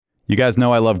You guys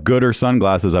know I love Gooder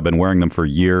sunglasses. I've been wearing them for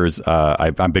years.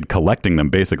 I've been collecting them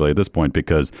basically at this point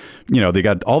because, they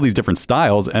got all these different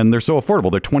styles and they're so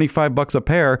affordable. They're $25 a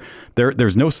pair.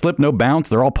 There's no slip, no bounce.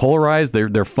 They're all polarized.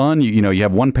 They're fun. You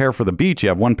have one pair for the beach. You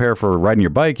have one pair for riding your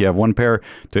bike. You have one pair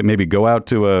to maybe go out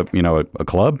to a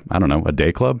club. I don't know, a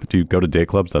day club. Do you go to day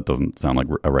clubs? That doesn't sound like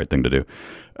a right thing to do.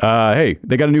 Hey,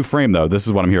 they got a new frame though. This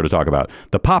is what I'm here to talk about.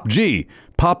 The Pop G.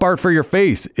 Pop art for your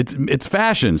face. It's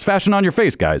fashion. It's fashion on your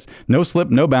face, guys. No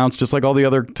slip, no bounce, just like all the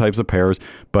other types of pairs.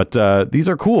 But these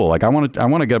are cool. Like I want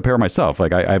to get a pair myself.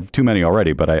 Like I have too many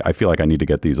already, but I feel like I need to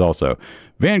get these also.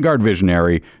 Vanguard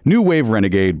Visionary, New Wave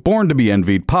Renegade, Born to be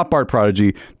Envied, Pop Art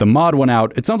Prodigy. The mod went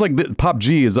out. It sounds like the Pop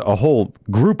G is a whole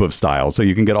group of styles, so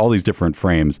you can get all these different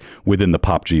frames within the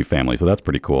Pop G family. So that's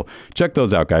pretty cool. Check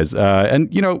those out, guys. And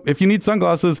if you need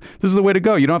sunglasses, this is the way to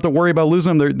go. You don't have to worry about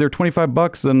losing them. They're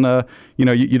 $25, and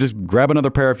you just grab another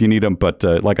pair if you need them. But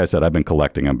like I said, I've been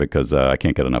collecting them because I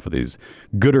can't get enough of these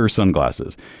Gooder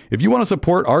sunglasses. If you want to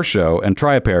support our show and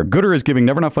try a pair, Gooder is giving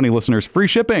Never Not Funny listeners free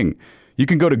shipping. You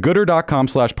can go to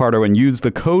gooder.com/Pardo and use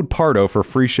the code Pardo for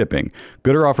free shipping.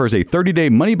 Gooder offers a 30-day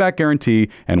money-back guarantee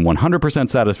and 100%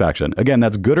 satisfaction. Again,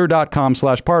 that's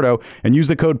gooder.com/Pardo and use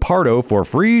the code Pardo for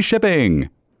free shipping.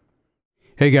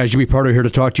 Hey guys, Jimmy Pardo here to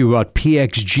talk to you about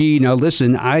PXG. Now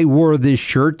listen, I wore this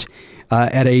shirt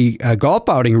at a golf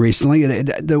outing recently, and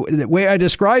the way I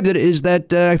described it is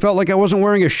that I felt like I wasn't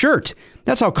wearing a shirt.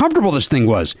 That's how comfortable this thing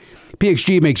was.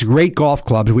 PXG makes great golf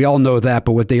clubs. We all know that,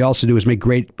 but what they also do is make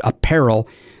great apparel.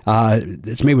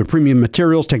 It's made with premium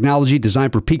materials, technology,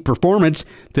 designed for peak performance.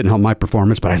 Didn't help my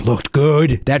performance, but I looked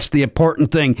good. That's the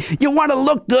important thing. You want to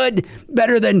look good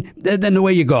better than the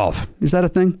way you golf. Is that a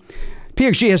thing?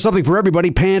 PXG has something for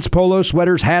everybody. Pants, polos,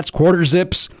 sweaters, hats, quarter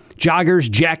zips, joggers,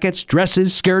 jackets,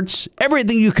 dresses, skirts,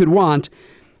 everything you could want.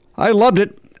 I loved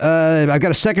it. I've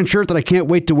got a second shirt that I can't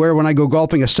wait to wear when I go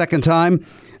golfing a second time,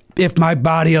 if my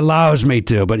body allows me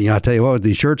to. But, I'll tell you what, with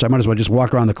these shirts, I might as well just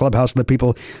walk around the clubhouse and let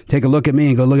people take a look at me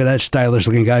and go, look at that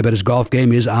stylish-looking guy, but his golf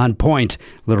game is on point.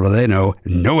 Little do they know,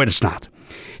 no, it's not.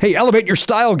 Hey, elevate your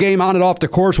style game on and off the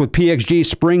course with PXG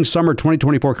Spring Summer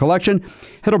 2024 collection.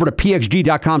 Head over to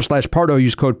pxg.com/Pardo.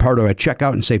 Use code Pardo at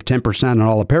checkout and save 10% on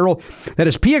all apparel. That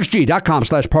is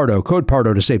pxg.com/Pardo. Code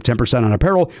Pardo to save 10% on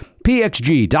apparel.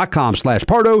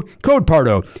 pxg.com/Pardo. Code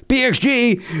Pardo.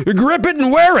 PXG, grip it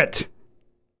and wear it.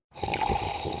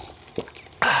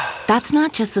 That's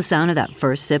not just the sound of that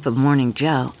first sip of Morning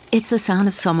Joe. It's the sound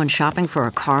of someone shopping for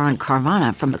a car on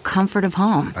Carvana from the comfort of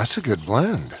home. That's a good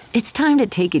blend. It's time to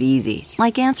take it easy,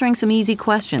 like answering some easy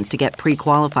questions to get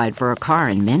pre-qualified for a car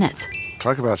in minutes.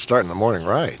 Talk about starting the morning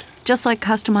right. Just like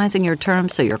customizing your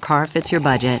terms so your car fits your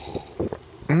budget.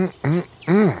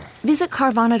 Visit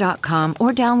Carvana.com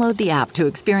or download the app to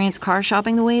experience car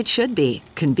shopping the way it should be.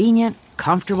 Convenient,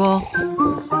 comfortable.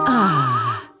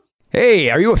 Hey,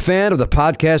 are you a fan of the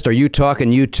podcast Are You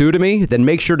Talking You Two to Me? Then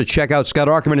make sure to check out Scott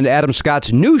Aukerman and Adam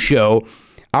Scott's new show,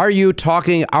 Are You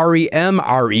Talking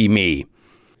R-E-M-R-E Me?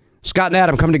 Scott and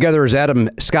Adam come together as Adam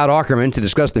Scott Aukerman to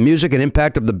discuss the music and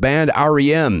impact of the band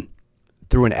R.E.M.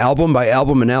 Through an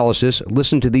album-by-album analysis,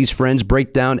 listen to these friends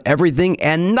break down everything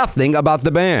and nothing about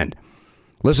the band.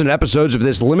 Listen to episodes of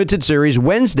this limited series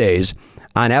Wednesdays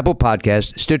on Apple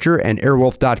Podcasts, Stitcher, and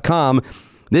Airwolf.com.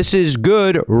 This is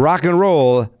good rock and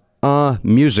roll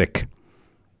music.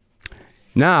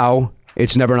 Now,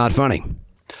 it's Never Not Funny.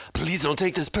 Please don't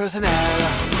take this person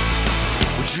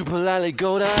out. Would you politely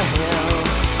go to hell?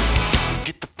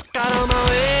 Get the fuck out of my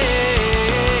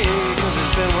way, 'cause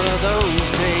it's been one of those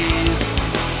days.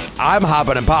 I'm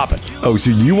hopping and popping. Oh,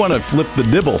 so you want to flip the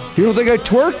dibble? You don't think I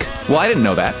twerk? Well, I didn't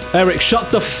know that. Eric,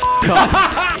 shut the f***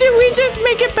 up. Do we just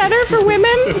make it better for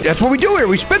women? That's what we do here.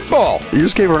 We spitball. You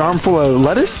just gave her an armful of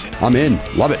lettuce? I'm in.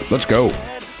 Love it. Let's go.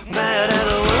 Mad at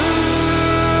the world.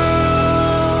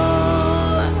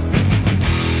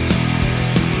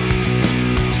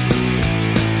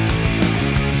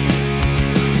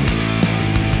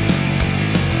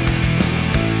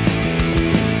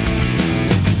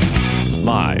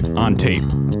 Live on tape.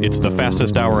 It's the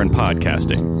fastest hour in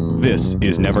podcasting. This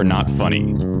is Never Not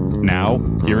Funny. Now,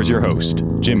 here's your host,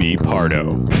 Jimmy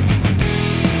Pardo.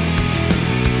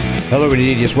 Hello,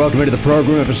 idiots. Welcome into the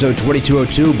program, episode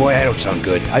 2202. Boy, I don't sound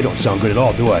good. I don't sound good at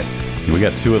all, do I? We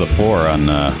got 2 of the 4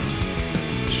 on,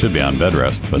 should be on bed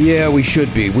rest. But yeah, we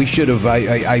should be. We should have.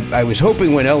 I was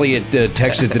hoping when Elliot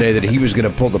texted today that he was going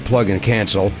to pull the plug and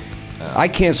cancel. I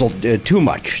canceled too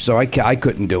much, so I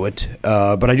couldn't do it.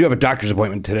 But I do have a doctor's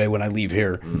appointment today when I leave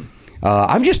here.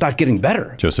 I'm just not getting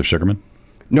better. Joseph Sugarman?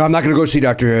 No, I'm not going to go see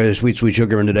Dr. Sweet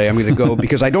Sugarman today. I'm going to go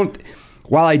because I don't...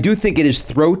 while I do think it is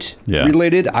throat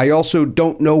related, I also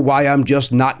don't know why I'm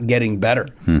just not getting better.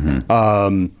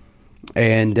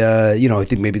 And I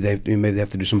think maybe they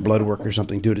have to do some blood work or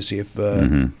something too to see if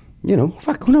who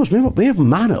knows? Maybe we have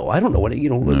mono. I don't know what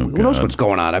who knows what's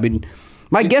going on. I mean,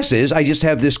 my guess is I just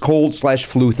have this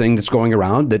cold/flu thing that's going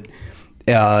around that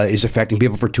is affecting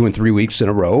people for 2 and 3 weeks in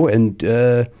a row. And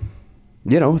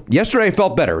yesterday I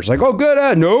felt better. It's like, oh,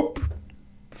 good. Nope,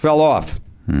 fell off.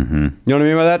 You know what I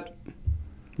mean by that?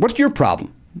 What's your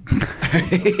problem?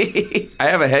 I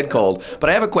have a head cold, but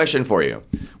I have a question for you.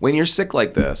 When you're sick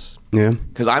like this,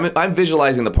 because I'm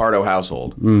visualizing the Pardo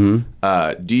household.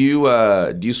 Do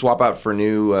you swap out for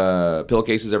new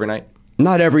pillowcases every night?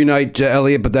 Not every night,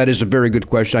 Elliot, but that is a very good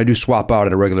question. I do swap out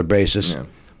on a regular basis. Yeah.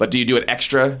 But do you do it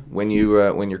extra when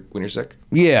you're sick?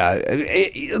 Yeah.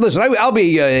 Listen, I'll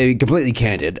be completely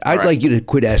candid. I'd like you to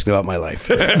quit asking about my life.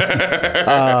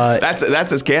 That's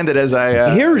as candid as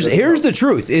I. Here's the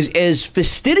truth: is as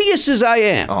fastidious as I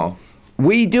am.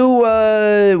 We do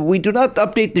not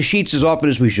update the sheets as often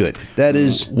as we should. That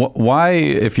is why,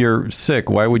 if you're sick,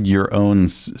 why would your own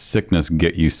sickness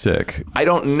get you sick? I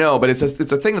don't know, but it's a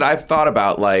thing that I've thought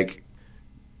about. Like,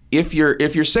 if you're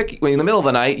sick in the middle of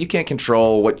the night, you can't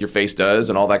control what your face does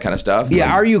and all that kind of stuff.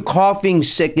 Yeah, are you coughing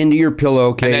sick into your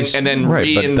pillowcase and then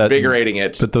reinvigorating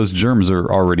it? But those germs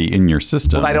are already in your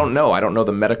system. Well, I don't know. I don't know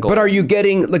the medical. But are you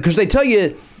getting, because they tell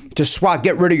you to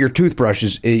get rid of your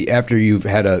toothbrushes after you've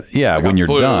had when you're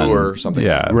done or something.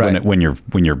 Yeah, right. when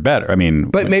you're better. I mean,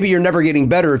 but maybe you're never getting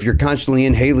better if you're constantly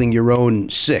inhaling your own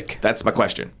sick. That's my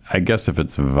question. I guess if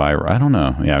it's viral, I don't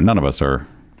know. Yeah, none of us are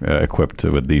equipped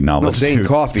with the knowledge. Well, Zane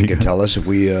Coffey could tell us if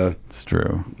we. It's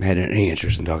true. Had any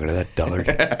interest in talking to that dullard.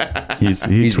 He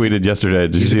tweeted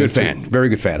yesterday. He's a good fan, very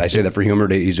good fan. I say that for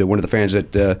humor. He's one of the fans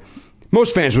that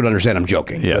most fans would understand. I'm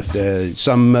joking. Yes, but,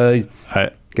 some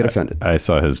get offended. I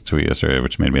saw his tweet yesterday,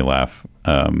 which made me laugh.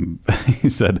 He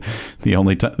said the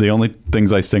only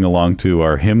things I sing along to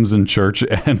are hymns in church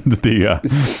and the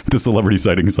celebrity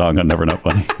sighting song on Never Not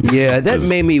Funny. Yeah, that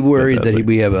made me worried that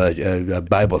we have a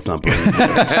Bible thumper.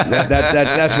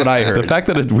 That's what I heard. The fact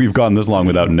that we've gone this long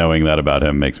without knowing that about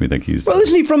him makes me think he's. Well,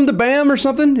 isn't he from the BAM or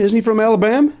something? Isn't he from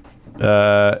Alabama?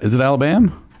 Is it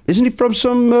Alabama? Isn't he from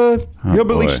some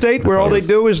hillbilly state where all they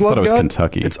do is love God? I thought it was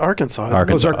Kentucky. It's Arkansas.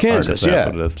 It's Arkansas, yeah. That's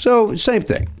what it is. So, same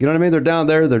thing. You know what I mean? They're down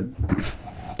there. They're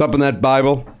thumping that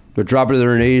Bible. They're dropping to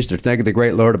their knees. They're thanking the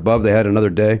great Lord above they had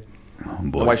another day. Oh,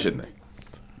 boy. Why shouldn't they?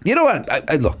 You know what?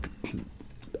 I look.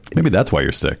 Maybe that's why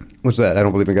you're sick. What's that? I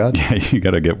don't believe in God? Yeah, you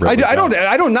got to get rid of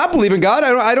I don't not believe in God.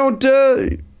 I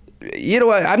don't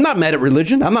I'm not mad at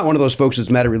religion. I'm not one of those folks that's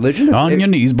mad at religion. On your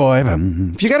knees, boy.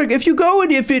 If you go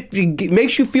and if it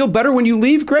makes you feel better when you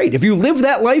leave, great. If you live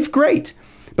that life, great.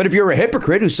 But if you're a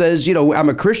hypocrite who says, I'm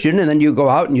a Christian, and then you go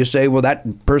out and you say, well,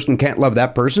 that person can't love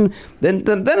that person, then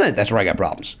that's where I got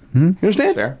problems. You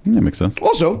understand? That's fair. Yeah, makes sense.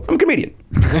 Also, I'm a comedian.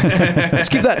 Let's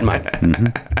keep that in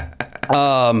mind.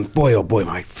 Boy, oh boy,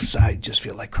 I just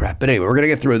feel like crap. But anyway, we're going to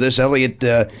get through this. Elliot,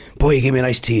 boy, you gave me a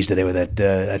nice tease today with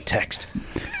that text.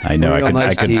 I know.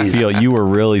 I could feel you were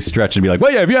really stretching to be like,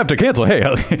 well, yeah, if you have to cancel, hey.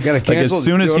 You got to cancel. As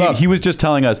soon as he was just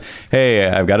telling us, hey,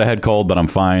 I've got a head cold, but I'm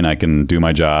fine. I can do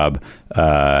my job.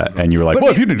 And you were like,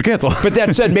 if you need to cancel. But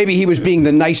that said, maybe he was being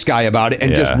the nice guy about it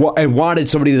and just wanted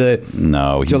somebody to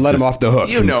let him off the hook.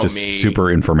 You know he's just me.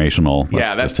 Super informational.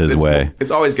 That's just his way.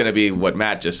 It's always going to be what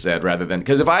Matt just said rather than,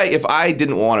 because if I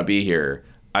didn't want to be here,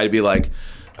 I'd be like,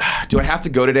 do I have to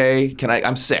go today?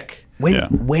 I'm sick.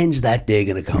 When's that day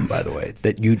going to come, by the way,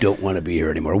 that you don't want to be here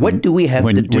anymore? What do we have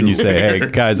to do? When you say, hey,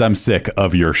 guys, I'm sick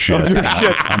of your shit.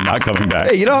 I'm not coming back.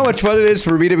 Hey, you know how much fun it is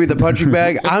for me to be the punching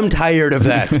bag? I'm tired of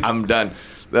that. I'm done.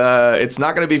 It's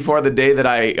not going to be for the day that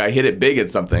I hit it big at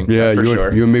something. Yeah, for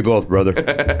sure. You and me both, brother.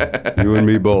 You and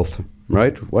me both.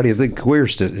 Right? Why do you think queer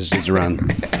is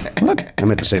around? What? I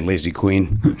meant to say lazy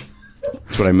queen.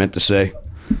 That's what I meant to say.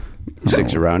 He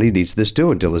sticks around. He needs this too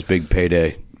until his big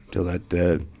payday. Until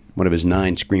that one of his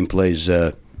 9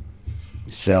 screenplays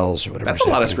sells or whatever. That's a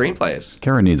lot of screenplays.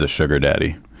 Karen needs a sugar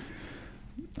daddy.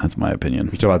 That's my opinion.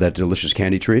 You talk about that delicious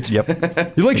candy treat?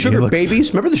 Yep. You like sugar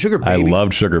babies? Remember the sugar baby? I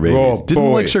loved sugar babies. Oh,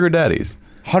 Didn't like sugar daddies.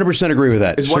 100% agree with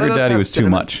that. Sugar daddy was too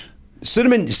much.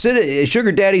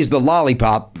 Sugar daddy's the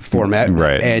lollipop format,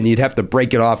 right? And you'd have to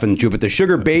break it off and chew. But the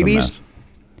sugar babies,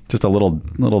 just a little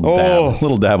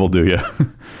dab will do you.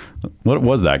 What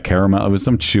was that? Caramel? It was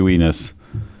some chewiness.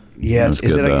 Yeah, is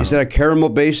that a caramel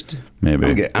based?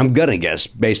 Maybe. I'm gonna guess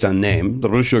based on name. A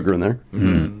little sugar in there.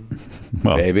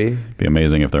 Well, baby. It'd be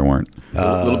amazing if there weren't.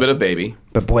 A little bit of baby.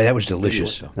 But boy, that was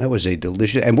delicious. That was a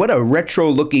delicious, and what a retro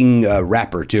looking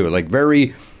wrapper too. Like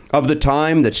very of the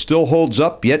time that still holds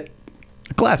up yet.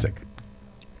 Classic.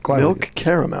 Milk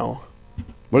caramel.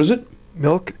 What is it?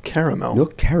 Milk caramel.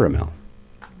 Milk caramel.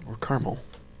 Or caramel.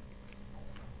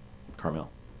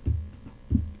 Carmel.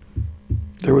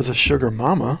 There was a Sugar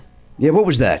Mama. Yeah, what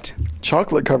was that?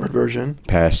 Chocolate covered version.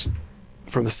 Pass.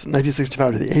 From the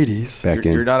 1965 to the 80s. Back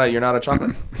You're not a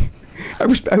chocolate. I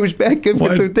was back in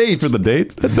for the dates. For the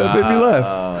dates? That made me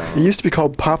laugh. It used to be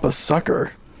called Papa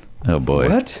Sucker. Oh, boy.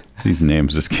 What? These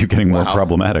names just keep getting more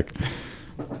problematic.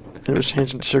 It was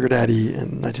changed to Sugar Daddy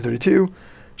in 1932.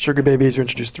 Sugar babies were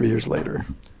introduced 3 years later.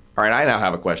 All right, I now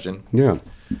have a question. Yeah.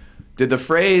 Did the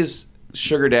phrase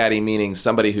sugar daddy, meaning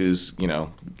somebody who's,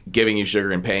 giving you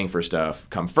sugar and paying for stuff,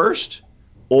 come first?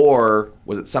 Or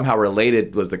was it somehow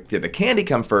related? Did the candy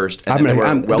come first?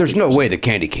 And There's no way the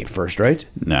candy came first, right?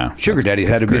 No. Sugar Daddy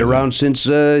had to be around since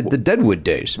the Deadwood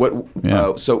days. What?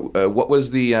 Yeah. What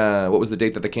was the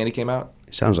date that the candy came out?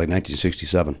 Sounds like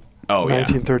 1967. Oh, yeah.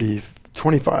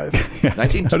 25.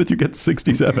 How did you get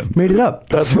 67? Made it up.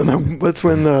 That's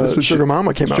when Sugar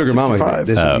Mama came out. Sugar Mama.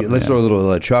 65. Let's throw a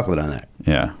little chocolate on that.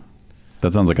 Yeah.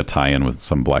 That sounds like a tie-in with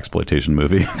some blaxploitation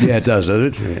movie. Yeah, it does,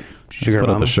 doesn't it? Yeah. Sugar Put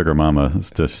out the Sugar Mama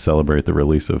to celebrate the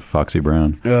release of Foxy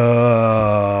Brown.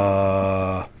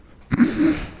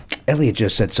 Elliot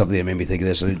just said something that made me think of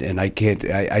this, and I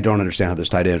don't understand how this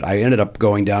tied in. I ended up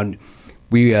going down.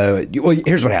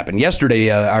 Here's what happened. Yesterday,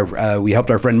 we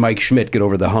helped our friend Mike Schmidt get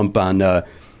over the hump on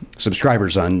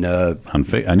subscribers on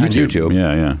YouTube.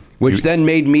 Yeah. Which then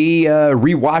made me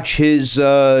rewatch his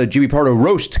Jimmy Pardo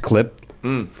roast clip.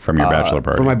 From your bachelor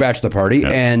party. From my bachelor party,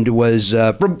 Yep. and was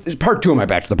from part 2 of my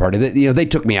bachelor party. They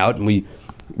took me out, and we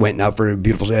went out for a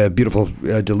beautiful,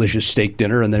 delicious steak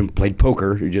dinner, and then played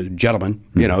poker. Gentlemen,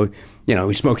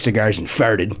 we smoked cigars and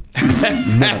farted.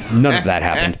 None of that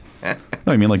happened.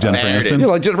 Oh, you mean like Jennifer Aniston? Yeah,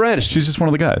 like Jennifer Aniston. She's just one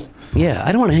of the guys. Yeah,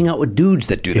 I don't want to hang out with dudes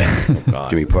that do that.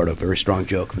 Jimmy Pardo, very strong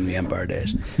joke from the Empire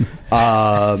days.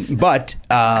 But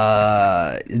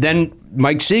then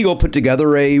Mike Siegel put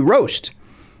together a roast,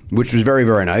 which was very,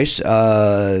 very nice.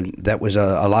 That was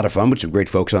a lot of fun with some great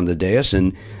folks on the dais.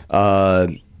 And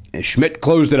Schmidt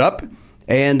closed it up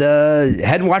and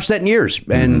hadn't watched that in years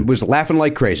and was laughing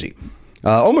like crazy.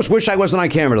 Almost wish I wasn't on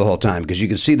camera the whole time because you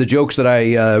could see the jokes that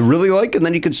I really like, and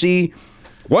then you could see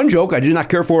one joke I do not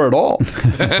care for at all.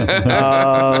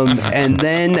 And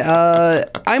then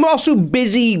I'm also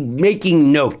busy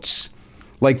making notes,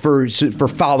 like for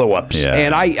follow-ups. Yeah.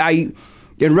 And I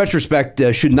in retrospect,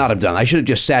 should not have done. I should have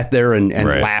just sat there and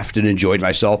right. laughed and enjoyed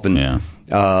myself. And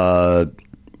because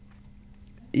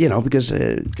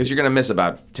you're going to miss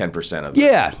about 10% of it.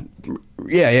 Yeah.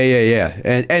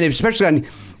 And especially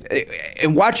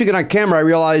in watching it on camera, I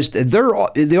realized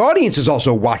the audience is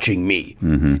also watching me.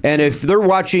 Mm-hmm. And if they're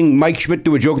watching Mike Schmidt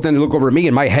do a joke, then they look over at me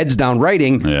and my head's down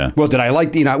writing. Yeah. Well, did I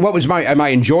like am I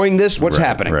enjoying this? What's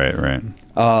happening? Right.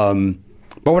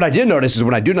 But what I did notice is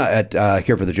when I do not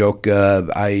care for the joke,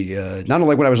 I not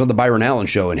unlike when I was on the Byron Allen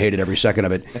show and hated every second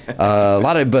of it, a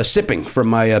lot of sipping from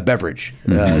my beverage.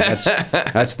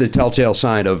 That's the telltale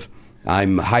sign of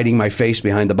I'm hiding my face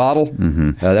behind the bottle.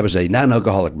 Mm-hmm. That was a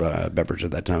non-alcoholic beverage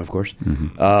at that time, of course.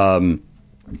 Mm-hmm.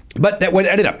 But that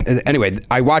ended up anyway.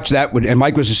 I watched that, and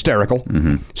Mike was hysterical.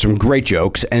 Mm-hmm. Some great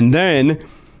jokes, and then.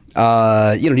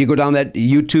 You go down that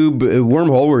YouTube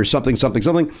wormhole where something.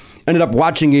 Ended up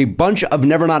watching a bunch of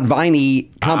Never Not Viney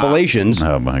compilations.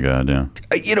 Oh my God, yeah.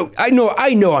 I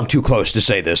know I'm too close to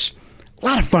say this. A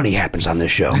lot of funny happens on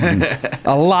this show.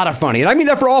 A lot of funny, and I mean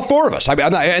that for all four of us. I'm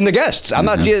not, and the guests. I'm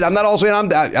not saying I'm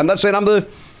the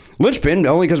linchpin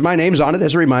only because my name's on it.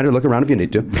 As a reminder, look around if you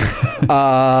need to.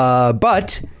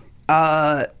 But.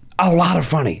 A lot of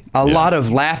funny, a lot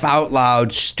of laugh out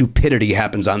loud stupidity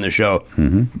happens on the show.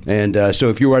 Mm-hmm. And so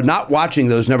if you are not watching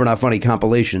those Never Not Funny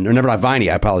compilation, or Never Not Viney,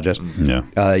 I apologize.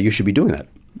 Yeah. You should be doing that.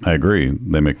 I agree.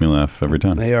 They make me laugh every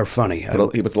time. They are funny.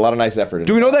 He puts a lot of nice effort into it.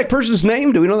 Do we know that person's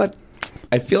name? Do we know that?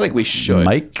 I feel like we should.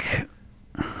 Mike?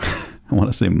 I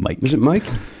want to say Mike. Is it Mike?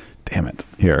 Damn it.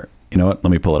 Here. You know what? Let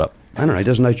me pull it up. I don't know. He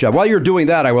does a nice job. While you're doing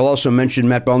that, I will also mention,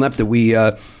 Matt Belknap, that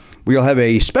we'll have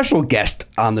a special guest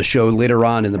on the show later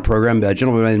on in the program. A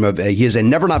gentleman by the name of, he is a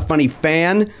Never Not Funny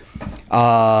fan.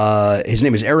 His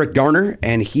name is Eric Garner,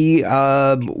 and he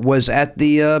was at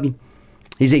the,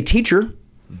 he's a teacher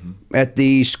at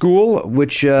the school,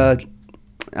 which I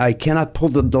cannot pull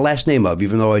the last name of,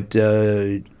 even though it's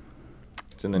in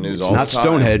the news all the time. It's not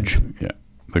Stonehenge. Yeah,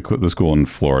 the school in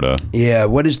Florida. Yeah,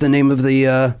 what is the name of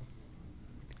the,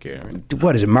 Karen.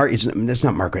 what is it? That's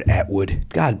not Margaret Atwood.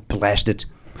 God blast it.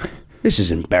 This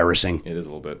is embarrassing. It is a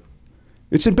little bit.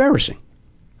 It's embarrassing.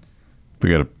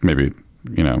 We got to maybe,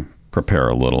 prepare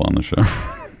a little on the show.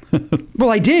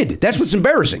 Well, I did. That's what's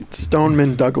embarrassing.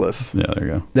 Stoneman Douglas. Yeah, there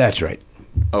you go. That's right.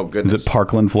 Oh, goodness. Is it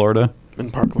Parkland, Florida?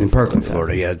 In Parkland,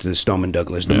 Florida. Yeah, it's the Stoneman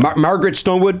Douglas. Margaret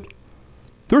Stonewood.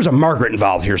 There was a Margaret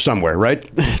involved here somewhere, right?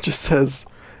 It just says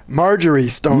Marjorie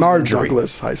Stoneman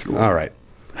Douglas High School. All right.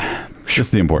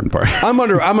 Just the important part. I'm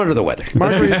under the weather.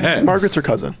 Margaret's her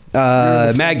cousin.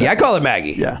 Maggie. I call her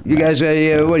Maggie. Yeah. You guys, what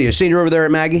are you, a senior over there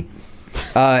at Maggie?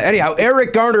 Anyhow,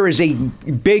 Eric Garner is a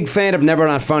big fan of Never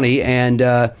Not Funny, and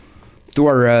through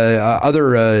our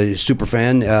other super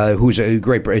fan, who's a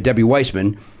great, Debbie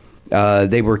Weissman,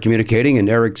 they were communicating, and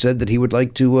Eric said that he would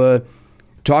like to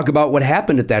talk about what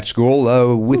happened at that school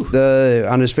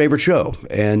on his favorite show.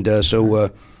 And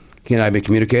so he and I have been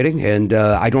communicating, and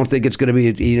I don't think it's going to be,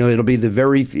 it'll be the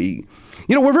very,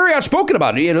 we're very outspoken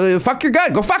about it. Fuck your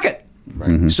God, go fuck it.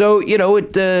 Right. Mm-hmm. So,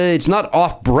 it's not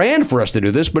off-brand for us to do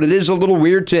this, but it is a little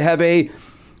weird to have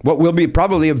what will be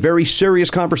probably a very serious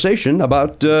conversation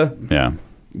about, hearing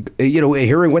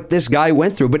what this guy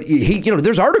went through. But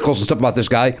there's articles and stuff about this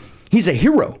guy. He's a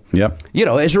hero. Yep.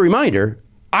 As a reminder,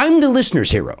 I'm the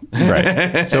listener's hero.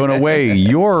 Right. So in a way,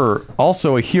 you're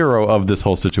also a hero of this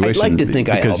whole situation. I'd like to think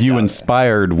I helped because you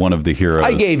inspired one of the heroes.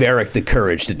 I gave Eric the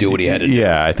courage to do what he had to do.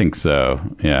 Yeah, I think so.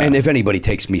 Yeah. And if anybody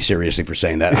takes me seriously for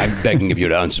saying that, I'm begging of you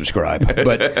to unsubscribe.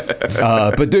 But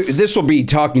this will be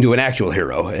talking to an actual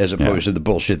hero as opposed to the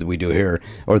bullshit that we do here,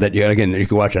 or that you can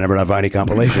watch on Never Not Funny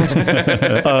compilations.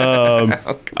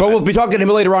 But we'll be talking to him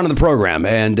later on in the program,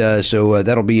 and so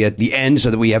that'll be at the end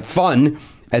so that we have fun.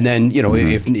 And then,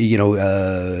 if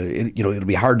it'll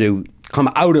be hard to come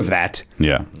out of that.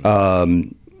 Yeah.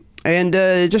 And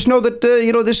just know that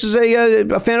this is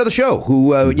a fan of the show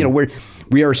who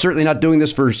we are certainly not doing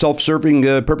this for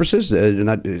self-serving purposes.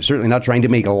 Certainly not trying to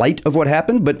make light of what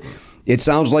happened, but it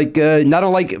sounds like not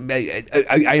unlike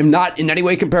I am not in any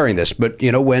way comparing this, but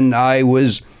when I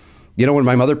was. When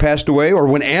my mother passed away, or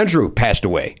when Andrew passed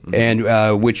away,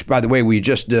 and which, by the way, we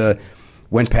just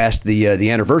went past the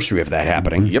anniversary of that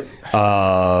happening. Yep.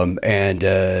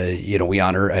 We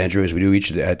honor Andrew as we do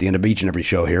at the end of each and every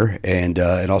show here, and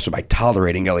also by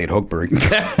tolerating Elliot Hochberg.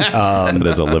 It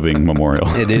is a living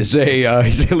memorial. It is a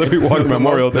living walking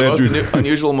memorial. The most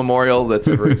unusual memorial that's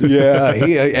ever existed. Yeah,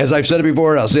 as I've said it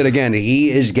before, and I'll say it again,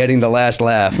 he is getting the last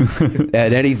laugh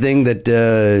at anything that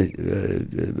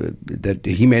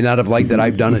he may not have liked that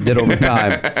I've did over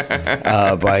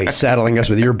time by saddling us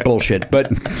with your bullshit. But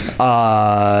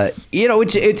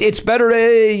it's better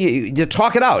to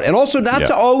talk it out, and also not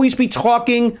to always be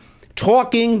talking.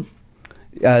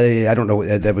 I don't know.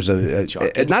 That was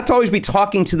not to always be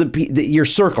talking to your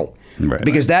circle, right,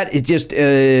 because that is just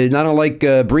not unlike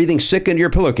breathing sick into your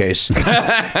pillowcase.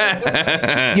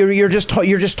 you're just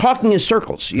talking in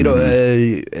circles,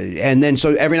 and then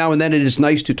so every now and then it is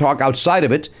nice to talk outside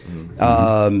of it.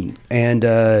 And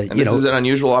this is an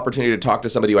unusual opportunity to talk to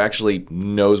somebody who actually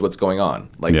knows what's going on.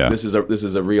 Like this is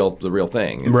the real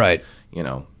thing, right?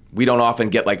 We don't often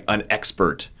get like an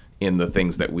expert in the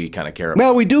things that we kind of care about.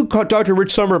 Well, we do talk to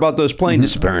Rich Sommer about those plane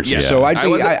disappearances. Yeah. So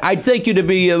I'd think you to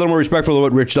be a little more respectful of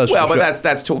what Rich does. Well, but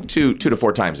that's two to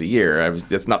four times a year.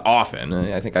 It's not often.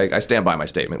 I think I stand by my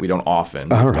statement. We don't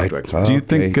often. All right. Do you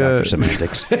think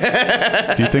semantics? Do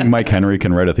you think Mike Henry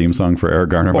can write a theme song for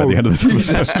Eric Garner by the end of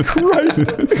this episode? Christ,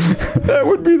 that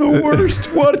would be the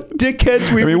worst. What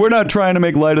dickheads we! I mean, we're not trying to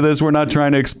make light of this. We're not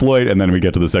trying to exploit. And then we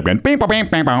get to the segment.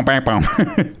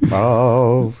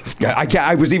 Oh,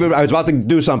 I was about to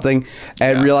do something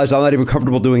and realized I'm not even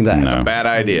comfortable doing that. That's a bad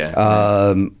idea.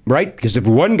 Right? Because if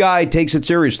one guy takes it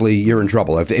seriously, you're in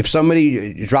trouble. If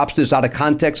somebody drops this out of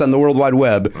context on the World Wide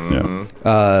Web,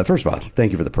 first of all,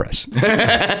 thank you for the press.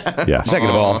 Second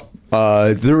of all,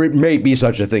 there may be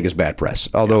such a thing as bad press.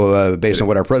 Although, based on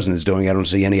what our president is doing, I don't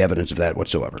see any evidence of that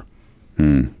whatsoever.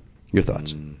 Your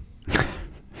thoughts?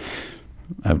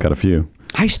 I've got a few.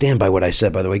 I stand by what I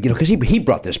said, by the way, because he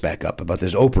brought this back up about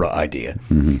this Oprah idea.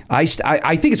 I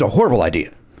think it's a horrible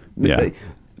idea. Yeah.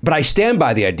 But I stand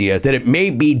by the idea that it may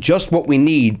be just what we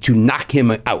need to knock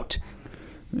him out.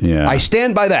 Yeah. I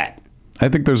stand by that. I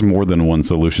think there's more than one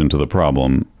solution to the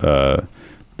problem.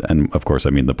 And of course, I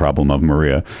mean the problem of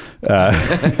Maria.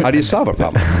 How do you solve a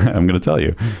problem? I'm going to tell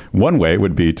you. One way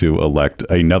would be to elect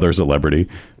another celebrity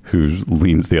who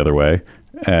leans the other way.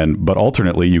 But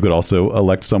alternately, you could also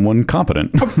elect someone competent.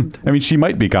 I mean, she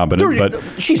might be competent, but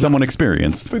she's someone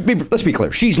experienced. Let's be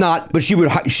clear. She's not, but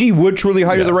she would truly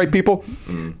hire the right people.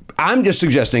 I'm just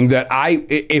suggesting that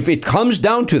if it comes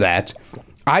down to that,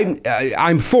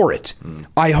 I'm for it.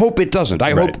 I hope it doesn't.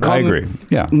 I hope come I agree.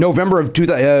 Yeah. November of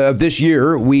this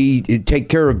year, we take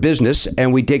care of business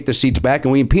and we take the seats back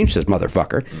and we impeach this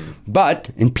motherfucker. But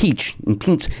impeach.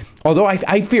 Although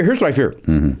I fear, here's what I fear.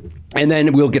 And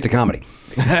then we'll get to comedy.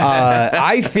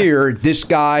 I fear this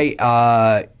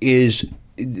guy is,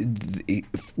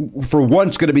 for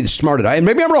once, going to be the smartest. And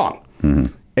maybe I'm wrong.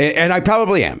 And I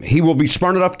probably am. He will be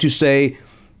smart enough to say,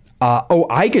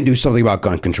 I can do something about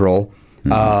gun control.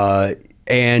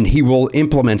 And he will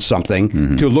implement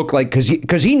something to look like,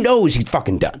 because he knows he's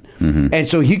fucking done. And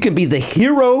so he can be the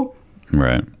hero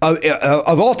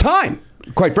of all time.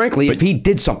 Quite frankly, if he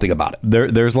did something about it.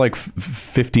 There's like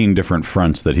 15 different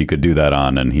fronts that he could do that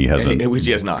on, and he hasn't. Which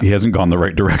he has not. He hasn't gone the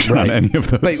right direction on any of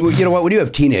those. But you know what? When you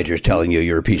have teenagers telling you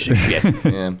you're a piece of shit,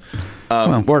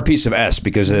 or a piece of S,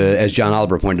 because as John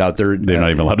Oliver pointed out, they're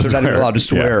not even allowed to swear. Not even allowed to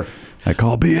swear. Yeah. I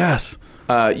call BS.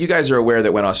 You guys are aware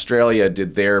that when Australia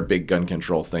did their big gun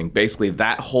control thing, basically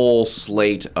that whole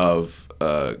slate of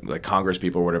like Congress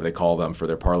people or whatever they call them for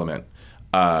their parliament.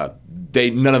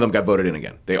 None of them got voted in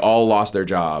again. They all lost their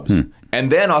jobs.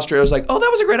 And then Australia was like, oh, that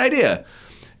was a great idea.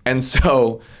 And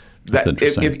so that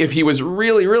if he was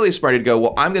really, really smart, he'd go,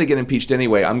 well, I'm going to get impeached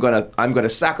anyway. I'm going to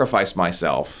sacrifice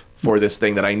myself for this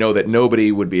thing that I know that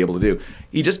nobody would be able to do.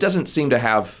 He just doesn't seem to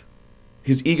have,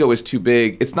 his ego is too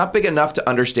big. It's not big enough to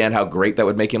understand how great that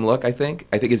would make him look, I think.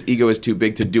 I think his ego is too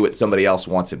big to do what somebody else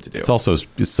wants him to do. It's also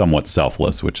somewhat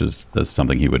selfless, which is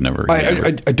something he would never. I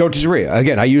don't disagree.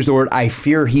 Again, I use the word I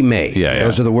fear he may.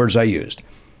 Those are the words I used.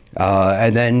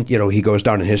 And then, he goes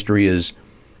down in history as,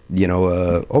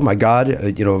 oh my God,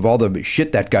 of all the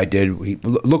shit that guy did,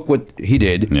 look what he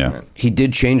did. Yeah. He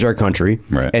did change our country.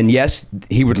 Right. And yes,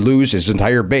 he would lose his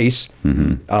entire base.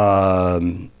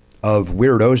 Of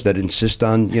weirdos that insist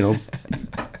on,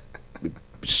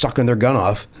 sucking their gun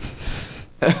off.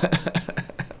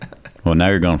 Well, now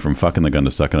you're going from fucking the gun to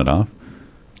sucking it off?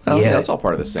 Oh, yeah, that's all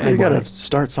part of the same. You got to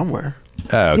start somewhere.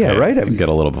 Oh, okay. Yeah, right. Get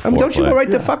a little before. Don't you go right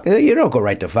to fuck? You don't go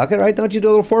right to fucking, right? Don't you do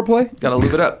a little foreplay? Got to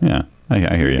lube it up. Yeah, I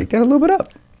hear you. You got to lube it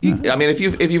up. I mean, if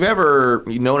you've ever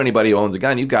known anybody who owns a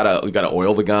gun, you've got to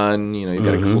oil the gun. You've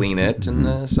got to clean it,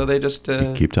 and so they just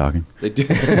keep talking. They do.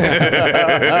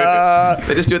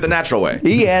 They just do it the natural way.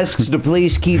 He asks to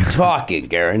please keep talking,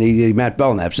 Garen. Matt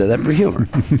Belknap said that for humor.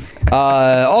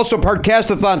 Also,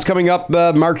 Podcastathon's coming up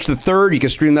March the 3rd. You can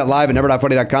stream that live at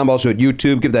never.funny.com. Also at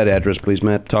YouTube. Give that address, please,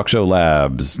 Matt. Talk Show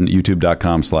Labs.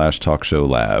 YouTube.com/Talk Show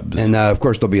Labs. And of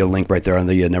course, there'll be a link right there on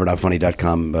the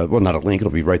never.funny.com. Well, not a link.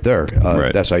 It'll be right there.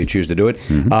 Right. That's how you choose to do it.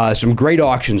 Some great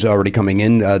auctions already coming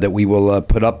in that we will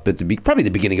put up at probably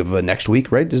the beginning of next week,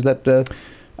 right? Is that?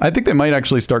 I think they might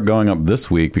actually start going up this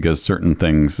week because certain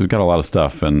things, we've got a lot of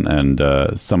stuff, and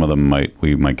some of them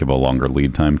we might give a longer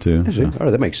lead time to. So. All right,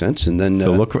 that makes sense. And then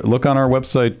so look on our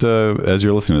website as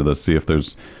you're listening to this, see if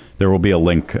there will be a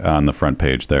link on the front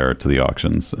page there to the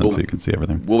auctions, and so you can see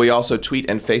everything. Will we also tweet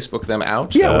and Facebook them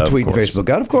out? Yeah, we'll tweet and Facebook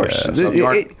out, of course. Yeah,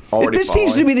 this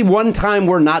seems to be the one time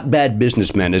we're not bad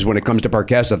businessmen is when it comes to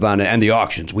Podcastathon and the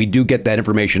auctions. We do get that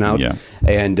information out. Yeah.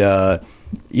 And,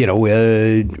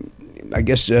 I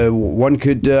guess one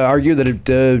could argue that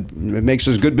it makes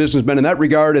us good businessmen in that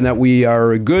regard, and that we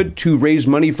are good to raise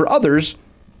money for others,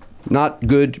 not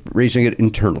good raising it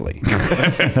internally.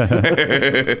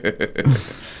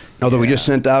 Although we just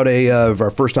sent out for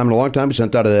our first time in a long time, we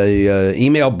sent out a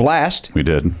email blast. We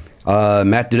did.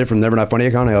 Matt did it from the Never Not Funny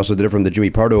account. I also did it from the Jimmy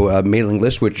Pardo mailing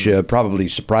list, which probably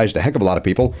surprised a heck of a lot of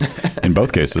people. In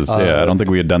both cases, yeah. I don't think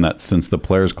we had done that since the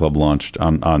Players Club launched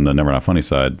on the Never Not Funny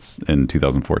side in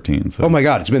 2014. So. Oh my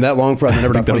God, it's been that long for the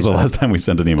Never Not Funny. That was the last time we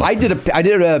sent an email. I did a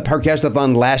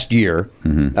Podcastathon last year.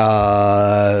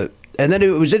 And then it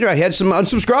was interesting. I had some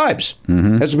unsubscribes.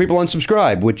 Had some people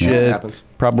unsubscribe, which happens.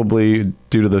 Probably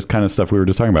due to this kind of stuff we were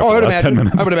just talking about for the last 10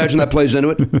 minutes. I would imagine that plays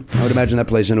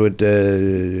into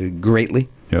it. Greatly.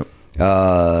 Yep.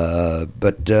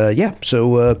 Yeah.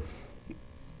 So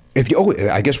if you,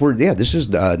 I guess this is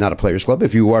not a Players Club.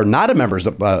 If you are not a member of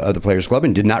the Players Club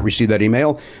and did not receive that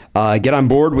email, get on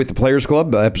board with the Players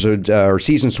Club episodes or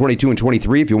seasons 22 and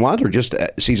 23 if you want, or just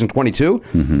season 22.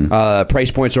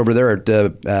 Price points over there at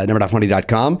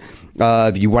never.funny.com.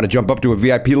 If you want to jump up to a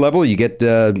VIP level, you get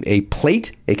a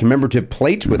commemorative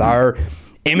plate with our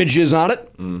images on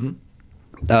it.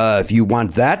 If you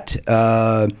want that,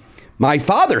 my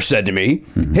father said to me,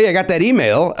 "Hey, I got that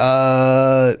email."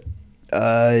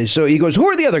 So he goes, who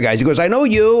are the other guys? He goes, I know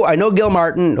you. I know Gil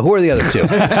Martin. Who are the other two?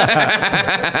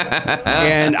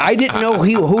 And I didn't know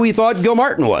who he thought Gil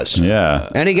Martin was. Yeah.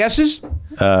 Any guesses?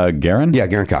 Garen? Yeah,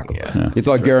 Garen Cockle. Yeah. He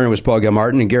thought Garen was Paul Gil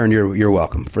Martin, and Garen, you're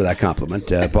welcome for that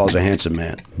compliment. Paul's a handsome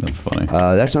man. That's funny.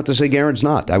 That's not to say Garen's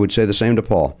not. I would say the same to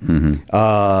Paul.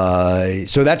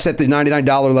 So that's at the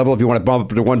 $99 level. If you want to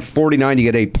bump up to $149, you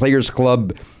get a Players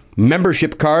Club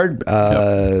membership card.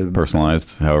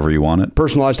 Personalized however you want it.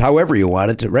 Personalized however you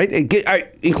want it, right?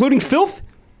 Including filth.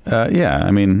 Yeah,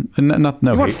 I mean, no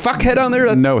You want hate, fuckhead on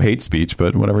there? no hate speech,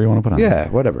 but whatever you want to put on. Yeah,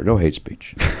 whatever. No hate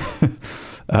speech.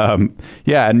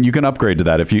 Yeah, and you can upgrade to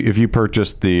that if you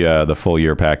purchase the full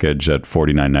year package at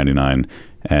 $49.99,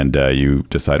 and you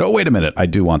decide, oh wait a minute, I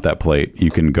do want that plate. You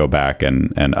can go back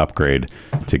and upgrade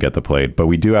to get the plate, but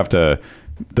we do have to.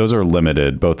 Those are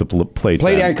limited. Both the plates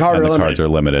and card and are the limited. cards are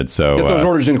limited. So Get those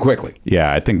orders in quickly.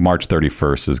 Yeah, I think March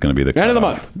 31st is going to be the End of the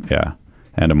cutoff. month. Yeah,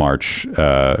 end of March. End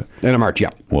of March. Yeah,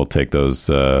 We'll take those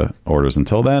orders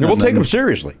until then. and we'll and take then them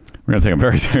seriously. We're going to take them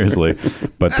very seriously.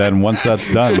 But then once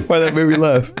that's done, Why that made me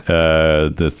laugh?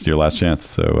 this is your last chance.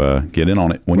 So get in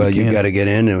on it when you can. You got to get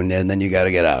in, and then you got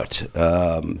to get out.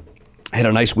 I had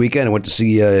a nice weekend. I went to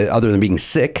see, other than being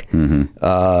sick,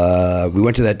 Mm-hmm. we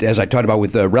went to that, as I talked about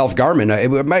with Ralph Garman. I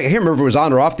can't remember if it was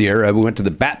on or off the air. We went to the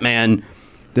Batman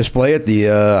display at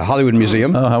the Hollywood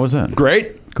Museum. Oh, how was that?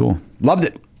 Great. Cool. Loved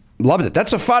it.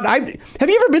 That's a fun. Have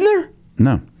you ever been there?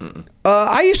 No.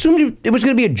 I assumed it was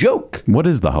going to be a joke. What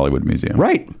is the Hollywood Museum?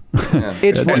 Right.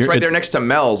 It's right there next to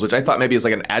Mel's, which I thought maybe is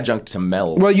like an adjunct to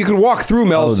Mel's. Well, you can walk through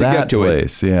Mel's to that get to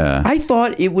place, it. Yeah. I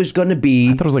thought it was going to be.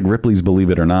 I thought it was like Ripley's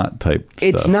Believe It or Not type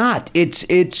It's stuff. not. It's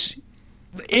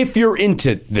if you're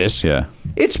into this, Yeah.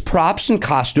 it's props and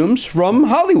costumes from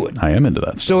Hollywood. I am into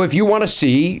that. So if you want to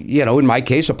see, in my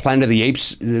case, a Planet of the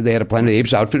Apes, they had a Planet of the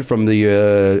Apes outfit from the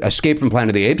Escape from Planet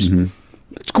of the Apes. Mm-hmm.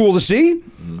 It's cool to see.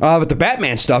 But the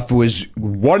Batman stuff was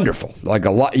wonderful. Like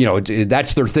a lot,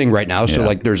 that's their thing right now. So Yeah.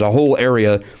 like there's a whole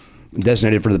area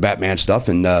designated for the Batman stuff.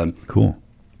 And Cool.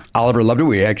 Oliver loved it.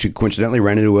 We actually coincidentally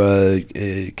ran into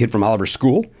a kid from Oliver's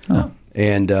school. Oh.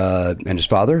 And his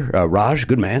father, Raj,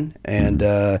 good man. And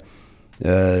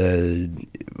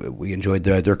we enjoyed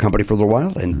their company for a little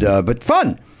while. And but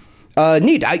fun.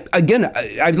 Neat.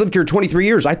 I've lived here 23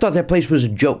 years. I thought that place was a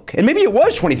joke. And maybe it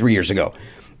was 23 years ago.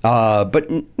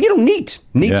 But neat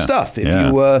Yeah. stuff. If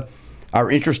Yeah. you are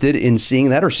interested in seeing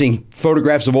that, or seeing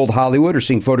photographs of old Hollywood, or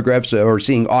seeing photographs, or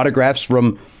seeing autographs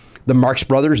from the Marx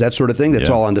Brothers, that sort of thing, that's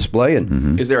Yeah. all on display.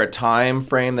 And Is there a time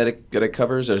frame that it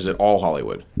covers, or is it all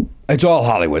Hollywood? it's all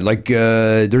Hollywood. Like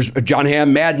there's a John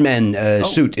Hamm Mad Men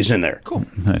suit is in there. Cool.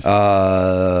 Nice.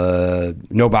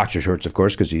 No boxer shorts, of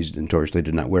course, because he's notoriously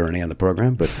did not wear any on the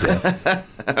program. But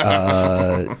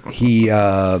he.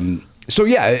 So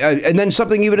yeah, and then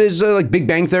something even is like Big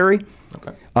Bang Theory.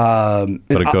 Okay.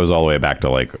 But it goes all the way back to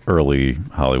like early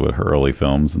Hollywood, her early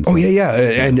films. And Oh stuff.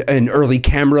 yeah, and early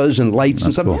cameras and lights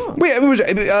and stuff. cool. Yeah,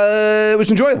 it was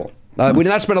enjoyable. We did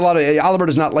not spend a lot of. Oliver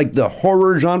does not like the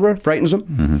horror genre; frightens him.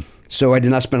 Mm-hmm. So I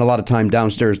did not spend a lot of time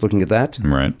downstairs looking at that.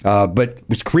 Right. But it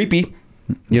was creepy.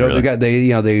 Really? They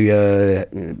have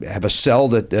a cell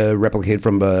that replicated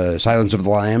from Silence of the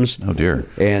Lambs. Oh dear.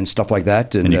 And stuff like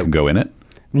that. And you can go in it?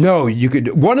 No, you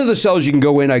could. One of the cells you can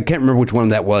go in. I can't remember which one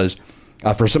that was.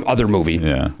 For some other movie.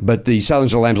 Yeah. But the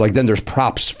Silence of the Lambs, like then there's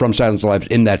props from Silence of the Lambs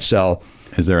in that cell.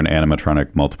 Is there an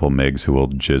animatronic multiple MIGs who will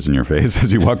jizz in your face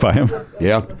as you walk by him?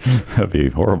 Yeah. That'd be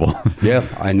horrible. Yeah,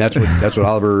 and that's what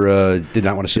Oliver did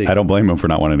not want to see. I don't blame him for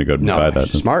not wanting to go buy that.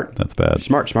 That's smart. That's bad.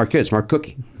 Smart kid, smart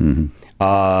cookie. Mm-hmm.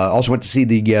 Also went to see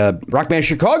the Rock Band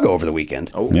Chicago over the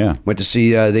weekend. Oh. Yeah. Went to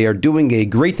see, they are doing a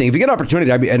great thing. If you get an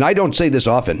opportunity, and I don't say this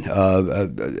often,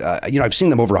 I've seen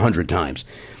them over 100 times.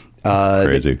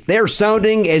 Crazy. They are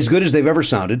sounding as good as they've ever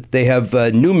sounded. They have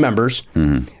new members.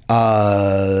 Mm-hmm.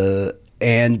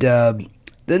 And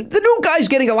the new guy's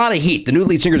getting a lot of heat. The new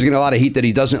lead singer's getting a lot of heat that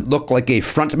he doesn't look like a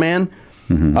front man.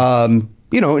 Mm-hmm.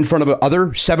 In front of other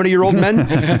 70-year-old men.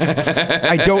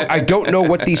 I don't know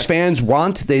what these fans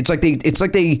want. It's like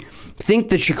they think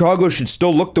that Chicago should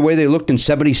still look the way they looked in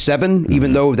 '77, mm-hmm.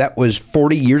 even though that was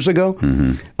 40 years ago.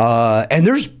 Mm-hmm. And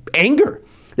there's anger.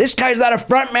 This guy's not a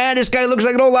front man. This guy looks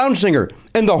like an old lounge singer.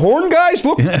 And the horn guys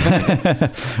look.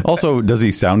 Also, does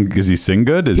he sing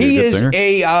good? Is he a good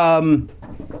singer?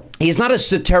 He's not a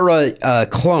Cetera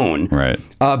clone, right?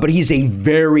 But he's a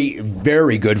very,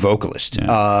 very good vocalist.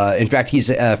 Yeah. In fact, he's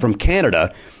from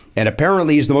Canada, and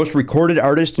apparently he's the most recorded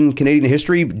artist in Canadian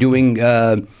history, doing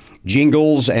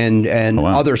jingles and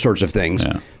other sorts of things.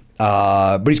 Yeah.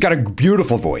 But he's got a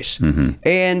beautiful voice, mm-hmm.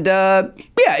 and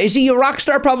is he a rock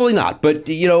star? Probably not. But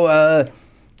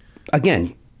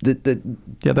again. That's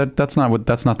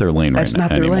not their lane right now. That's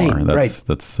not their lane, right?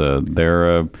 That's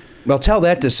their. Well, tell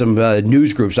that to some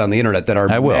news groups on the internet that are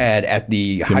mad at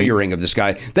the hiring of this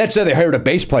guy. That said, they hired a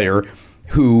bass player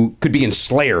who could be in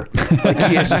Slayer.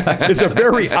 It's a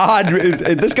very odd.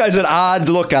 This guy's an odd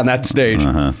look on that stage,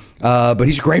 but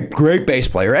he's a great bass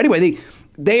player. Anyway,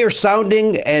 they are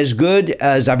sounding as good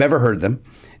as I've ever heard them.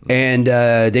 And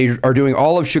they are doing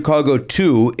all of Chicago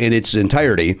 2 in its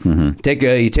entirety. Take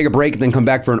a break and then come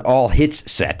back for an all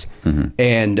hits set.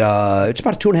 And it's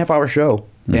about a 2.5-hour show.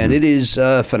 And it is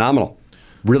phenomenal.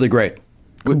 Really great.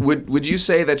 Would you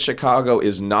say that Chicago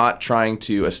is not trying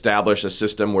to establish a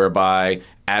system whereby,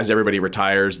 as everybody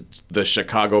retires, the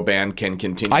Chicago band can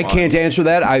continue? I can't answer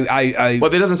that.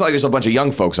 Well, it doesn't sound like there's a bunch of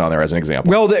young folks on there, as an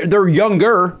example. Well, they're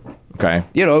younger. Okay.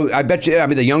 You know, I bet you. I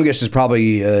mean, the youngest is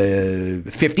probably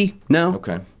 50 now.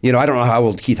 Okay. You know, I don't know how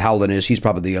old Keith Howland is. He's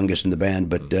probably the youngest in the band,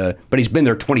 but he's been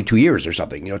there 22 years or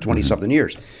something. You know, 20-something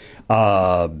years.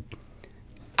 I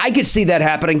could see that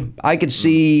happening. I could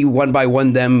see one by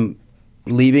one them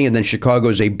leaving, and then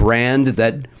Chicago's a brand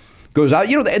that goes out.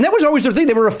 You know, and that was always their thing.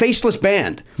 They were a faceless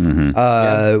band.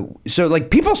 So,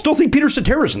 like, people still think Peter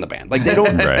Cetera's in the band. Like, they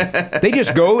don't. They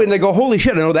just go and they go, holy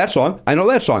shit, I know that song. I know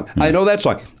that song. I know that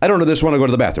song. I don't know this one. I go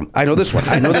to the bathroom. I know this one.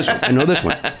 I know this one. I know this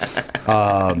one.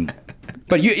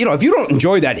 But you know, if you don't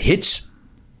enjoy that hits,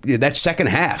 that second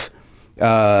half.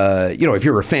 You know, if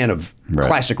you're a fan of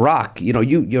classic rock, you know,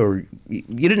 you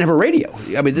didn't have a radio.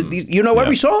 I mean, you know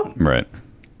every song. Right.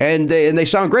 And they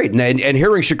sound great. And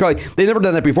hearing Chicago, they've never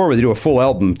done that before where they do a full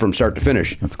album from start to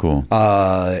finish. That's cool.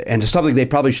 And it's something they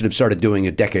probably should have started doing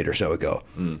a decade or so ago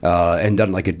and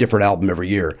done like a different album every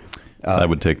year. That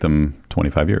would take them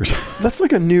 25 years. That's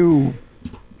like a new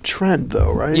trend,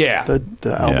 though, right? Yeah.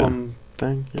 The album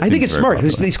thing. Yeah. I think it's smart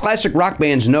because popular. these classic rock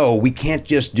bands know we can't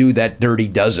just do that dirty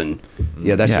dozen.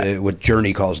 Yeah, that's what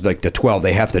Journey calls like the 12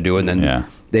 they have to do. And then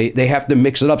they have to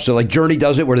mix it up. So like Journey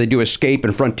does it where they do Escape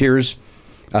and Frontiers.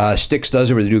 Styx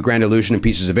does it where they do Grand Illusion and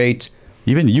Pieces of Eight.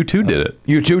 Even U2 did it.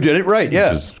 U2 did it, right? Yeah.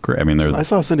 Which is great. I mean, I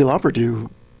saw Cyndi Lauper do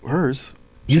hers.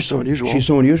 She's so unusual. She's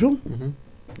so unusual?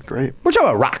 Great. We're talking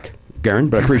about rock, Garen,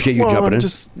 but I appreciate you jumping in.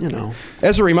 Just, you know.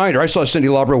 As a reminder, I saw Cyndi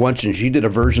Lauper once, and she did a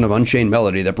version of Unchained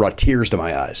Melody that brought tears to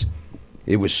my eyes.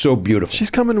 It was so beautiful. She's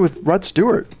coming with Rod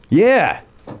Stewart. Yeah.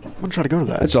 I'm going to try to go to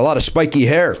that. That's a lot of spiky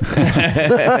hair.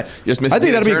 I Just think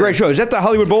that'd be a great show. Is that the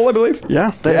Hollywood Bowl, I believe?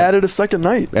 Yeah. They added a second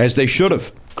night. As they should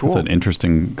have. Cool. It's an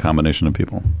interesting combination of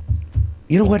people.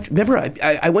 You know what? Remember,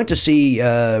 I went to see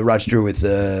Rod Stewart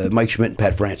with Mike Schmidt and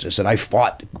Pat Francis, and I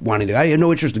fought wanting to. I had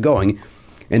no interest in going.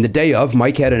 And the day of,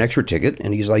 Mike had an extra ticket,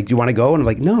 and he's like, "Do you want to go?" And I'm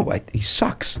like, "No, he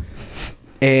sucks."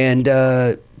 And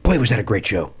boy, was that a great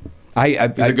show!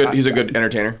 He's a good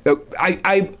entertainer.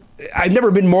 I've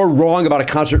never been more wrong about a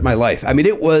concert in my life. I mean,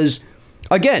 it was,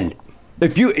 again,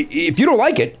 if you don't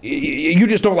like it, you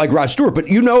just don't like Rod Stewart. But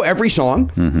you know every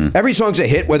song. Every song's a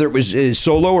hit, whether it was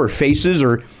solo or Faces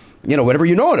or, you know, whatever,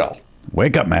 you know it all.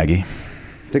 Wake up, Maggie.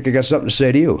 I think I got something to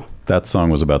say to you. That song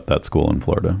was about that school in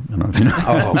Florida. I don't know if you know.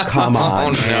 Oh, come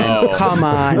on. Oh, no. Come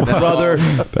on, brother.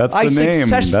 That's the I name.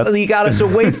 successfully got us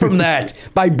away from that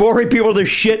by boring people to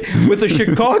shit with the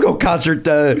Chicago concert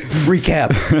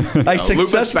recap. I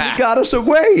successfully got us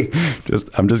away.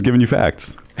 I'm just giving you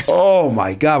facts. Oh,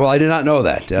 my God. Well, I did not know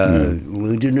that.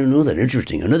 We didn't know that.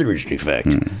 Interesting. Another interesting fact.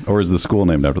 Or is the school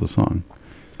named after the song?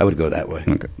 I would go that way.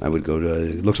 Okay. I would go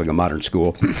to, it looks like a modern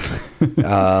school.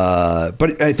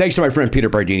 But thanks to my friend Peter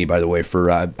Bardini, by the way,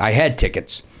 for, I had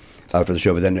tickets for the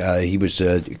show, but then he was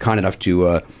kind enough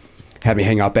to have me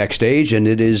hang out backstage. And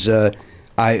it is,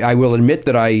 I will admit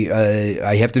that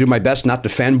I have to do my best not to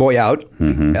fanboy out,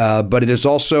 but it is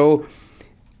also,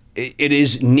 it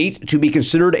is neat to be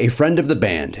considered a friend of the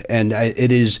band. And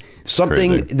it is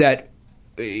something that,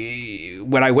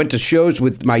 when I went to shows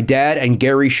with my dad and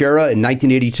Gary Shera in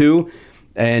 1982,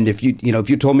 and if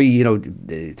you told me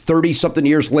 30 something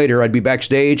years later I'd be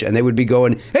backstage and they would be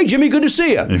going, "Hey Jimmy, good to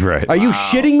see you." Right. Are you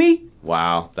shitting me?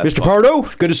 Wow. That's Mr. Pardo,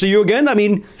 good to see you again. I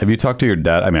mean, have you talked to your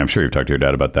dad? I mean, I'm sure you've talked to your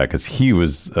dad about that because he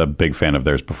was a big fan of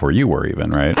theirs before you were even,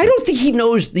 right? I don't think he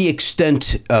knows the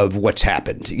extent of what's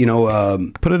happened.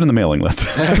 Put it in the mailing list.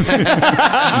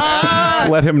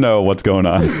 Let him know what's going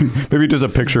on. Maybe just a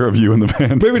picture of you in the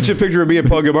band. Maybe it's a picture of me and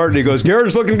Paul Gilmartin. He goes,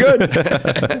 "Garrett's looking good."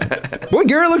 Boy,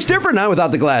 Garrett looks different now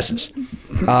without the glasses.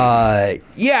 I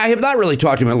have not really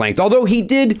talked to him at length, although he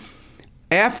did.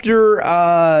 After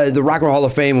the Rock and Roll Hall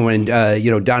of Fame, when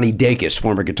Donnie Dacus,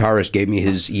 former guitarist, gave me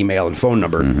his email and phone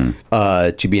number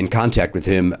to be in contact with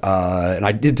him, and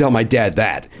I did tell my dad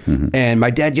that, and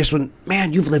my dad just went,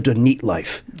 "Man, you've lived a neat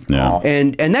life,"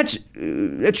 and that's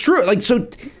true. Like so,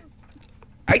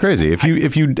 it's crazy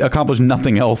if you accomplish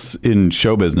nothing else in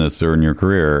show business or in your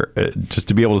career, just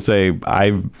to be able to say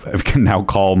I can now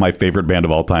call my favorite band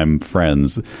of all time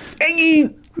friends.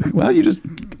 Well, you just.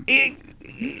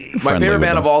 My favorite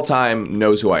band of all time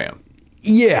knows who I am.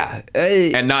 Yeah.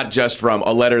 And not just from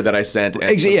a letter that I sent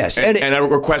and, and a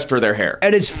request for their hair.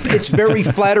 And it's very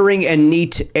flattering and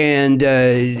neat and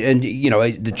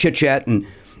the chit-chat and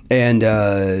And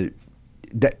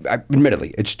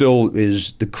admittedly, it still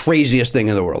is the craziest thing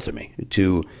in the world to me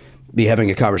to be having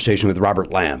a conversation with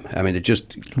Robert Lamb. I mean, it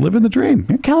just... Living the dream.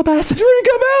 You're in Calabasas. You're in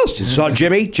Calabasas. Saw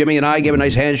Jimmy. Jimmy and I gave a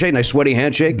nice handshake, nice sweaty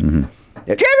handshake. Mm-hmm.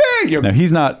 Yeah, Jimmy! Now,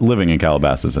 he's not living in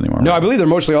Calabasas anymore. No, I believe they're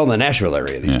mostly all in the Nashville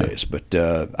area these days. But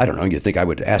I don't know. You'd think I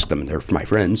would ask them. They're my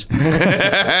friends.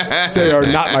 They are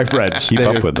not my friends. Keep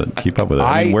up with it. Keep up with it.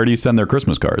 I mean, where do you send their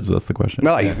Christmas cards? That's the question.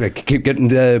 Well, I keep getting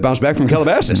bounced back from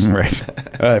Calabasas. Right.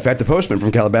 In fact, the postman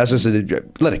from Calabasas said,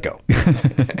 let it go.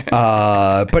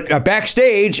 But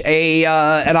backstage,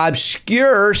 an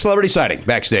obscure celebrity sighting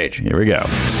backstage. Here we go.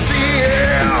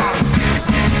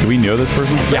 Do we know this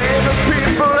person? Yeah.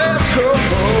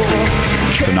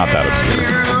 So not that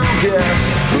obscure.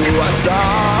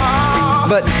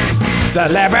 But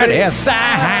celebrity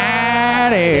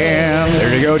sighting.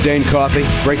 There you go, Dane Coffee.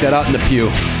 Break that out in the pew.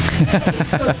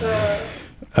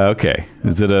 Okay.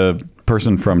 Is it a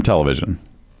person from television?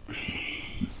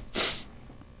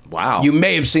 Wow. You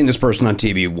may have seen this person on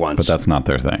TV once. But that's not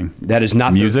their thing. That is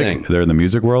not music. their thing. They're in the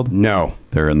music world? No.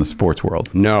 They're in the sports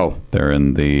world? No. They're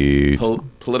in the...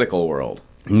 Political world?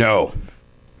 No.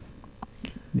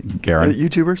 Garen?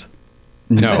 YouTubers?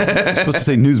 No. I'm supposed to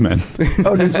say newsmen.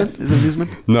 Oh, newsman? Is it newsman?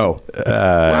 No.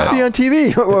 Might be on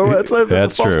TV.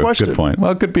 That's a false true. question. Good point.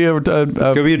 Well, it could be a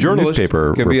journalist.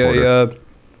 newspaper Could reporter.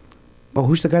 be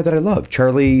who's the guy that I love?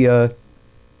 Charlie...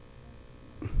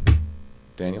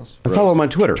 Daniels? I follow him on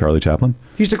Twitter. Charlie Chaplin?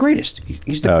 He's the greatest.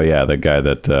 He's the... Oh, yeah, the guy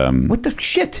that... what the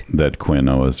shit? That Quinn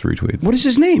always retweets. What is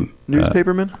his name?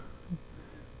 Newspaperman?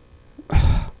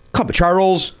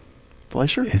 Charles...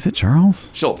 Fleischer? Is it Charles?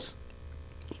 Schultz.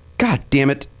 God damn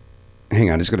it.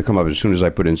 Hang on, it's going to come up as soon as I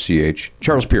put in CH.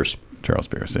 Charles Pierce. Charles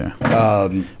Pierce, yeah. All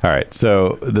right,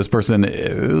 so this person...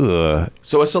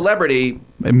 So a celebrity...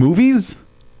 movies?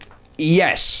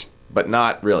 Yes. But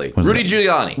not really. Rudy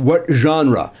Giuliani. What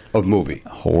genre of movie?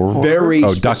 Horror? Very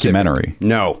specific. Documentary.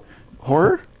 No.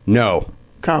 Horror? No.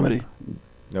 Comedy?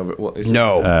 No. Well,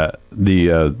 No.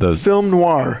 Those Film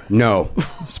noir? No.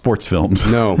 sports films.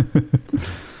 No.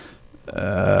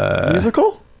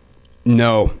 Musical?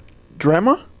 No.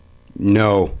 Drama?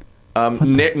 No.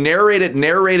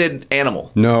 Narrated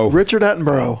animal. No. Richard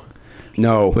Attenborough?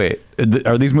 No. Wait,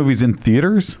 are these movies in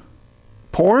theaters?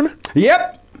 Porn?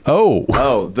 Yep. Oh.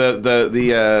 Oh,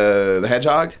 the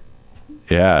hedgehog?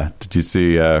 Yeah. Did you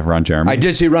see Ron Jeremy? I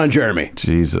did see Ron Jeremy.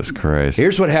 Jesus Christ.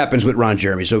 Here's what happens with Ron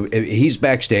Jeremy. So he's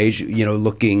backstage,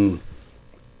 looking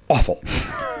awful.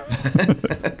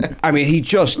 I mean, he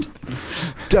just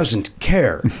doesn't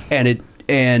care.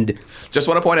 And just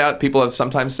want to point out, people have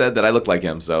sometimes said that I look like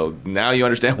him, so now you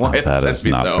understand why it that has is to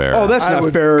be not so. fair. Oh, that's I not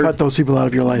would fair. cut those people out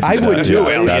of your life. I would too,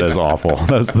 Elliot. That is awful.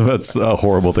 That's a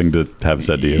horrible thing to have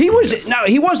said to you. He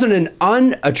wasn't an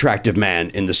unattractive man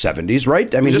in the 70s,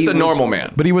 right? I mean, Just he a was normal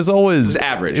man. But he was always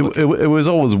average. It was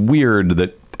always weird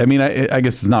that. I mean, I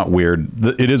guess it's not weird.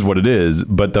 It is what it is.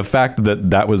 But the fact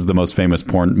that was the most famous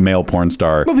male porn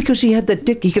star. Well, because he had that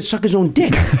dick, he could suck his own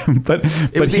dick.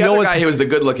 It was the other guy who was the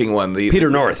good-looking one.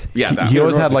 Peter North. Yeah, that he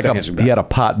always North had he had a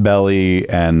pot belly,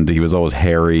 and he was always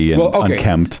hairy and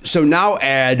unkempt. So now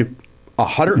add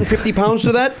 150 pounds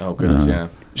to that. Oh goodness, yeah.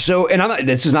 So, and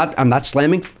I'm not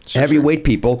slamming heavyweight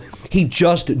people. He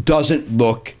just doesn't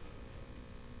look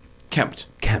Kempt.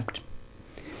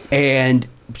 And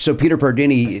so Peter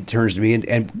Pardini turns to me and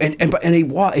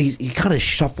he kind of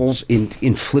shuffles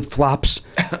in flip flops.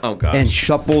 Oh gosh. And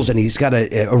shuffles, and he's got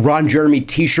a Ron Jeremy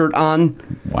T-shirt on.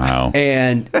 Wow.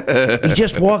 And he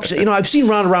just walks. I've seen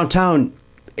Ron around town,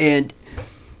 and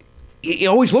he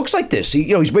always looks like this.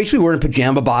 He's basically wearing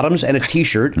pajama bottoms and a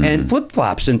T-shirt and flip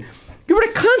flops, and you're at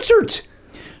a concert.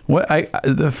 What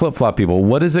the flip flop people?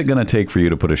 What is it going to take for you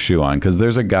to put a shoe on? Because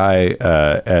there's a guy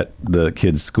at the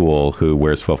kids' school who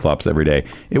wears flip flops every day.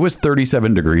 It was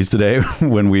 37 degrees today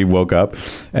when we woke up,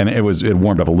 and it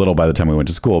warmed up a little by the time we went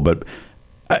to school. But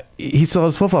he still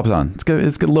has flip flops on.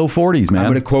 It's got low 40s, man.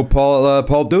 I'm going to quote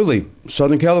Paul Dooley,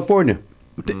 Southern California.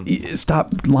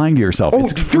 Stop lying to yourself.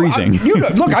 It's freezing.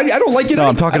 Look, I don't like it. No,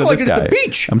 I'm talking to this guy. At the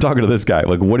beach. I'm talking to this guy.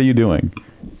 Like, what are you doing?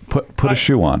 Put a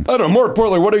shoe on. I don't know. More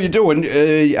importantly, what are you doing?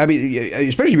 I mean,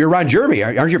 especially if you're Ron Jeremy,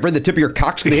 aren't you afraid the tip of your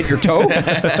cock's going to hit your toe?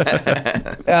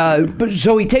 But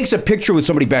so he takes a picture with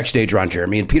somebody backstage, Ron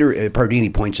Jeremy, and Peter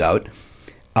Pardini points out.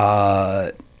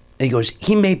 He goes,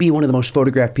 he may be one of the most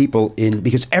photographed people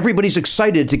because everybody's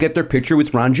excited to get their picture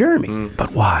with Ron Jeremy.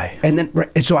 But why? And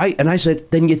so I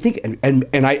said, then you think, and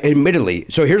I admittedly,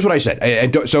 so here's what I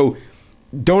said. So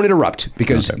don't interrupt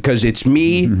because it's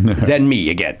me, then me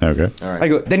again. Okay. All right. I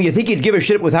go, then you think he'd give a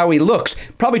shit with how he looks?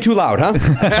 Probably too loud, huh?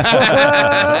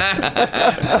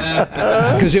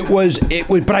 Because it was,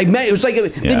 but I meant, it was like,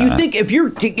 then you think if you're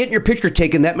getting your picture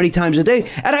taken that many times a day,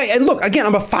 and look, again,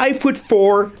 I'm a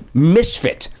 5'4"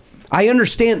 misfit. I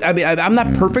understand. I mean, I'm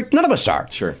not perfect. None of us are.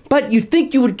 Sure. But you'd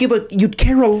think you would you'd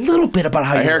care a little bit about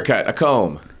how A you haircut, a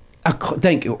comb.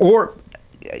 thank you. Or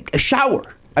a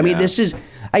shower. I mean, this is,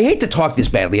 I hate to talk this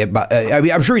badly about, I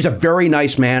mean, I'm sure he's a very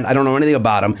nice man. I don't know anything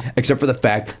about him except for the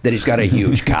fact that he's got a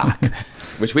huge cock.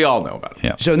 Which we all know about.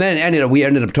 Yeah. So then we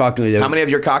ended up talking. How many of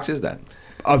your cocks is that?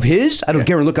 Of his? I don't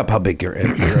care. Look up how big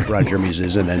Ron Jeremy's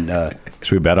is, and then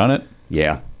Should we bet on it?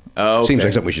 yeah. Oh, okay. Seems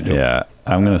like something we should do. Yeah.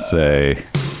 I'm going to say...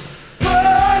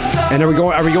 And are we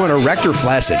going erect or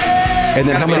flaccid? And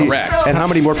then how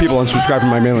many more people unsubscribe from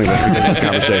my mailing list because of this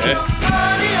conversation?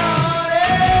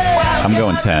 I'm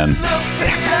going 10.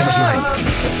 That was mine.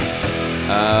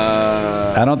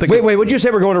 I don't think... Wait, what'd you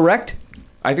say? We're going erect?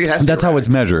 I think it has to be That's how it's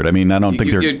measured. I mean, I don't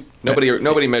think they're...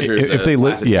 Nobody measures If they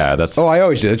flaccid yeah, penis. that's... Oh, I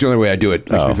always do. That's the only way I do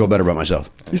it. Makes me feel better about myself.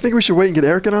 You think we should wait and get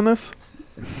Eric in on this?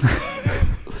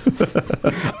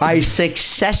 I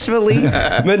successfully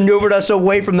maneuvered us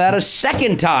away from that a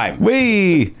second time.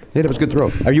 Wee! Hey, that was a good throw.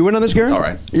 Are you in on this, Garen? All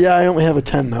right. Yeah, I only have a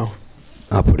 10 though.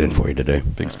 I'll put in for you today.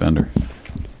 Big spender.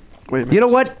 Wait a minute. You know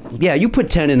what? Yeah, you put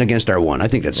 10 in against our 1. I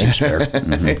think that seems fair.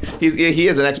 He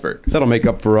is an expert. That'll make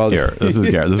up for all. Here, this is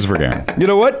Garen. This is for Garen. You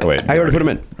know what? Wait, I already put him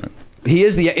in. He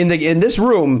is in this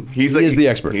room. He is the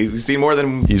expert. He's seen more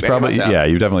than He's probably... Yeah,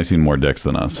 you've definitely seen more dicks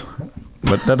than us.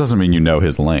 But that doesn't mean you know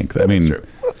his length. I mean... True.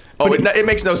 Oh, it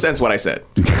makes no sense what I said.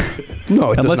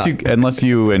 No, it does unless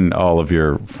you and all of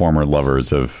your former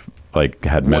lovers have like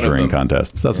had measuring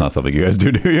contests. That's not something you guys do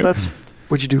you? That's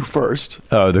what you do first.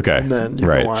 Oh, okay. And then you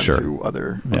right, go on sure. to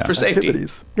other for safety.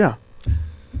 activities. Yeah.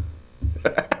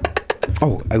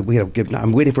 Oh,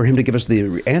 I'm waiting for him to give us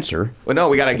the answer. Well, no,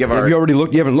 we got to give our... Have you already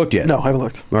looked? You haven't looked yet? No, I haven't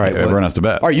looked. All right. Everyone has to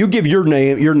bet. All right, you give your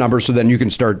number so then you can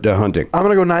start hunting. I'm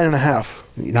going to go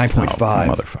 9.5. 9.5.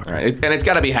 Motherfucker. All right. And it's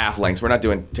got to be half lengths. We're not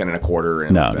doing 10 and a quarter.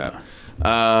 And No, that.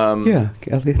 Yeah.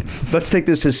 Let's take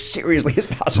this as seriously as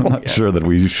possible. I'm not sure that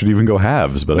we should even go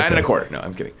halves, but 9 okay. and a quarter. No,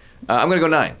 I'm kidding. I'm going to go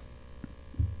 9.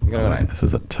 I'm going to go 9. This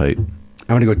is a tight...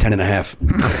 I'm going to go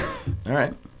 10.5. All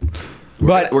right.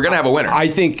 But we're going to have a winner. I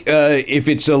think if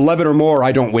it's 11 or more,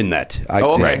 I don't win that.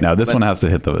 Okay. Right, now this one has to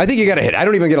hit the... I think you got to hit it. I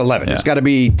don't even get 11. Yeah. It's got to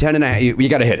be 10.5. You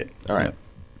got to hit it. All right.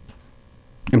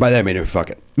 And by that I mean,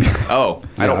 fuck it. Oh.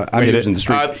 I'm using the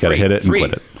street. You got to hit it and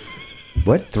quit it.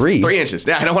 What? 3? 3 inches.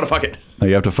 Yeah, I don't want to fuck it. No,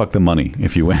 you have to fuck the money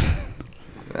if you win.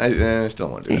 I still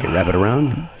want to do You that. can wrap it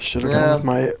around. Should have gone with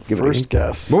my first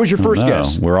guess. What was your first No,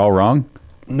 guess? we're all wrong?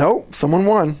 Nope, someone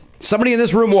won. Somebody in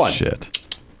this room won. Shit.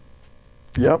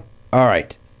 Yep. All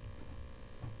right.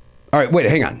 Wait,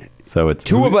 hang on. So it's...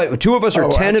 Two of us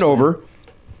are 10 and actually. over,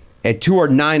 and 2 are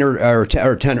 9 or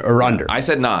 10 or under. I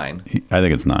said 9. I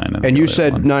think it's 9. And you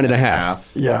said 9.5.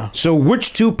 Half. Yeah. So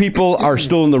which 2 people are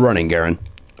still in the running, Garen?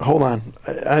 Hold on.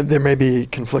 There may be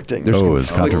conflicting. Oh, it's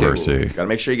controversy. Got to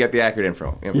make sure you get the accurate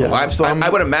info. Yeah, Well, so I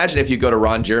would imagine if you go to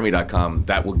ronjeremy.com,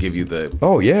 that will give you the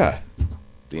Oh, yeah.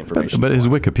 information. But his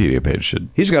Wikipedia page should...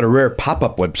 He's got a rare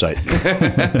pop-up website.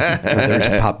 There's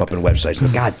a pop-up in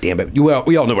websites. God damn it. Well,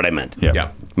 we all know what I meant. Yeah.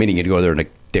 Yeah. Meaning you'd go there and a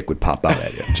dick would pop out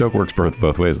at you. Joke works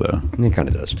both ways, though. It kind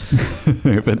of does.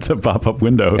 If it's a pop-up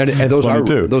window, And it's those funny are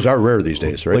too. those are rare these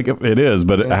days, right? Like it is,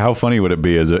 but how funny would it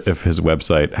be as if his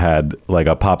website had like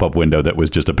a pop-up window that was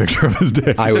just a picture of his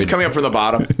dick? Just coming up from the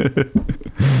bottom.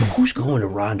 Who's going to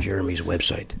Ron Jeremy's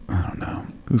website? I don't know.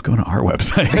 Who's going to our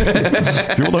website?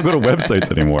 People don't go to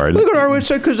websites anymore. Look at our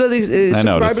website because I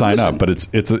know to sign up, but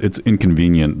it's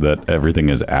inconvenient that everything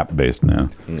is app-based now.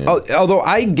 Although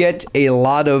I get a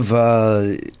lot of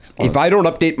if I don't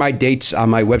update my dates on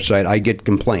my website, I get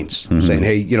complaints saying,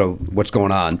 "Hey, what's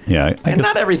going on?" Yeah, I And guess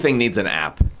not everything needs an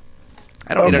app.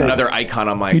 I don't need another icon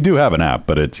on my... we do have an app,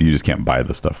 but you just can't buy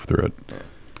the stuff through it.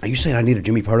 Are you saying I need a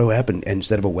Jimmy Pardo app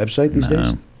instead of a website these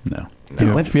days? No.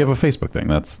 If you have a Facebook thing,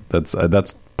 that's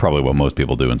probably what most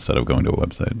people do instead of going to a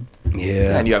website.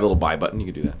 Yeah. And you have a little buy button. You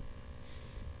can do that.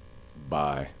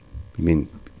 Buy. You mean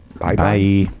bye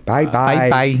Bye. bye bye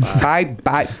Bye. bye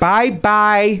bye bye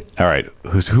bye. All right,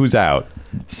 who's out?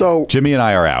 So Jimmy and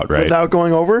I are out, right? without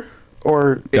going over,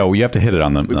 or No, you have to hit it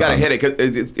on them. We've got to hit it.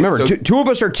 Cause Remember, 2 of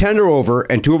us are 10 or over,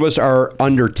 and 2 of us are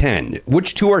under 10.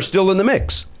 Which 2 are still in the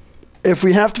mix? if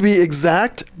we have to be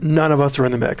exact, none of us are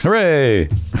in the mix. Hooray!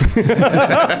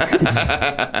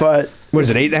 But What is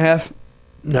it, 8.5?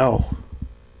 no,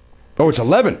 Oh, it's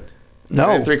 11. no,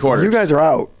 3/4. You guys are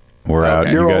out. We're out.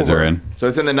 Okay. You You're guys over. are in. So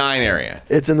it's in the 9 area.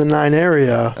 It's in the 9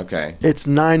 area. Okay. It's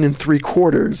 9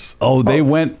 3/4. Oh, they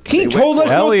went. He told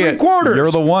us no Elliot, 3/4.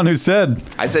 you're the one who said.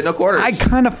 I said no quarters. I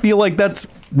kind of feel like that's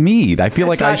me. I feel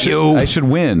like That's not you. I should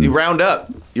win. You round up.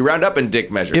 You round up in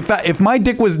dick measure. If my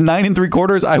dick was 9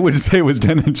 3/4, I would say it was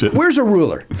 10 inches. Where's a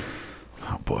ruler?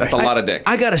 Oh boy. That's a lot of dick.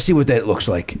 I got to see what that looks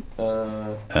like. I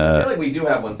feel like we do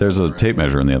have one. There's a tape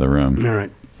measure in the other room. All right.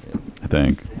 I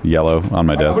think yellow on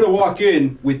my desk. to walk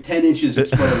in with 10 inches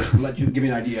exposed. Let you give me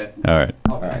an idea. All right.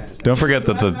 Don't forget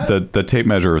that the tape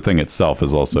measure thing itself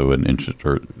is also an inch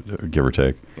or give or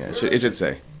take. Yeah, it should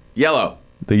say yellow.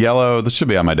 The yellow, this should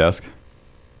be on my desk.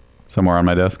 Somewhere on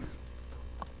my desk.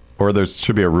 Or there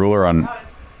should be a ruler on.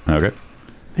 Okay.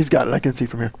 He's got it. I can see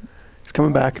from here. He's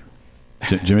coming back.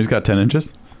 Jimmy's got 10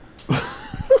 inches.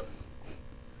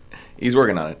 He's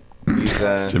working on it.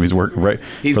 Jimmy's working right.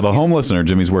 For the home listener,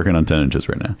 Jimmy's working on 10 inches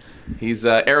right now. He's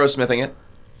Aerosmithing it.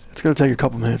 It's going to take a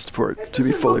couple minutes for it to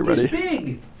be fully ready.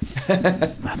 Big.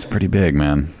 That's pretty big,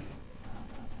 man.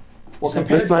 Well,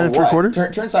 This 9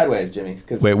 3/4? Turn sideways, Jimmy.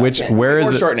 Wait, where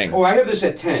is it? Shortening. Oh, I have this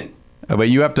at 10. But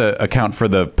you have to account for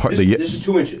the part. This is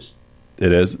 2 inches.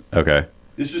 It is? Okay.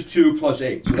 This is 2 plus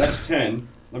 8, so that's 10.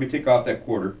 Let me take off that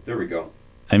quarter. There we go.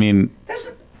 I mean,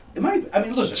 Listen,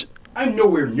 I'm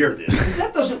nowhere near this.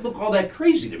 That doesn't look all that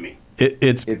crazy to me.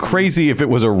 it's crazy if it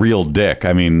was a real dick.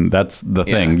 I mean, that's the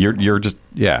thing. You're just,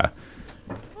 yeah.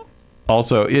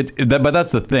 Also, but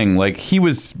that's the thing. Like, he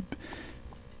was,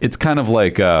 it's kind of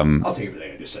like, I'll take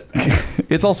everything I just said back.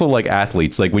 it's also like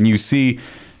athletes. Like, when you see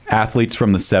athletes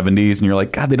from the 70s and you're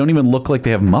like, God, they don't even look like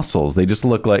they have muscles. They just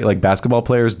look like basketball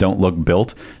players don't look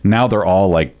built. Now they're all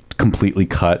like completely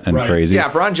cut and crazy. Yeah,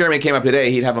 if Ron Jeremy came up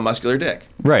today, he'd have a muscular dick.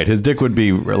 Right. His dick would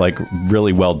be like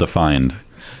really well defined.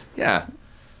 Yeah.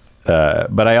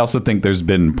 But I also think there's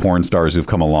been porn stars who've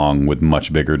come along with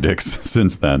much bigger dicks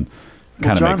since then.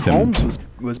 Kind of John makes him. Holmes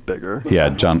was bigger. Yeah,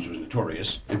 John was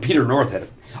notorious. And Peter North had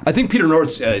it. I think Peter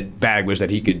North's bag was that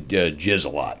he could jizz a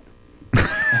lot.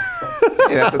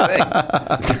 Yeah, that's the thing.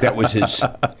 I think that was his.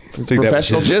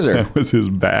 Professional jizzer. That was his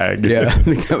bag. Yeah, I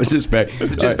think that was his bag.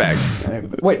 It's a jizz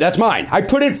bag. Wait, that's mine. I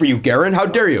put it for you, Garen. How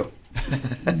dare you?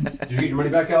 Did you get your money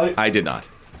back, Elliot? I did not.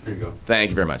 There you go.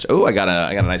 Thank you very much. Oh, I got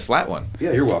a nice flat one.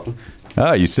 Yeah, you're welcome.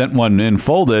 Ah, you sent one in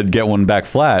folded, get one back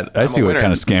flat. I see what winner.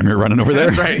 kind of scam you're running over there.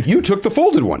 That's right. You took the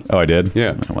folded one. Oh, I did?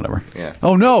 Yeah. Oh, whatever. Yeah.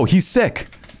 Oh, no, he's sick.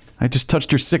 I just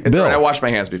touched your sick It's bill. all right. I washed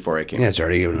my hands before I came. Yeah, it's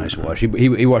already given a nice wash.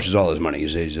 He washes all his money.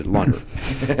 He's a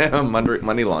launderer.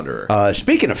 Money launderer.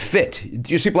 Speaking of fit, did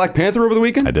you see Black Panther over the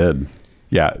weekend? I did.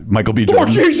 Yeah, Michael B. Jordan.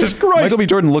 Oh, Jesus Christ. Michael B.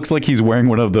 Jordan looks like he's wearing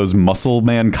one of those muscle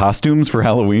man costumes for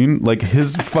Halloween. Like,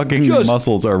 his fucking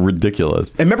muscles are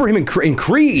ridiculous. And remember him in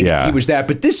Creed? Yeah. He was that.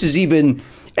 But this is even...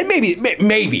 And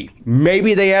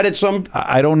maybe they added some...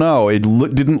 I don't know. It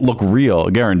didn't look real.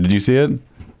 Garen, did you see it?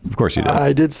 Of course you did.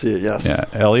 I did see it, yes. Yeah.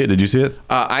 Elliot, did you see it?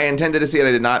 I intended to see it.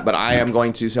 I did not, but I am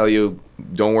going to tell you,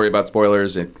 don't worry about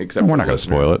spoilers, except We're for not going to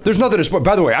spoil it. There's nothing to spoil.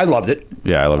 By the way, I loved it.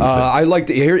 Yeah, I loved it. I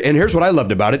liked it. And here's what I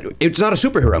loved about it. It's not a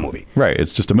superhero movie. Right.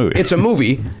 It's just a movie. It's a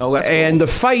movie. Oh, that's cool. And the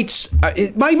fights...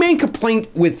 my main complaint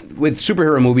with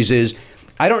superhero movies is...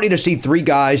 I don't need to see three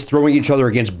guys throwing each other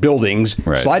against buildings,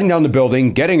 sliding down the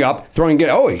building, getting up, throwing.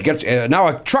 He gets now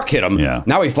a truck hit him. Yeah.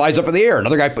 Now he flies up in the air.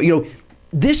 Another guy.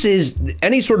 This is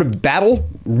any sort of battle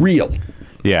real.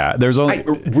 Yeah, there's only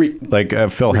Phil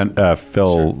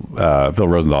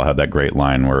Rosenthal had that great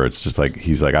line where it's just like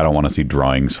he's like, I don't want to see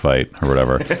drawings fight or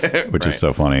whatever, which is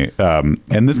so funny.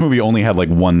 And this movie only had like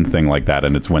one thing like that,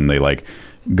 and it's when they like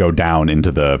go down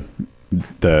into the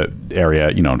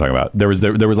area, you know what I'm talking about. There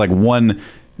was like one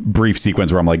brief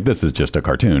sequence where I'm like, this is just a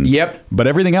cartoon. Yep. But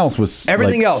everything else was super...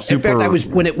 In fact, I was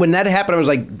when that happened, I was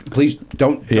like, please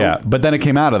don't. Yeah, but then it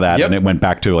came out of that and it went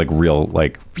back to like real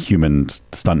like human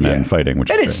stuntmen fighting, which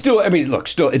and is it's still. I mean, look,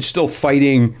 it's still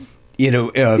fighting.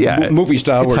 Movie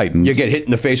style where heightened. you get hit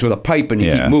in the face with a pipe and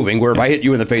you keep moving. Where if I hit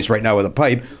you in the face right now with a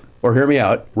pipe, or hear me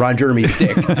out, Ron Jeremy's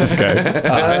dick,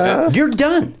 you're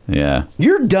done. Yeah,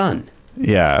 you're done.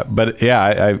 Yeah, but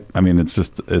I mean, it's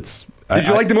just it's. Did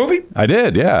you like the movie? I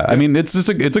did, yeah. I mean, it's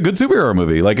a good superhero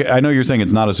movie. Like, I know you're saying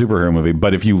it's not a superhero movie,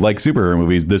 but if you like superhero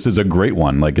movies, this is a great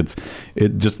one. Like,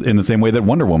 it just in the same way that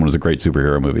Wonder Woman was a great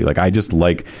superhero movie. Like, I just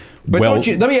like. But don't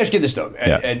you? Let me ask you this though,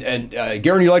 and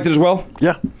Garen, you liked it as well?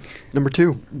 Yeah, number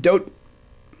 2.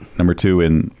 Number 2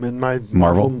 in my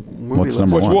Marvel movie What's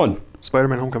list. number one?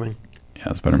 Spider-Man: Homecoming.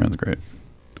 Yeah, Spider-Man's great.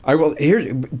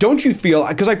 Don't you feel?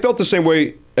 Because I felt the same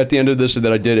way at the end of this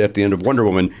that I did at the end of Wonder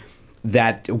Woman.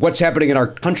 That what's happening in our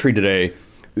country today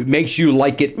makes you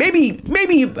like it maybe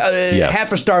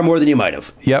half a star more than you might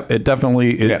have. Yep, it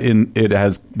definitely it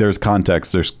has there's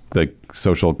context, there's like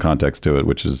social context to it,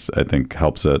 which is I think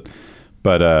helps it.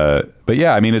 But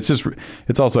yeah, I mean, it's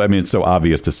also, I mean, it's so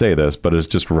obvious to say this, but it's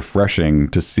just refreshing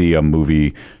to see a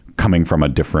movie coming from a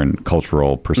different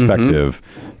cultural perspective,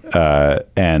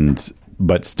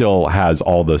 but still has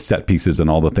all the set pieces and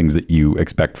all the things that you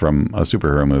expect from a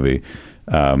superhero movie.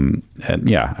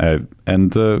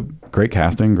 Great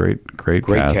casting, great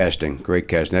cast. Great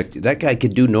casting. That guy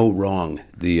could do no wrong.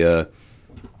 The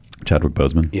Chadwick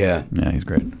Boseman. Yeah, he's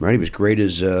great. Right, he was great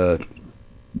as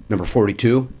number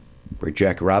 42. Great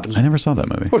Jackie Robinson. I never saw that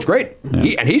movie. Oh, it's great.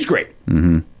 Yeah. He's great.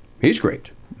 Mm-hmm. He's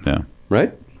great. Yeah.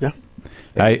 Right? Yeah.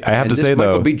 I have to say, though,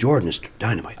 Michael B. Jordan is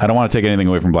dynamite. I don't want to take anything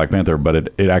away from Black Panther, but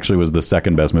it actually was the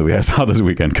second best movie I saw this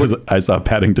weekend because I saw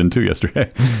Paddington 2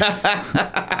 yesterday.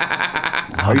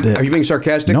 Loved it. Are you being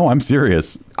sarcastic? No, I'm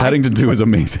serious. Paddington 2 is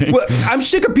amazing. Well, I'm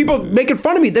sick of people making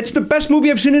fun of me. That's the best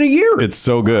movie I've seen in a year. It's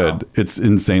so good. Wow. It's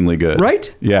insanely good.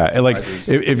 Right? Yeah. Like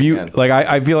if you like,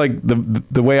 I feel like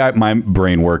the way my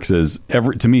brain works is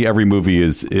every movie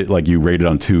is like you rate it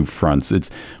on two fronts. It's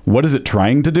what is it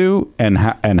trying to do and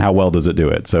how well does it do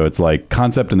it? So it's like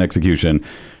concept and execution.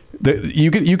 You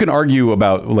can argue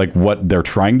about like what they're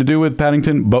trying to do with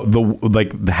Paddington, but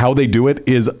how they do it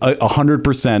is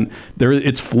 100%.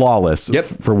 It's flawless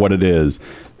for what it is,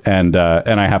 and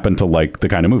I happen to like the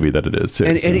kind of movie that it is too.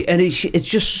 And it's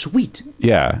just sweet.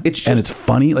 Yeah, it's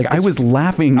funny. Like I was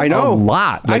laughing a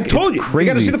lot. Like, I told you, crazy.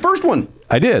 You got to see the first one.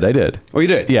 I did. Oh, you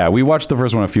did? Yeah, we watched the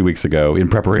first one a few weeks ago in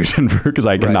preparation for because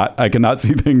I cannot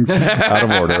see things out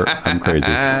of order. I'm crazy.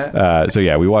 So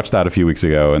yeah, we watched that a few weeks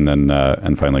ago, and then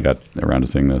and finally got around to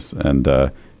seeing this. And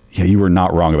yeah, you were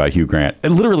not wrong about Hugh Grant.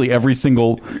 And literally every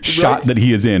single shot that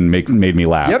he is in made me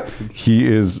laugh. Yep, he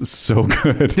is so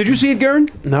good. Did you see it, Garen?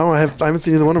 No, I haven't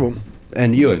seen either one of them.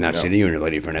 And you have not seen it. You and your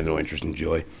lady friend have no interest in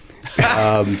Joy.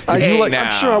 I'm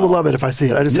sure I will love it if I see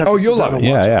it. I just have to you'll love it.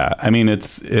 Yeah. I mean,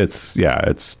 it's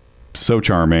so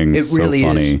charming. It really so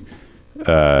funny.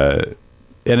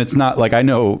 And it's not like I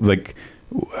know like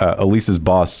Elise's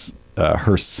boss.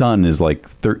 Her son is like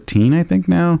 13, I think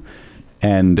now,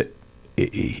 and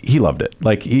he loved it.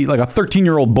 Like a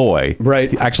 13-year-old boy,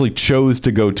 right? He actually chose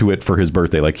to go to it for his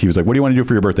birthday. Like he was like, "What do you want to do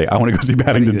for your birthday?" "I want to go see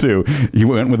Paddington 2." He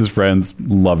went with his friends,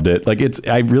 loved it. Like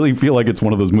I really feel like it's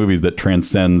one of those movies that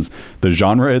transcends the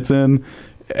genre it's in,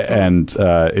 and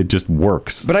it just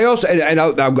works. But I also, and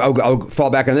I'll fall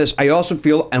back on this. I also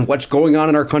feel, and what's going on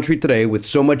in our country today with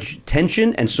so much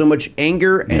tension and so much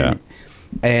anger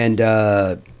and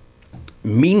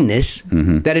meanness,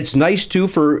 that it's nice too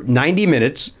for 90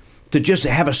 minutes. To just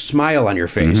have a smile on your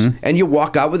face, and you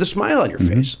walk out with a smile on your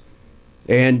face,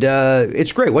 and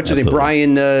it's great. What's his name?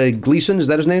 Brian Gleason, is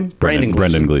that his name? Brendan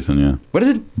Gleason, yeah. What is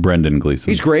it? Brendan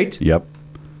Gleason. He's great. Yep.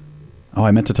 Oh,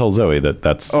 I meant to tell Zoe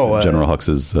that's General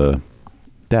Hux's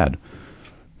dad.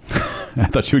 I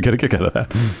thought she would get a kick out of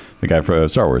that. The guy from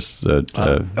Star Wars.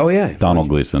 Donald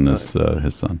Gleason is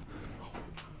his son.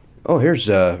 Oh, here's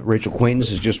Rachel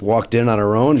Quaintance has just walked in on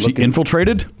her own. She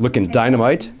infiltrated? Looking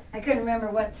dynamite. I couldn't remember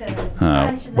what to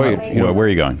where are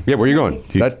you going? Yeah, where are you going?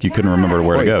 You couldn't remember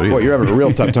where to go. Boy, you're having a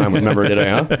real tough time remembering today,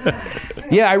 huh?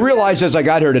 Yeah, I realized as I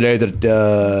got here today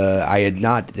that I had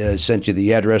not sent you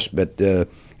the address, but it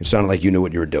sounded like you knew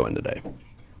what you were doing today.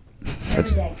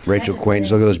 That's Rachel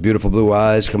Quaintance. Look at those beautiful blue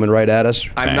eyes coming right at us.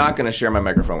 I'm not going to share my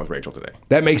microphone with Rachel today.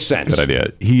 That makes sense. Good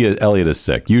idea. Elliot is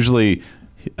sick. Usually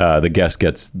the guest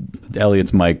gets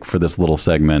Elliot's mic for this little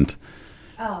segment.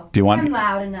 Oh, do you want? I'm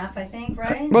loud enough, I think,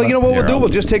 right? Well, you know what we'll do? We'll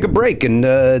just take a break, and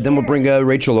then we'll bring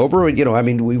Rachel over. You know, I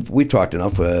mean, we've talked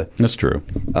enough. That's true.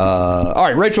 All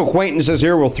right, Rachel Quaintance is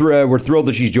here. We're thrilled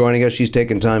that she's joining us. She's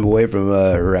taking time away from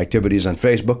her activities on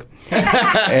Facebook.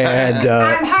 And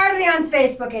I'm hardly on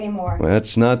Facebook anymore.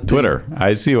 That's not Twitter.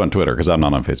 I see you on Twitter because I'm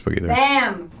not on Facebook either.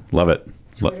 Bam. Love it.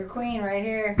 Twitter queen right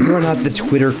here. You're not the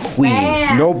Twitter queen.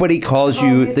 Bam. Nobody calls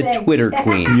you the Twitter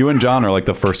queen. You and John are like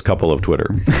the first couple of Twitter.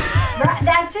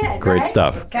 That's it. Great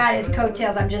stuff. God, his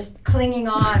coattails. I'm just clinging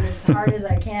on as hard as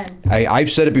I can. I've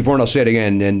said it before and I'll say it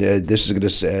again. And this is going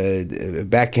to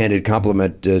backhanded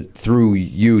compliment through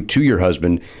you to your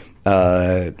husband.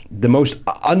 The most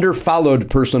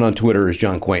underfollowed person on Twitter is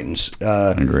John Quaintance.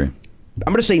 I agree. I'm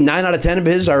going to say 9 out of 10 of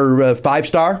his are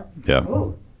 5-star. Yeah.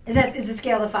 Ooh. Is it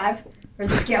scale to 5? Or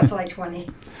is it scale to like 20?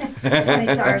 20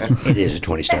 stars. It is a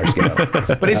 20-star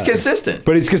scale. But he's consistent.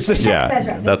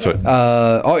 Yeah. That's what.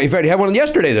 In fact, he had one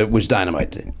yesterday that was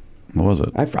dynamite. What was it?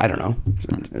 I don't know.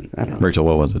 I don't know. Rachel,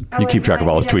 what was it? You keep track of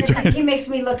all his tweets, right? He makes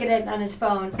me look at it on his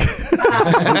phone.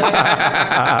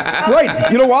 Right.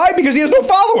 You know why? Because he has no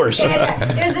followers.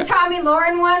 There's the Tommy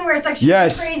Lauren one where it's like she's a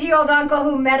crazy old uncle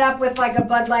who met up with like a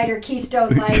Bud Light or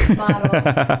Keystone Light model.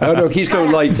 Oh, no,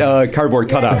 Keystone Light cardboard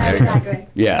cutout. Yeah, exactly.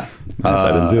 Yeah.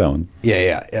 I didn't see that one.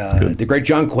 Yeah. The great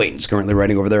John Quaintance currently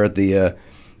writing over there at the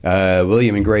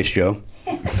William and Grace show.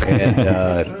 And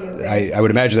I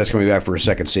would imagine that's coming back for a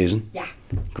second season. Yeah.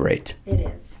 Great. It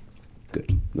is.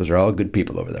 Good. Those are all good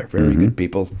people over there. Very good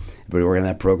people. Everybody working on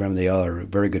that program, they all are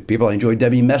very good people. I enjoy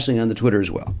Debbie Messing on the Twitter as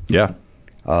well. Yeah.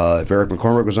 If Eric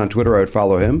McCormick was on Twitter, I would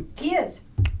follow him. He is.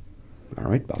 All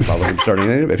right, I'll follow him starting.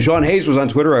 If Sean Hayes was on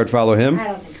Twitter, I would follow him.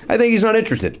 I think he's not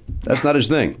interested. That's not his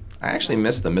thing. I actually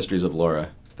missed the Mysteries of Laura.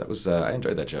 That was I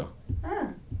enjoyed that show.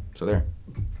 So there.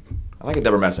 I like it,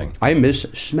 Deborah Messing. I miss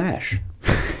Smash.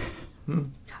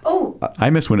 Oh.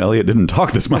 I miss when Elliot didn't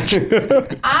talk this much.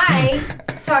 I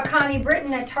saw Connie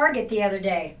Britton at Target the other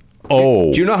day.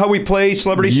 Oh. Do you know how we play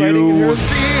celebrity sighting in here?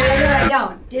 I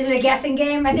don't. Is it a guessing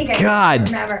game? I think I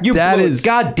remember.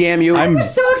 God damn you. I'm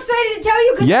so excited to tell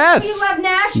you because you love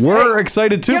Nashville. We're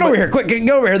excited too. Get over here, quick, get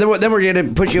over here. Then we're going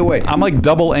to push you away. I'm like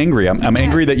double angry. I'm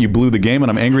angry that you blew the game,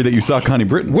 and I'm angry that you saw Connie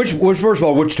Britton. Which first of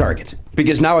all, which Target?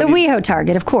 Because now the WeHo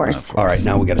Target, of course. All right,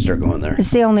 now we got to start going there.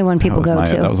 It's the only one people go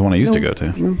to. That was the one I used to go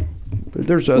to.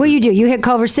 There's what do? You hit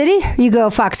Culver City? Or you go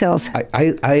Fox Hills?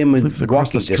 I am across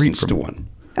walking the street distance to one.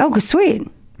 Oh, sweet.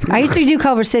 I used to do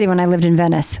Culver City when I lived in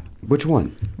Venice. Which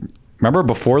one? Remember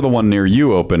before the one near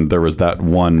you opened, there was that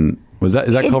one. Is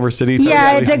that Culver City?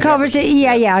 Yeah, it's at Culver City.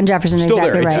 Yeah, on Jefferson. Still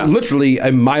exactly there. Right. It's literally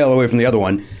a mile away from the other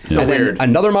one. So weird.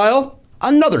 Another mile,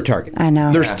 another Target. I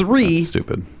know. There's three. That's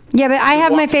stupid. Yeah, but I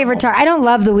have my favorite Target. I don't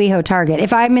love the WeHo Target.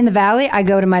 If I'm in the Valley, I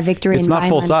go to my Victory. It's not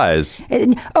full size.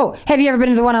 Have you ever been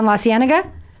to the one on La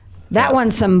Cienega? That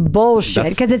one's some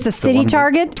bullshit because it's a city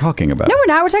Target. Talking about? No, we're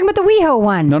not. We're talking about the WeHo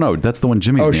one. No, that's the one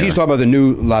Jimmy's. Oh, she's talking about the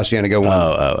new La Cienega one.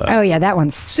 Oh yeah, that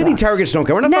one's City Targets don't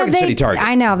come. We're not talking City Target.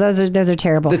 I know those are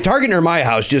terrible. The Target near my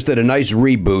house just did a nice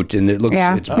reboot, and it looks.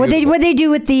 Yeah. It's What they do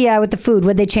with the food?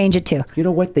 What they change it to? You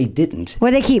know what they didn't?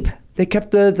 What they keep? They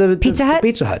kept the Pizza Hut.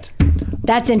 Pizza Hut.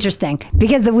 That's interesting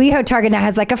because the WeHo Target now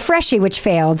has like a Freshie, which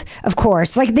failed, of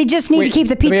course. Like they just need to keep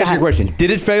the Pizza Let me ask you a Hut. question.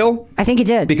 Did it fail? I think it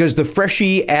did. Because the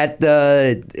Freshie at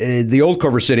the old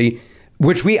Culver City,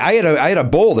 which I had a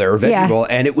bowl there, a veggie bowl,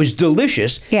 and it was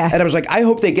delicious. Yeah. And I was like, I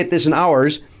hope they get this in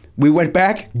ours. We went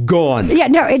back, gone. Yeah,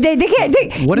 no, they can't.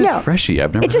 What is Freshie?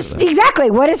 I've never heard of that. Exactly.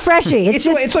 What is Freshie? It's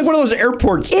like one of those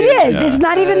airports. It is. It's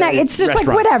not even that. It's just like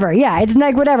restaurant. whatever. Yeah, it's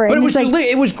like whatever. But And it was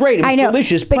it was great. It was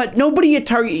delicious. But nobody at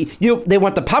Target, they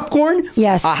want the popcorn.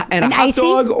 Yes. And a hot icy?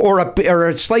 dog or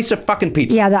a slice of fucking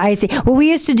pizza. Yeah, the icy. What we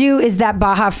used to do is that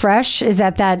Baja Fresh is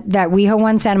that WeHo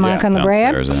one, Santa Monica and La Brea.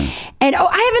 And I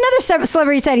have another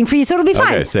celebrity sighting for you, so it'll be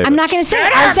fine. Okay, I'm not going to say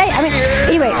it. I'll say it.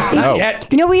 Anyway,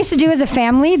 you know what we used to do as a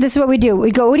family? This is what we do.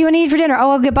 We'd go, what do you want to eat for dinner?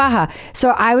 Oh, I'll get Baja.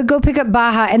 So I would go pick up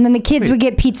Baja, and then the kids would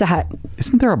get Pizza Hut.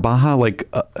 Isn't there a Baja like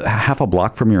half a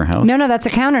block from your house? No, that's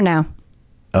a counter now.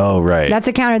 Oh, right. That's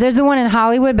a counter. There's the one in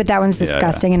Hollywood, but that one's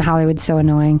disgusting, and Hollywood's so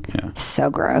annoying. Yeah. So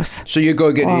gross. So you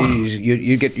go get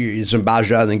you get some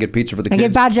Baja and then get pizza for the kids? I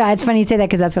get Baja. It's funny you say that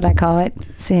because that's what I call it.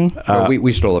 See?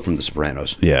 We stole it from The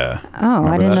Sopranos. Yeah. Oh,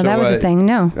 I didn't know that was a thing.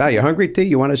 No. You hungry, T?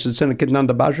 You want us to send a kid down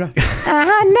to Baja?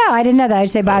 No, I didn't know that.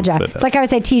 I'd say Baja. It's like I would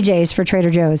say TJ's for Trader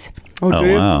Joe's. Oh,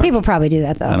 wow. People probably do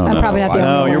that, though. I don't I'm know. probably not the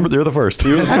only one. You're the first. Oh,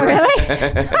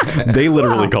 really? They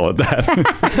literally call it that.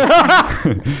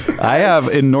 I have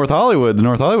in North Hollywood. The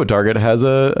North Hollywood Target has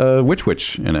a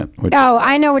Witch in it. Oh,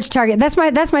 I know which Target. That's my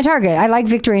Target. I like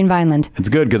Victory in Vineland. It's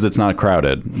good because it's not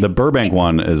crowded. The Burbank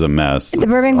one is a mess. The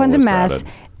Burbank one's a mess.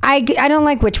 Crowded. I don't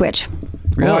like Witch.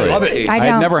 Really? I love it. I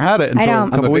I'd never had it until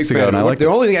a couple weeks ago, and I liked it.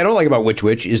 The only thing I don't like about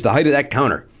Witch is the height of that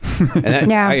counter.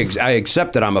 And that, I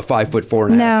accept that I'm a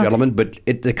 5'4.5" gentleman, but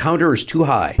the counter is too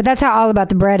high. But that's how all about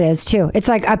the bread is too. It's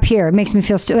like up here. It makes me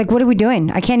feel like, what are we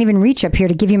doing? I can't even reach up here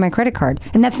to give you my credit card,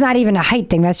 and that's not even a height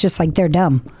thing. That's just like they're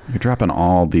dumb. You're dropping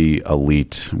all the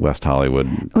elite West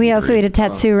Hollywood. We also eat a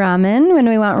Tetsu ramen when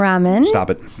we want ramen. Stop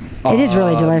it. It is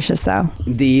really delicious, though.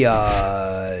 The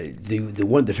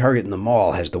Target in the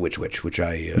mall has the Witch, which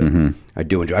I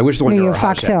do enjoy. I wish the one near our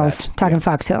Fox house had Hills. that. Talking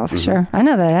Fox Hills, sure. I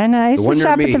know that. I used one to near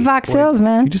shop me, at the Fox Hills,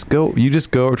 man. You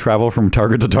just go travel from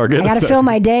Target to Target. I got to fill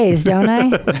my days, don't I?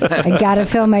 I got to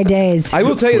fill my days. I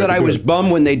will tell you that I was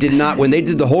bummed when they did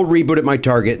the whole reboot at my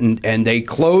Target and they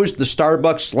closed the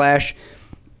Starbucks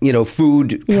 /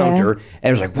 food counter, and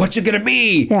it was like, what's it going to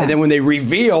be? Yeah. And then when they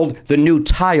revealed the new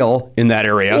tile in that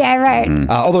area, yeah, right.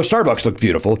 although Starbucks looked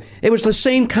beautiful, it was the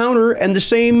same counter and the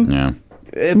same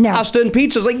pasta and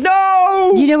pizza. It's like,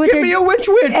 no! Do you know what Give me a witch?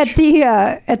 At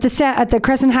the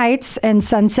Crescent Heights and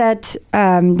Sunset,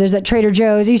 there's that Trader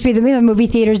Joe's. There used to be the movie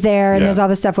theaters there, and there's all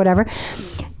this stuff, whatever.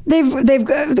 They've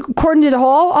cordoned it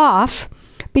all off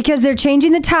because they're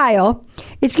changing the tile.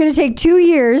 It's going to take 2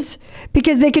 years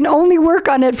because they can only work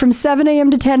on it from 7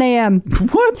 a.m. to 10 a.m.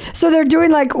 What? So they're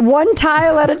doing like one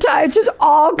tile at a time. It's just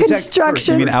all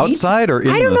construction. You mean outside or in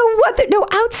I don't know what. No,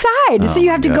 outside. So you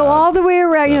have to go all the way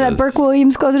around. That Burke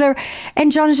Williams close whatever.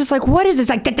 And John is just like, what is this?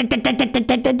 Like,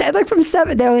 like from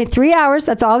 7. They're only 3 hours.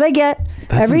 That's all they get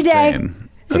every day.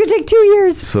 It's going to take 2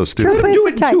 years. So stupid. Try to do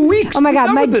it in 2 weeks. Oh my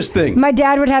God. This thing. My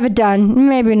dad would have it done.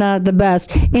 Maybe not the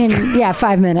best. In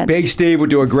 5 minutes. Big Steve would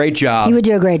do a great job. He would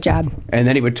do a great job. And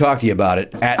then he would talk to you about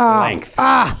it at length.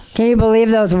 Can you believe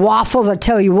those waffles? I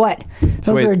tell you what.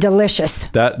 Those are delicious.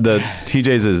 The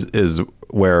TJ's is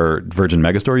where Virgin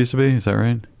Megastore used to be. Is that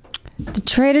right? The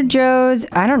Trader Joe's,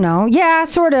 I don't know. Yeah,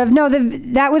 sort of. No,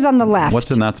 that was on the left.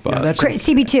 What's in that spot? Yeah, that's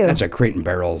CB2. That's a Crate and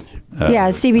Barrel. Yeah,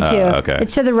 CB2. Okay.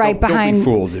 It's to the right behind.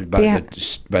 Don't be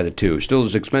fooled by the two. Still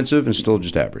as expensive and still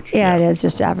just average. Yeah, it is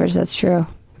just average. That's true.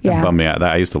 Yeah.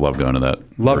 I used to love going to that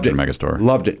Virgin Megastore.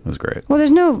 Loved it. It was great. Well,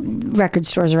 there's no record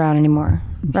stores around anymore,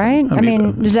 right? I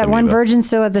mean, is that one Virgin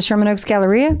still at the Sherman Oaks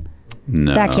Galleria?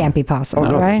 No. That can't be possible,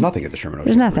 no, right? There's nothing at the Sherman Oaks.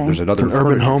 There's nothing. There's another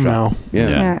urban home now.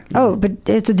 Yeah. Oh, but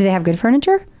do they have good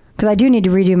furniture? Because I do need to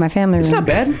redo my family room. It's not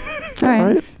bad. All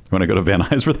right. You want to go to Van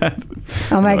Nuys for that?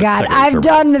 Oh my God. I've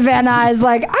done the Van Nuys.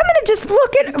 Like, I'm going to just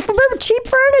look at cheap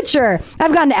furniture.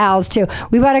 I've gone to Al's too.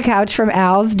 We bought a couch from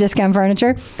Al's Discount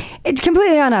Furniture. It's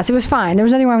completely on us. It was fine. There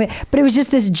was nothing wrong with it. But it was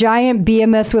just this giant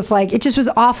behemoth with it just was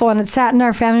awful. And it sat in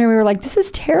our family. And we were like, this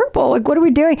is terrible. Like, what are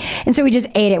we doing? And so we just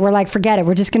ate it. We're like, forget it.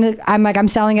 We're just going to, I'm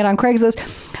selling it on Craigslist.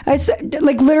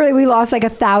 Literally we lost like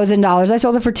 $1,000. I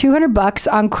sold it for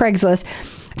 $200 on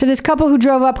Craigslist to this couple who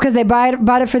drove up because they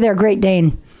bought it for their Great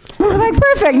Dane. We're like,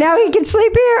 perfect. Now he can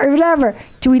sleep here or whatever.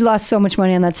 We lost so much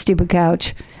money on that stupid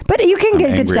couch. But you can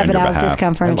get good stuff at Al's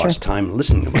Discount Furniture. I lost time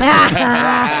listening to it.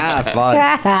 Fun. All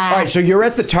right, so you're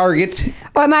at the Target.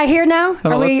 Oh, am I here now?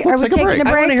 Are we taking a break?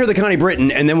 I want to hear the Connie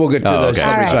Britton, and then we'll get to the okay.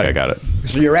 right. I got it.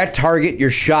 So you're at Target.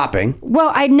 You're shopping.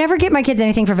 Well, I never get my kids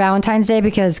anything for Valentine's Day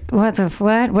because what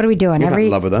are we doing? You're not in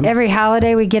love with them? Every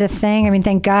holiday we get a thing. I mean,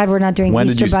 thank God we're not doing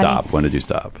Easter Bunny. When did you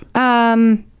stop?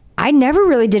 I never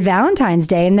really did Valentine's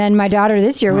Day. And then my daughter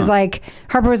this year was like,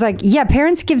 Harper was like, yeah,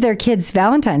 parents give their kids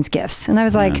Valentine's gifts. And I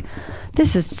was like,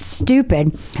 this is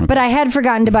stupid. Okay. But I had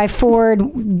forgotten to buy Ford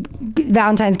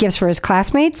Valentine's gifts for his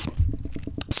classmates.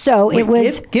 So it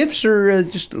was gifts or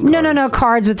just cards? No,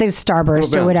 cards with the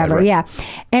Starburst or whatever. Right. Yeah.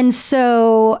 And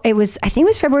so I think it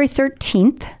was February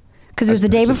 13th. Because it was the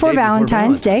day before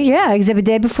Valentine's Day. Yeah, exhibit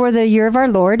day before the year of our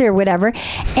Lord or whatever.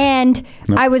 And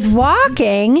I was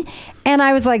walking and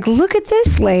I was like, look at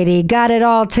this lady. Got it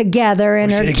all together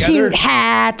in her cute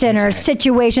hat and her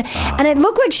situation. And it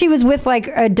looked like she was with like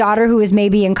a daughter who was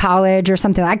maybe in college or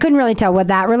something. I couldn't really tell what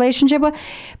that relationship was.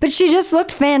 But she just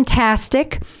looked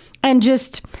fantastic and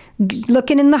just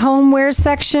looking in the homeware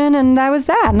section, and that was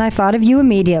that. And I thought of you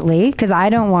immediately because I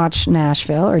don't watch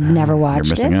Nashville or never watched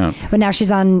You're missing out. But now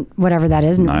she's on whatever that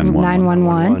is,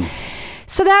 911.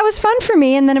 So that was fun for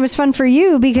me, and then it was fun for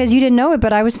you because you didn't know it,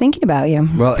 but I was thinking about you.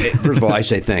 Well, first of all, I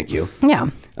say thank you. Yeah.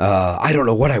 I don't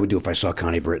know what I would do if I saw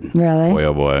Connie Britton. Really? Boy,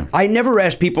 oh boy. I never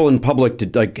ask people in public to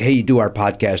like, hey, do our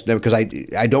podcast, because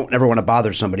I don't ever want to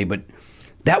bother somebody, but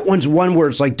that one's one where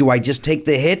it's like, do I just take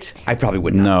the hit? I probably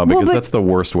wouldn't. No, because that's the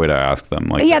worst way to ask them.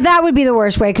 Like, that would be the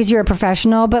worst way because you're a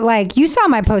professional. But like, you saw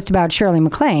my post about Shirley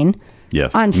MacLaine.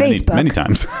 Yes. On Facebook. Many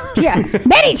times. Yeah.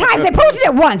 Many times. I posted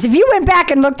it once. If you went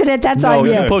back and looked at it, that's on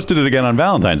you. No, you posted it again on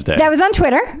Valentine's Day. That was on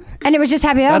Twitter. And it was just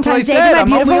Happy Valentine's Day to my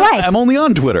beautiful wife. I'm only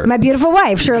on Twitter. My beautiful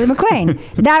wife, Shirley MacLaine.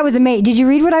 That was amazing. Did you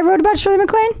read what I wrote about Shirley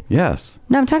MacLaine? Yes.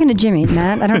 No, I'm talking to Jimmy,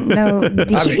 Matt. I don't know.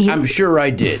 I'm sure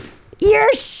I did.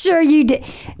 You're sure you did.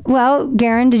 Well,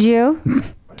 Garen, did you?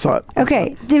 Saw it.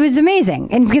 Okay. It was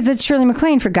amazing. And because it's Shirley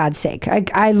MacLaine, for God's sake.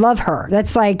 I love her.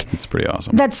 That's like... It's pretty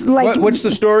awesome. That's like... What's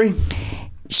the story?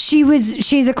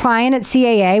 She's a client at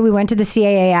CAA. We went to the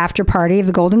CAA after party of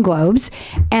the Golden Globes.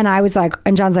 And I was like,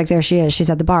 and John's like, there she is.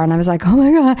 She's at the bar. And I was like, oh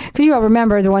my God. Because you all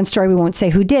remember the one story, we won't say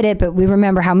who did it, but we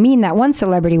remember how mean that one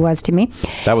celebrity was to me.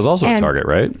 That was also a Target,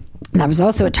 right? That was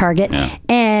also at Target. Yeah.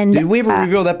 And did we ever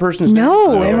reveal that person's name?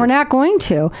 No, and we're not going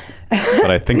to.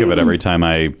 But I think of it every time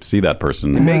I see that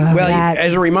person.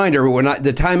 As a reminder,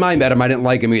 the time I met him, I didn't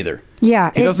like him either.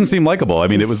 Yeah. He doesn't seem likable. I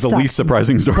mean, it was the least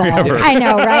surprising story ever. I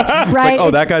know, right? Right.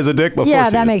 Like, that guy's a dick. Of yeah,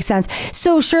 course that makes sense.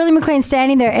 So Shirley MacLaine's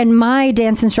standing there, and my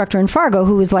dance instructor in Fargo,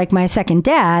 who was like my second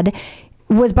dad,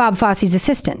 was Bob Fosse's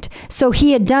assistant. So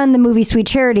he had done the movie Sweet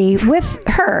Charity with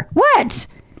her. What?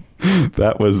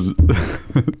 That was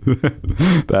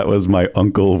my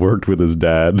uncle worked with his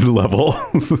dad level.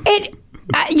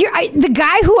 The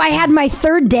guy who I had my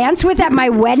third dance with at my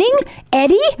wedding,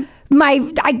 Eddie, who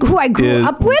I grew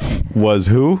up with, was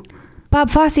who? Bob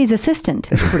Fosse's assistant.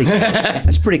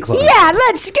 That's pretty close. Yeah,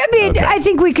 I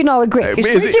think we can all agree.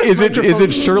 Is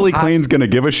it Shirley Clayton's going to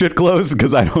give a shit close?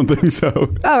 Because I don't think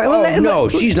so. All right, no,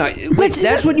 she's not. Wait,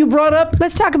 that's what you brought up?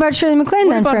 Let's talk about Shirley MacLaine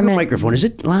then for a minute. Microphone? Is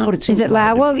it loud? Is it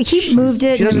loud? Well, he moved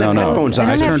it. She doesn't have headphones on.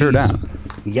 I turned her down.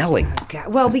 Yelling. Okay.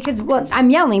 Well,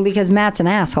 I'm yelling because Matt's an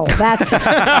asshole. That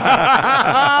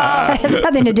has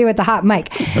nothing to do with the hot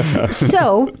mic.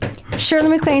 So Shirley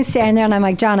MacLaine's standing there, and I'm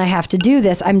like, John, I have to do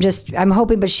this. I'm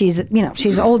hoping, but she's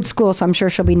old school, so I'm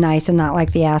sure she'll be nice and not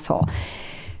like the asshole.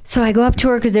 So I go up to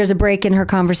her because there's a break in her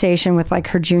conversation with like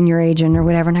her junior agent or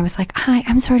whatever. And I was like, hi,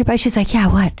 I'm sorry to bother. She's like, yeah,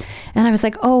 what? And I was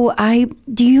like,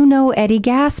 do you know Eddie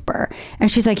Gasper? And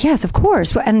she's like, yes, of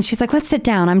course. And she's like, let's sit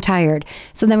down. I'm tired.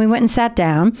 So then we went and sat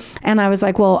down, and I was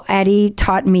like, well, Eddie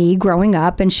taught me growing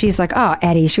up. And she's like, oh,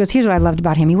 Eddie. She goes, here's what I loved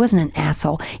about him. He wasn't an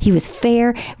asshole. He was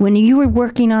fair. When you were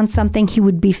working on something, he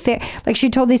would be fair. Like, she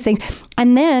told these things.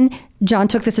 And then John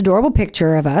took this adorable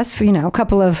picture of us, a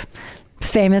couple of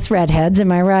famous redheads,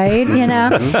 am I right?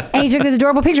 And he took this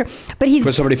adorable picture. But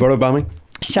was somebody photobombing?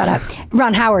 Shut up.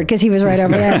 Ron Howard, because he was right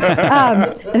over there.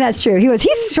 And that's true.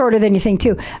 He's shorter than you think,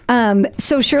 too.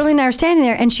 So Shirley and I are standing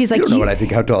there, and she's like, you don't know what I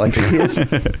think, how tall I think he is.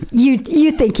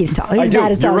 You think he's tall. He's not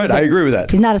as tall. You're right. I agree with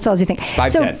that. He's not as tall as you think.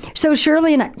 5'10". So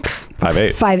Shirley and I...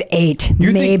 5'8".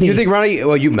 5'8", maybe. You think Ronnie...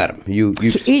 Well, you've met him.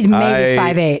 He's maybe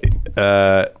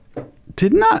 5'8".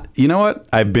 Did not. You know what?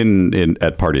 I've been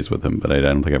at parties with him, but I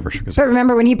don't think I ever shook his hand. But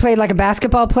remember when he played like a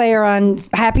basketball player on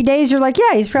Happy Days? You're like,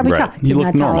 yeah, he's probably tall. He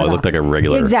looked normal. He looked like a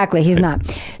regular. Exactly. He's not.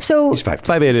 So he's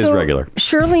 5'8". Is regular.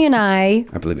 Shirley and I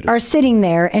are sitting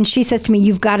there, and she says to me,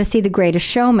 you've got to see The Greatest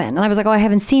Showman. And I was like, oh, I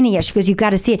haven't seen it yet. She goes, you've got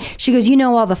to see it. She goes, you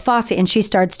know all the Fosse. And she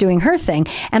starts doing her thing.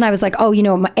 And I was like, oh,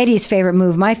 Eddie's favorite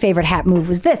move, my favorite hat move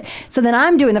was this. So then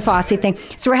I'm doing the Fosse thing.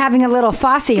 So we're having a little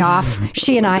Fosse off,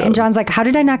 she and I. And John's like, how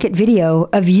did I not get video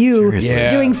of you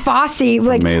doing Fosse?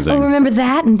 Like, amazing. Oh, remember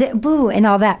that? And boo, and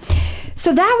all that.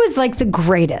 So that was like the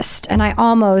greatest. And I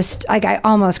almost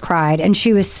cried. And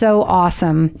she was so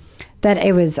awesome that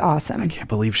it was awesome. I can't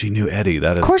believe she knew Eddie.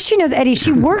 Of course she knows Eddie.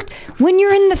 She worked when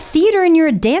you're in the theater and you're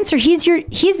a dancer. He's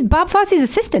Bob Fosse's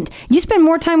assistant. You spend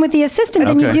more time with the assistant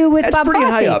than you do with Bob Fosse.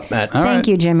 That's pretty high up, Matt. Thank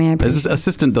you, Jimmy. His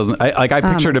assistant doesn't. I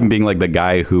pictured him being like the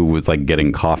guy who was like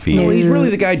getting coffee. No, he's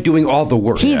really the guy doing all the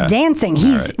work. He's dancing.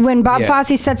 When Bob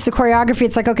Fosse sets the choreography,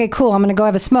 it's like, okay, cool, I'm going to go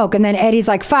have a smoke, and then Eddie's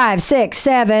like 5, 6,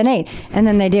 7, 8, and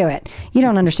then they do it. You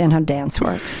don't understand how dance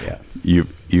works. Yeah.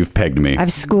 You've pegged me.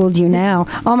 I've schooled you now.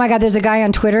 Oh my God, there's a guy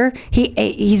on Twitter.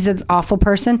 He's an awful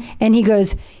person, and he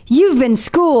goes, "You've been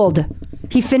schooled."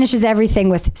 He finishes everything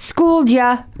with "schooled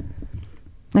ya."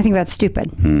 I think that's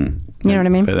stupid. You know what I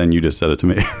mean? But then you just said it to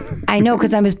me. I know,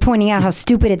 because I was pointing out how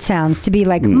stupid it sounds to be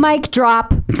like mic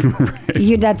drop.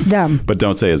 Right. That's dumb. But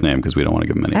don't say his name because we don't want to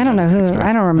give him any. I don't know who.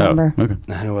 I don't remember. Oh, okay.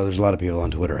 I know. Well, there's a lot of people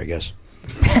on Twitter, I guess.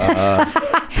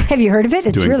 Have you heard of it?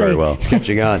 It's doing really very well. It's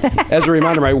catching on. As a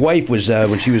reminder, my wife was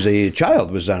when she was a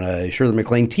child was on a Shirley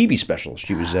MacLaine TV special.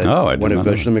 She was one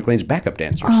of Shirley MacLaine's backup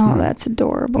dancers. Oh, that's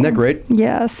adorable. Isn't that great?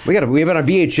 Yes. We have it on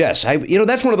VHS.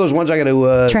 That's one of those ones I got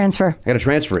to transfer. I got to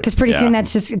transfer it because pretty soon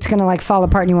it's going to like fall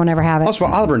apart and you won't ever have it. Also,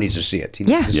 Oliver needs to see it. He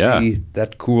needs to see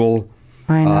that cool.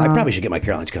 I know. I probably should get my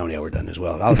Caroline's Comedy Hour done as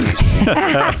well. All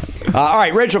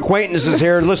right, Rachel Quaintance is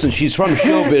here. Listen, she's from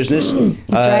show business.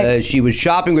 Right. She was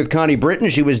shopping with Connie Britton.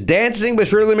 She was dancing with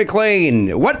Shirley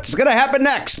MacLaine. What's going to happen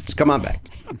next? Come on back.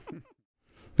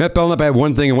 Matt Belknap, I have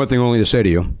one thing and one thing only to say to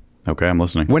you. Okay, I'm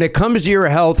listening. When it comes to your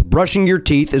health, brushing your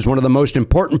teeth is one of the most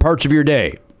important parts of your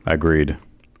day. Agreed.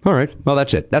 All right. Well,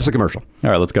 that's it. That's the commercial.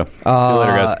 All right, let's go. See you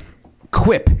later, guys.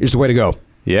 Quip is the way to go.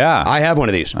 Yeah. I have one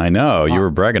of these. I know. You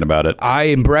were bragging about it. I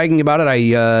am bragging about it.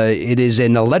 It is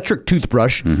an electric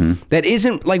toothbrush that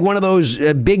isn't like one of those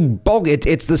big bulk.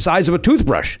 It's the size of a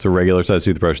toothbrush. It's a regular size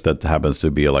toothbrush that happens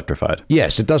to be electrified.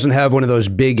 Yes, it doesn't have one of those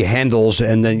big handles,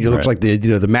 and then it looks like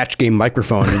the match game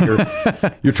microphone, and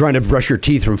you're trying to brush your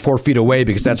teeth from 4 feet away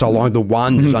because that's how long the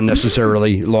wand is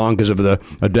unnecessarily long because of the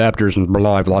adapters and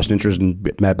blah. I've lost interest in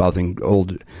mouthing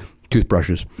old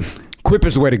toothbrushes. Quip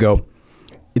is the way to go.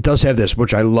 It does have this,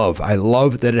 which I love. I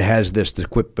love that it has this, the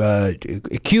Quip,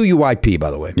 QUIP,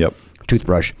 by the way. Yep.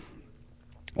 Toothbrush.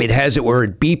 It has it where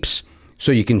it beeps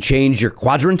so you can change your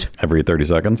quadrant. Every 30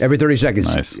 seconds? Every 30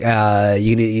 seconds. Nice.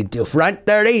 You do front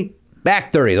 30,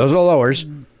 back 30. Those are the lowers.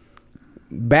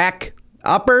 Back,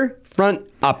 upper, front,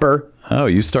 upper, Oh,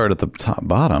 you start at the top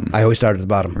bottom. I always start at the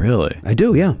bottom. Really? I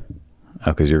do, yeah.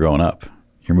 Oh, because you're going up.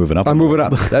 You're moving up. I'm moving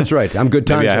up. That's right. I'm good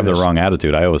times. Maybe I have the wrong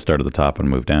attitude. I always start at the top and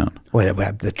move down. Wait,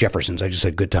 the Jeffersons. I just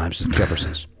said good times. The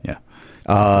Jeffersons. Yeah.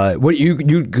 What you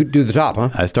do the top, huh?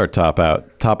 I start top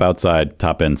outside,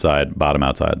 top inside, bottom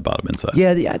outside, bottom inside.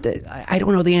 Yeah, I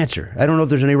don't know the answer. I don't know if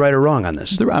there's any right or wrong on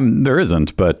this. There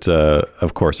isn't, but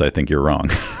of course I think you're wrong.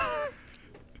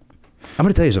 I'm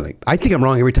going to tell you something. I think I'm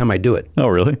wrong every time I do it. Oh,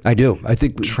 really? I do. I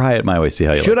think. Try it my way. See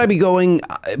how you. Should like I be going?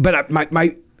 But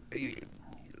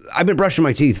I've been brushing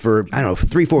my teeth for, I don't know, for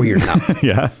 3-4 years now.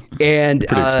 Yeah. And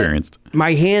pretty experienced.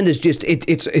 My hand is just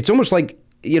it's almost like,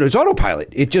 it's autopilot.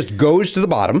 It just goes to the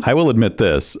bottom. I will admit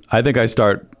this. I think I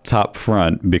start top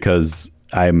front because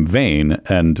I'm vain,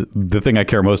 and the thing I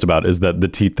care most about is that the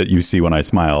teeth that you see when I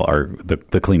smile are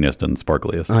the cleanest and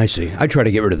sparkliest. I see. I try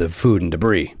to get rid of the food and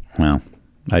debris. Well,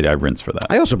 I rinse for that.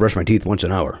 I also brush my teeth once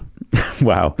an hour.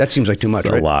 Wow. That seems like too much,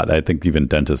 right? A lot. I think even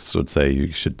dentists would say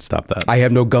you should stop that. I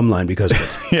have no gum line because of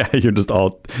it. Yeah, you're just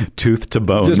all tooth to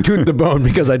bone. Just tooth to bone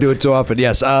because I do it so often,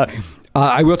 yes.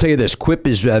 I will tell you this. Quip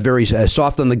is very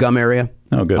soft on the gum area.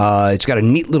 Oh, good. It's got a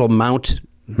neat little mount.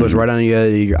 It goes right on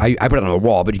your... I put it on the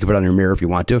wall, but you can put it on your mirror if you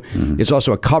want to. It's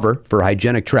also a cover for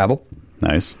hygienic travel.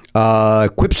 Nice.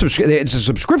 Quip it's a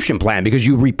subscription plan because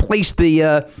you replace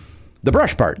the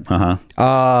brush part.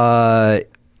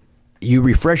 You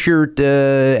refresh your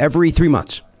every 3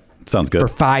 months. Sounds good. For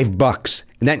 $5,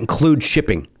 and that includes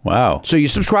shipping. Wow. So you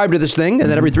subscribe to this thing, and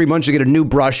then every 3 months you get a new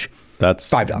brush. That's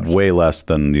 $5. Way less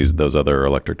than those other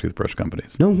electric toothbrush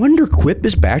companies. No wonder Quip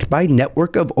is backed by a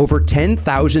network of over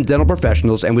 10,000 dental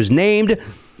professionals and was named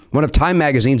one of Time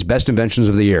Magazine's best inventions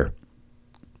of the year.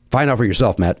 Find out for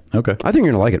yourself, Matt. Okay. I think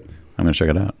you're going to like it. I'm going to check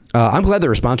it out. I'm glad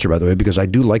they're a sponsor, by the way, because I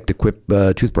do like the Quip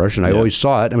toothbrush, and I always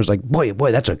saw it and was like,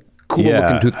 boy, that's a cool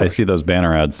looking toothbrush. I see those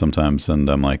banner ads sometimes, and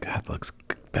I'm like, that looks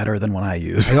better than what I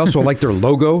use. I also like their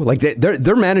logo. Like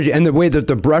they're managing, and the way that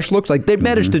the brush looks, like they've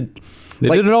managed to... They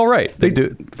did it all right. They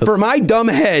do. For my dumb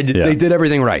head, they did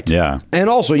everything right. Yeah. And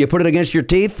also, you put it against your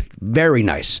teeth, very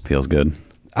nice. Feels good.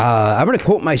 I'm going to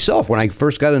quote myself when I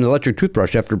first got an electric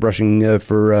toothbrush after brushing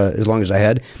for as long as I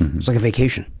had. It's like a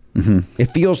vacation. It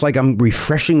feels like I'm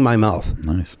refreshing my mouth.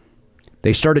 Nice.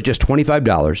 They start at just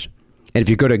 $25. And if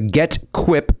you go to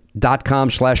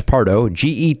getquip.com/Pardo,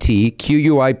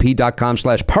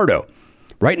 GETQUIP.com/Pardo,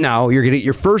 right now, you're going to get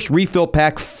your first refill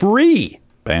pack free.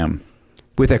 Bam.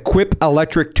 With a Quip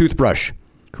electric toothbrush.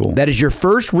 Cool. That is your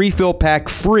first refill pack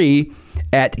free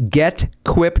at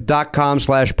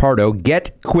getquip.com/Pardo.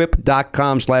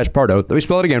 Getquip.com/Pardo. Let me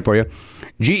spell it again for you.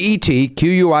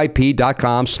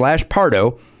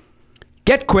 GETQUIP.com/Pardo.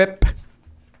 GetQuip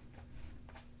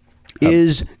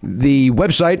is the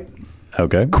website.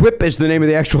 Okay. Quip is the name of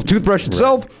the actual toothbrush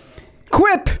itself. Right.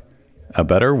 Quip. A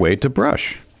better way to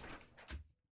brush.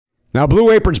 Now,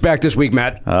 Blue Apron's back this week,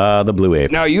 Matt. The Blue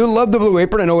Apron. Now, you love the Blue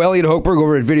Apron. I know Elliot Hochberg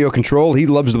over at Video Control. He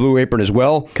loves the Blue Apron as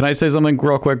well. Can I say something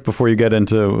real quick before you get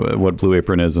into what Blue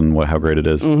Apron is and how great it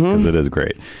is? Because it is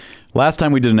great. Last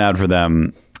time we did an ad for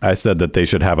them, I said that they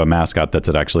should have a mascot that's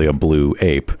actually a blue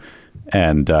ape.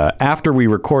 And after we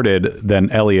recorded, then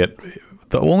Elliot,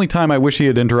 the only time I wish he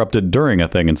had interrupted during a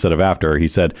thing instead of after, he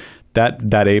said,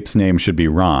 that ape's name should be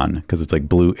Ron, because it's like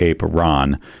Blue Ape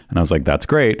Ron. And I was like, that's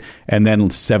great. And then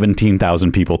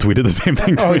 17,000 people tweeted the same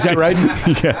thing to me. Oh, is that right?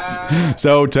 Yes.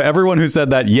 So to everyone who said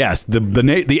that, yes,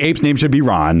 the ape's name should be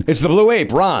Ron. It's the Blue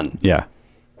Ape, Ron. Yeah.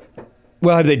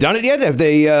 Well, have they done it yet? Have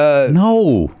they?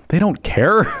 No, they don't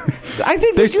care. I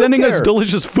think they're sending us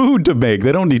delicious food to make.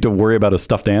 They don't need to worry about a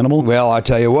stuffed animal. Well, I'll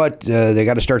tell you what, they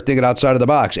got to start thinking outside of the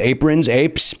box. Aprons,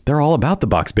 apes. They're all about the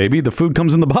box, baby. The food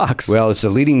comes in the box. Well, it's the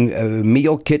leading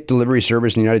meal kit delivery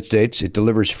service in the United States. It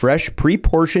delivers fresh,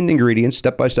 pre-portioned ingredients,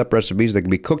 step-by-step recipes that can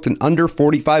be cooked in under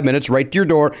 45 minutes right to your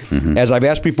door. As I've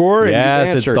asked before.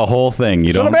 Yes, it's the whole thing.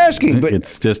 That's what I'm asking. But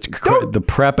it's just the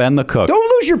prep and the cook.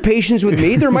 Don't lose your patience with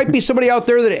me. There might be somebody out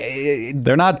there that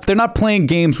they're not playing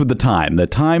games with the time. The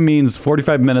time means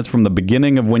 45 minutes from the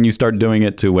beginning of when you start doing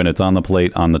it to when it's on the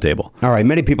plate on the table. All right,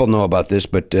 many people know about this,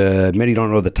 but many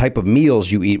don't know the type of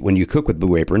meals you eat when you cook with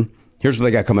Blue Apron. Here's what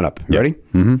they got coming up. You ready?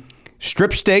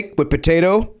 Strip steak with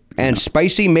potato and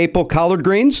spicy maple collard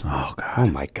greens. Oh God! Oh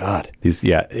my God!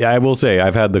 Yeah, I will say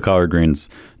I've had the collard greens.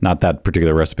 Not that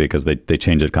particular recipe because they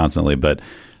change it constantly, but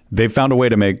they've found a way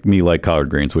to make me like collard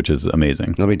greens, which is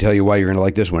amazing. Let me tell you why you're going to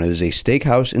like this one. It is a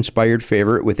steakhouse-inspired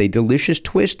favorite with a delicious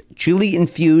twist,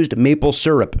 chili-infused maple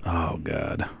syrup. Oh,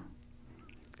 God.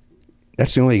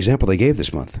 That's the only example they gave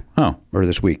this month. Oh. Or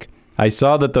this week. I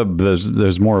saw that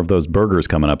there's more of those burgers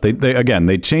coming up.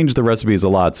 They changed the recipes a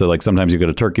lot. So, like, sometimes you get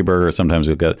a turkey burger, sometimes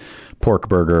you'll get pork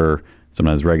burger.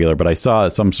 sometimes regular. But I saw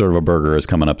some sort of a burger is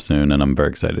coming up soon, and I'm very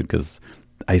excited because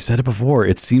I said it before.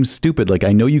 It seems stupid. Like,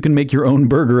 I know you can make your own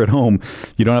burger at home.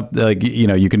 You don't have, like, you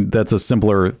know, you can. That's a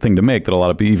simpler thing to make that a lot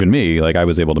of people, even me, like I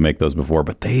was able to make those before.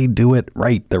 But they do it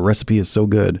right. The recipe is so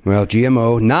good. Well,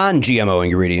 non-GMO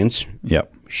ingredients.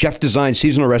 Yep. Chef-designed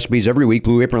seasonal recipes every week.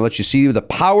 Blue Apron lets you see the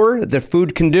power that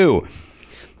food can do.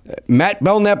 Matt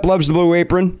Belknap loves the Blue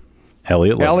Apron.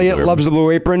 Elliot loves the Blue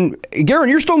Apron. Garen,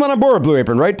 you're still not on board with Blue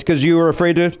Apron, right? Because you were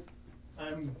afraid to...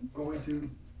 I'm going to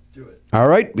do it. All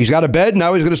right. He's got a bed.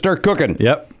 Now he's going to start cooking.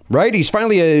 Yep. Right? He's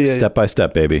finally... step by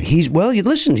step, baby. You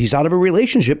listened. He's out of a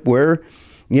relationship where,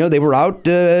 you know, they were out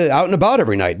and about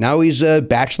every night. Now he's a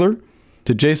bachelor.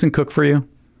 Did Jason cook for you?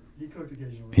 He cooked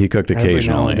occasionally. He cooked occasionally. Every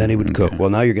now and then he would cook. Well,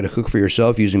 now you're going to cook for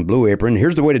yourself using Blue Apron.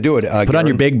 Here's the way to do it. Put on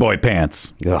your big boy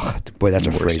pants. Ugh, boy, that's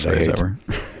a phrase I hate. Ever.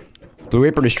 Blue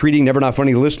Apron is treating Never Not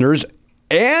Funny listeners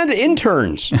and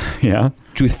interns yeah.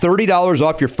 to $30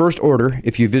 off your first order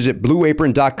if you visit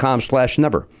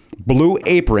blueapron.com/never.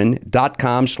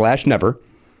 Blueapron.com/never.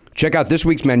 Check out this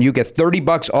week's menu. Get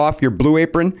 $30 off your Blue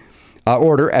Apron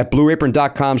order at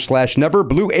blueapron.com/never.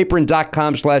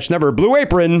 Blueapron.com/never. Blue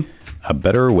Apron. A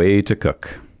better way to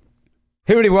cook.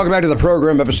 Hey, everybody, welcome back to the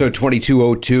program, episode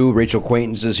 2202. Rachel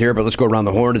Quaintance is here, but let's go around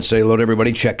the horn and say hello to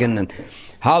everybody, check in, and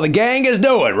how the gang is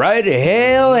doing, right?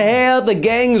 Hail, the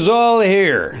gang's all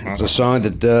here. It's a song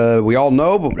that we all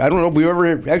know, but I don't know if we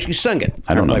ever actually sung it.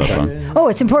 I don't know that song. Oh,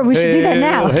 it's important. We should do that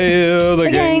now. Hail,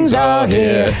 the gang's all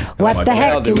here. What the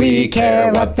heck do we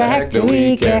care? What the heck do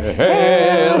we care?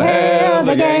 Hail,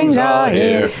 the gang's all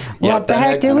here. What the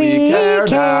heck do we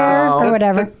care? Or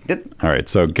whatever. All right,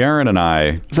 so Garen and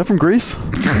I... Is that from Greece?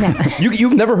 No.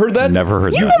 You've never heard that? Never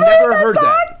heard that. You've never heard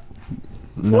that?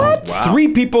 No. What? Wow. 3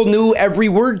 people knew every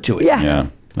word to it. Yeah. Yeah.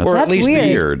 Or at That's least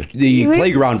weird. the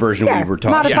playground version we were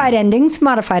talking Modified endings.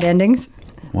 Modified endings.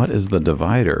 What is the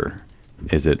divider?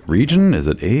 Is it region? Is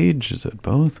it age? Is it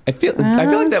both? I feel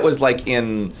like that was like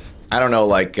in, I don't know,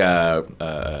 like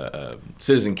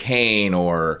Citizen Kane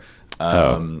or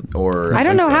I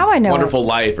don't know how I know Wonderful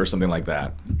Life or something like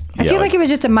that. I feel like it was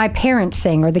just a my parent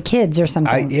thing or the kids or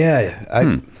something.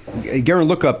 Garen,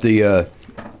 look up the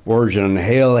origin and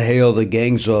hail, the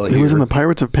gang's all here. He was in the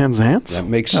Pirates of Penzance? That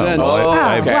makes sense.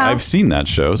 I've seen that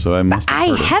show, so I must have I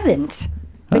heard it. haven't,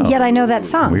 but yet I know that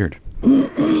song. Weird.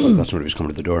 That's somebody was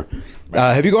coming to the door.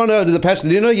 Have you gone to the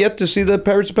Pasadena yet to see the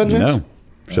Pirates of Penzance? No.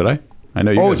 Should I? I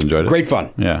know you guys enjoyed it. Great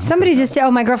fun. Yeah. Somebody just said,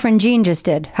 my girlfriend Jean just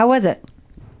did. How was it?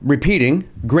 Repeating,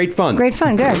 great fun. Great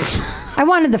fun, good. I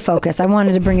wanted the focus. I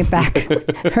wanted to bring it back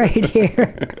right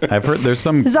here. I've heard there's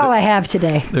some... This is all I have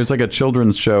today. There's like a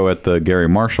children's show at the Gary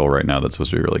Marshall right now that's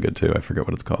supposed to be really good too. I forget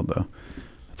what it's called though.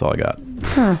 That's all I got.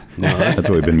 Huh. That's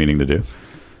what we've been meaning to do.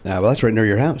 Well, that's right near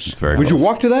your house. It's very Would close. you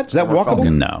walk to that? Is that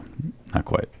walkable? No, not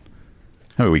quite.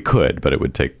 I mean, we could, but it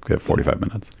would take 45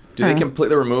 minutes. Do they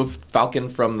completely remove Falcon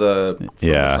from the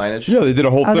signage? Yeah, they did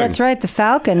a whole thing. Oh, that's right. The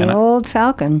Falcon, the old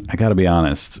Falcon. I got to be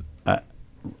honest.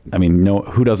 I mean,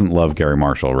 who doesn't love Gary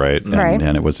Marshall, right? Right.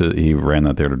 And it was he ran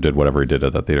that theater, did whatever he did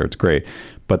at that theater. It's great,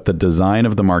 but the design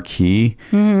of the marquee,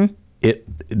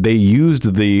 they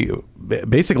used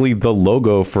basically the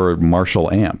logo for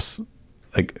Marshall amps.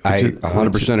 Like I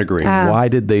 100% agree. Why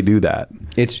did they do that?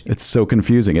 It's so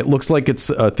confusing. It looks like it's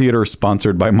a theater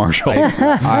sponsored by Marshall.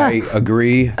 I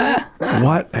agree.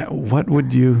 Why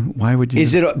would you?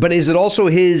 Is it also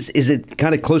his? Is it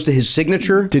kind of close to his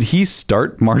signature? Did he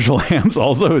start Marshall amps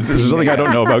also? Is there something I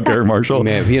don't know about Gary Marshall?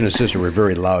 Man, he and his sister were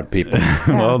very loud people.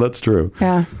 Well, that's true.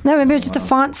 Yeah. No, maybe it's just a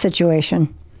font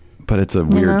situation. But it's a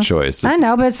weird choice. I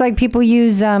know, but it's like people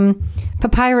use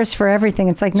papyrus for everything.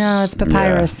 It's like, no, it's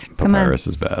papyrus. Yeah, Come papyrus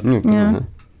is bad. Yeah.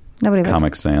 Nobody likes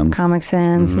Comic Sans. Comic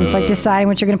Sans. It's like deciding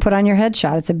what you're going to put on your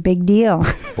headshot. It's a big deal.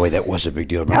 Boy, that was a big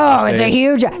deal. Oh, it's a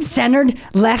huge centered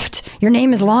left. Your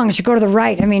name is long. It should go to the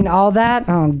right. I mean, all that.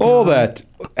 Oh, God. All that.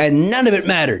 And none of it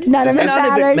mattered. None of it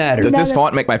mattered. Does this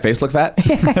font make my face look fat?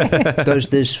 Does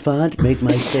this font make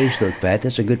my face look fat?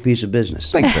 That's a good piece of business.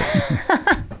 Thank you.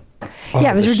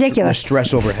 Yeah, it was ridiculous. The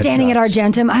stress over standing at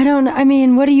Argentum. I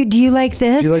mean, what do you like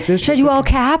this? Do you like this? Should I do all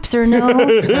caps or no?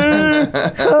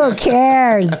 Who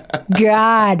cares?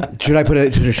 God. Should I put a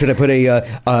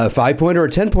 5-point or a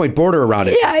 10-point border around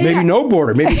it? Yeah, maybe no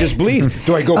border. Maybe just bleed.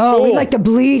 Do I go full? Oh, we like to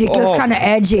bleed. It goes kind of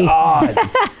edgy. God.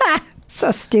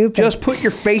 So stupid. Just put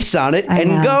your face on it and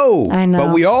know. go. I know.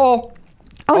 But we all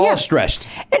stressed.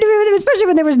 And especially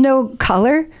when there was no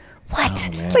color. What?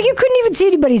 Like you couldn't even see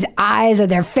anybody's eyes or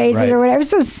their faces or whatever. It was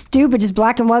so stupid, just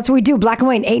black and white. So we do black and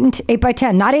white, 8 by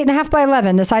 10, not 8.5 by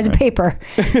 11, the size of paper.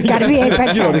 It's got to be 8 by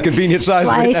 10. You know, the convenient size.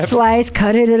 Slice,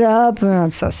 cut it up. Oh,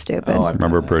 it's so stupid. Oh, I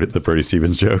remember the Brody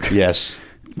Stevens joke. Yes.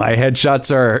 My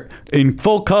headshots are in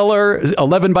full color,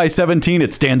 11 by 17.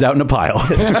 It stands out in a pile.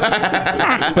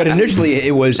 But initially,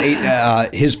 it was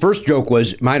his first joke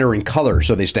was mine are in color,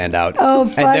 so they stand out. Oh,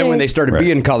 funny. And then when they started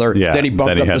being in color, then he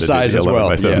bumped up the size as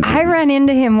well. I ran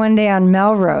into him one day on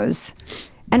Melrose.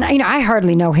 And I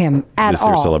hardly know him at all. Is this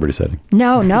your celebrity setting?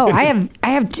 No. I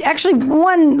have actually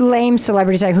one lame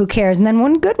celebrity setting. Who cares? And then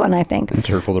one good one, I think. It's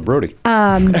hurtful to Brody.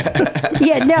 Yeah,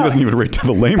 no. He wasn't even rate to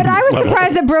the lame. But I was level.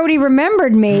 surprised that Brody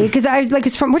remembered me because I was like,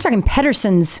 we're talking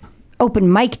Pedersen's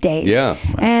open mic days. Yeah.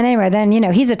 And anyway, then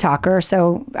he's a talker,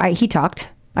 so he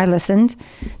talked. I listened.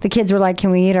 The kids were like, "Can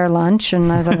we eat our lunch?"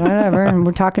 And I was like, "Whatever." And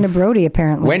we're talking to Brody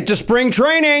apparently. Went to spring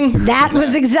training. That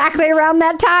was exactly around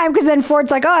that time because then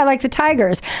Ford's like, "Oh, I like the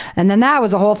Tigers," and then that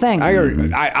was a whole thing. I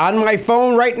on my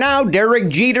phone right now, Derek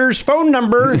Jeter's phone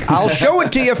number. I'll show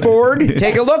it to you, Ford.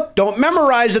 Take a look. Don't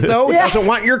memorize it though. Yeah. Doesn't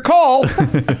want your call.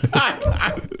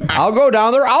 I'll go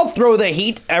down there. I'll throw the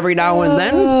heat every now and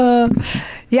then.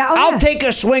 I'll take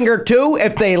a swing or two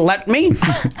if they let me.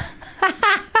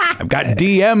 I've got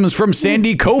DMs from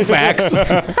Sandy Koufax.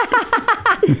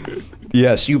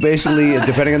 Yes, you basically,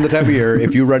 depending on the time of year,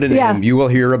 if you run into him, you will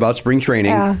hear about spring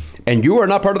training, and you are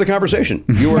not part of the conversation.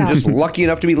 You are just lucky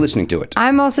enough to be listening to it.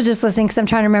 I'm also just listening because I'm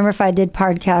trying to remember if I did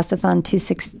Podcastathon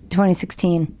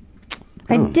 2016.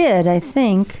 I did, I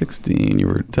think. 16, you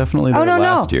were definitely there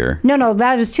last year. No,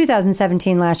 that was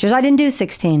 2017 last year. So I didn't do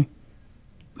 16.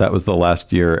 That was the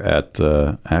last year at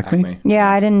Acme?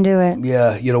 Yeah, I didn't do it.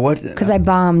 Yeah, you know what? Because I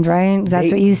bombed, right? That's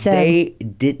what you said. They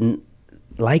didn't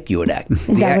like you at Acme.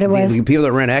 Is that what it was? The people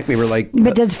that ran Acme were like...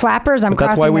 But does flappers? I'm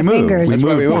that's crossing why we my moved. fingers. That's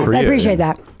why we moved for I you. appreciate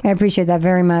that. I appreciate that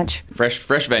very much. Fresh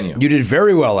venue. You did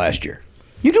very well last year.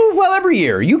 You do well every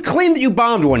year. You claim that you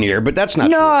bombed one year, but that's not true.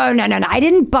 No. I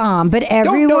didn't bomb, but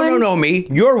everyone... No, me.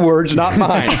 Your words, not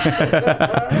mine.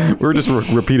 We're just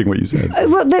repeating what you said.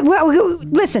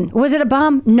 Listen, was it a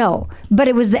bomb? No. But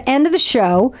it was the end of the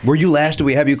show. Were you last? Did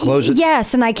we have you close it?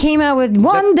 Yes, and I came out with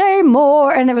one day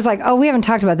more, and it was like, oh, we haven't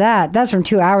talked about that. That's from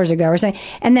 2 hours ago or something.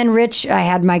 And then Rich, I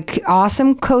had my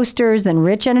awesome coasters, then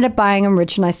Rich ended up buying them.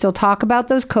 Rich and I still talk about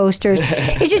those coasters.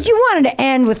 It's just you wanted to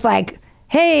end with like,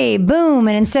 hey, boom.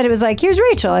 And instead it was like, here's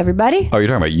Rachel, everybody. Oh, you're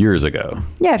talking about years ago.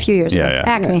 Yeah, a few years ago.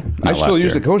 Acme. I still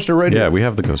use the coaster right here. Yeah, we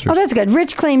have the coasters. Oh, that's good.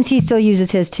 Rich claims he still uses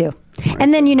his too.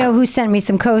 And then you know who sent me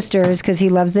some coasters because he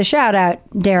loves the shout out?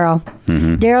 Daryl.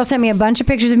 Mm-hmm. Daryl sent me a bunch of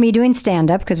pictures of me doing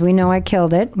stand up because we know I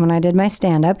killed it when I did my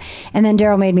stand up. And then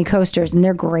Daryl made me coasters and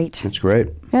they're great. That's great.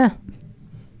 Yeah.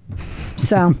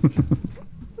 So...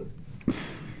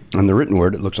 On the written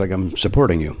word, it looks like I'm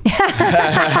supporting you.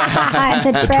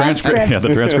 the transcript. Yeah,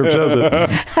 the transcript shows it.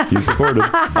 He's supported.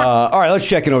 All right, let's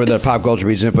check in over the pop culture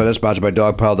beats info. That's sponsored by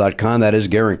dogpile.com. That is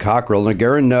Garen Cockrell. Now,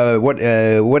 Garen, what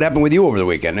happened with you over the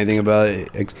weekend? Anything about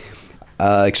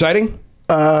exciting?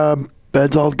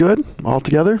 Bed's all good, all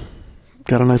together.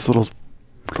 Got a nice little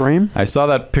frame. I saw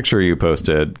that picture you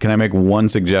posted. Can I make one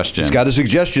suggestion? He's got a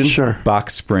suggestion. Sure.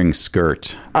 Box spring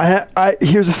skirt.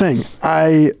 Here's the thing.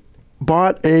 I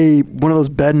bought one of those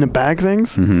bed in a bag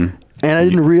things, and I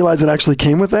didn't realize it actually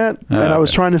came with that. And I was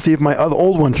trying to see if my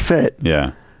old one fit.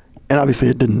 Yeah. And obviously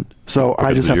it didn't. So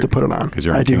I just have to put it on.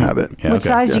 I do have it. Yeah, what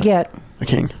size did you get? A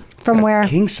king. From where?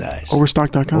 King size.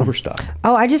 Overstock.com. Overstock.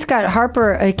 Oh, I just got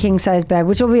Harper a king size bed,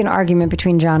 which will be an argument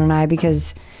between John and I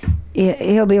because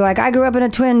he'll be like, I grew up in a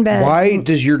twin bed. Why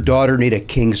does your daughter need a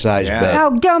king size bed?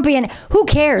 Oh, don't be who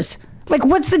cares? Like,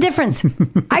 what's the difference?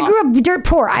 I grew up dirt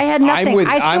poor. I had nothing.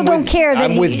 I still don't care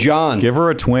that I'm with John. Give her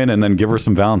a twin and then give her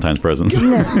some Valentine's presents.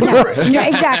 No,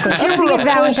 exactly. She doesn't get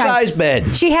Valentine's. Full-size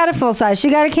bed. She had a full size. She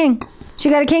got a king. She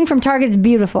got a king from Target. It's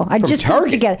beautiful. I just put it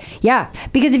together. Yeah,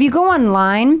 because if you go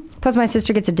online, plus my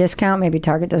sister gets a discount. Maybe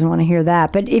Target doesn't want to hear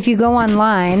that. But if you go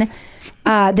online,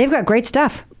 they've got great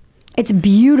stuff. It's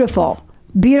beautiful.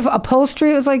 Beautiful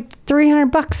upholstery. It was like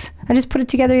 $300. I just put it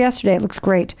together yesterday. It looks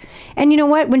great. And you know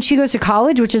what? When she goes to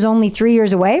college, which is only 3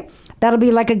 years away, that'll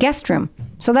be like a guest room.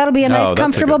 So that'll be a nice,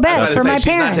 comfortable bed for my parents.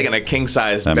 She's not taking a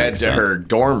king-size bed to her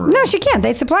dorm room. No, she can't.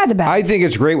 They supply the bed. I think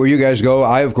it's great where you guys go.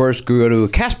 I, of course, go to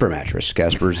Casper Mattress.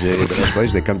 Casper's the best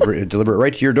place. They come deliver it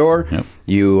right to your door. Yep.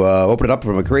 You open it up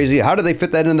from a crazy... How do they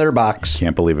fit that in their box?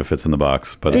 Can't believe it fits in the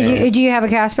box. But do you have a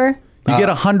Casper? You get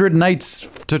 100 nights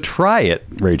to try it,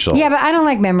 Rachel. Yeah, but I don't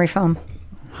like memory foam.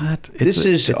 What? It's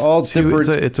different.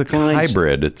 It's a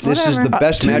hybrid. This is the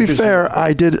best mattress. To be fair,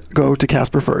 I did go to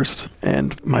Casper first,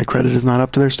 and my credit is not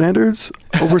up to their standards.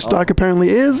 Overstock apparently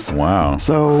is. Wow.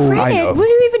 So I know. What are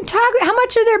you even talking? How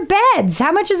much are their beds?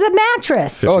 How much is a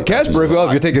mattress? Oh, Casper,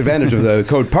 if you take advantage of the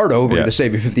code PARDO, we're going to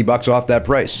save you $50 off that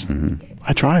price.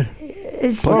 I tried.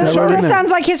 It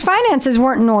sounds like his finances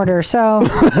weren't in order. So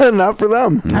not for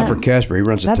them. Not for Casper. He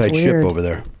runs a tight weird. ship over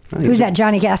there. Who's that?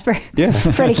 Johnny Casper? Yeah.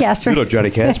 Freddie Casper. You know Johnny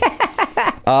Casper.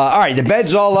 All right, the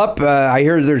bed's all up. I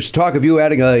hear there's talk of you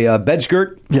adding a bed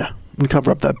skirt. Yeah, and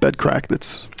cover up that bed crack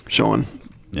that's showing.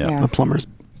 Yeah. The plumber's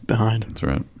behind. That's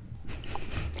right.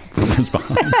 Plumber's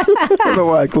behind. I don't know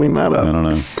why I cleaned that up. I don't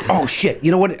know. Oh shit!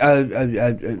 You know what?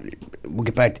 We'll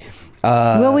get back.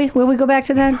 Will we? Will we go back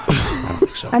to that? I don't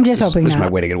think so. I'm just hoping This is not.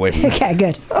 my way to get away from it. Okay,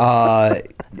 good.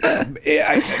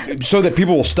 So that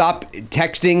people will stop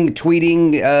texting,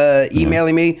 tweeting,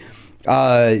 emailing me.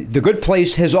 The Good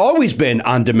Place has always been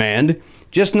on demand,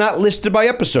 just not listed by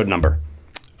episode number.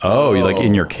 Oh, you like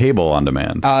in your cable on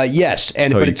demand? Yes, So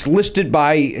but it's listed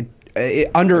by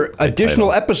under additional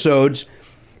title. episodes.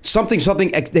 Something.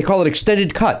 They call it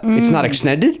extended cut. It's not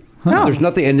extended. There's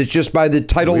nothing, and it's just by the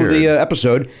title of the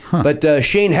episode. But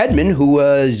Shane Hedman, who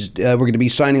we're going to be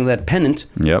signing that pennant,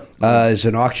 is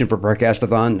an auction for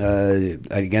Broadcast-a-thon.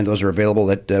 Again, those are available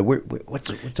at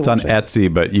what's it's on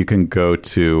Etsy, but you can go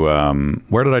to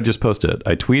where did I just post it?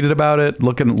 I tweeted about it.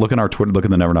 Look in our Twitter. Look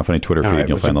in the Never Not Funny Twitter feed. Right,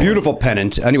 You'll it's find a the beautiful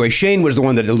pennant. Anyway, Shane was the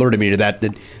one that alerted me to that.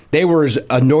 That they were as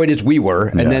annoyed as we were,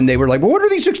 and then they were like, "Well, what are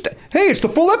these? Hey, it's the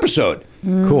full episode."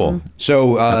 Cool.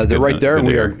 So they're right there, and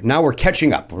good we're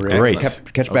catching up. We're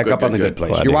catch back up on the Good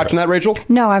Place. Glad You're to watching that, Rachel?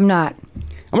 No, I'm not. I'm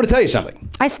going to tell you something.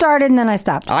 I started and then I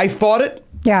stopped. I fought it,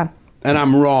 Yeah. and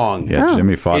I'm wrong. Yeah,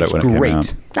 Jimmy fought It's it when it great. came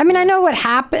out. I mean, I know what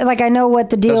happened. Like, I know what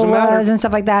the deal Doesn't matter. was and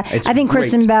stuff like that. It's I think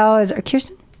Kristen great. Bell is... Or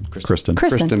Kirsten?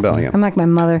 Kristen Bell, yeah. I'm like my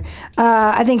mother.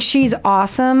 I think she's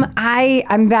awesome.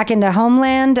 I'm back into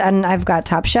Homeland, and I've got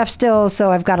Top Chef still, so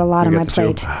I've got a lot on my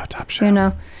plate. Oh, Top Chef. You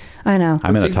know? I know.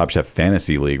 I'm in the Top Chef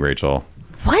Fantasy League, Rachel.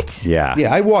 What? Yeah.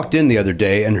 Yeah, I walked in the other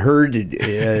day and heard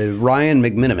Ryan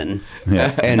McMiniman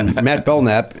and Matt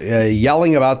Belknap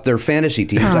yelling about their fantasy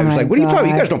teams. I was like, what are you talking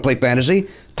about? You guys don't play fantasy.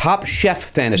 Top Chef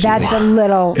Fantasy That's League. a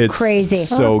little It's crazy.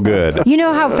 so good. You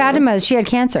know how Fatima is? She had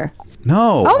cancer.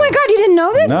 No. Oh my God, you didn't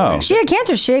know this? No. She had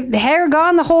cancer. She hair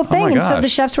gone, the whole thing. my And so gosh. the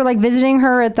chefs were like visiting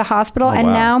her at the hospital, and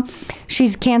wow. now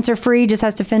she's cancer free, just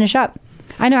has to finish up.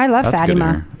 I know, I love That's good to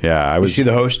Fatima. hear. Yeah, I was. Was she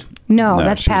the host? No, No,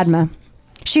 that's she's- Padma.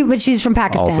 But she's from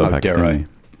Pakistan. Also dare Pakistani.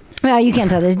 Well, you can't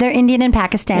tell. They're Indian and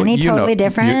Pakistani, Well, you totally know-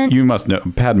 different. You must know.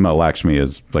 Padma Lakshmi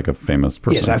is like a famous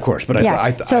person. Yes, of course. But yeah. I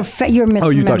You're misremembering. Oh,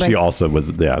 you thought she also was?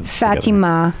 Yeah.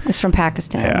 Fatima is from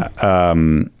Pakistan. Yeah.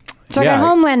 So I got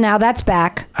Homeland now. That's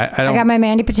back. I don't- got my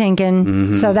Mandy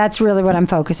Patinkin. So that's really what I'm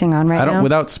focusing on right I don't. now.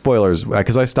 Without spoilers,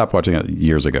 because I stopped watching it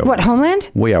years ago. What,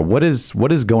 Homeland? Well, yeah. What is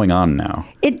going on now?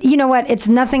 You know what? It's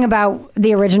nothing about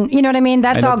the original. You know what I mean?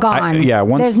 That's I know- all gone.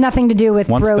 Once There's nothing to do with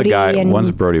once Brody. the guy, and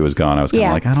once Brody was gone, I was kind of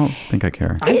Yeah. like, I don't think I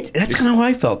care. that's kind of how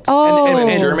I felt. Oh.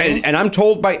 And I'm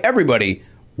told by everybody,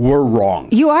 we're wrong.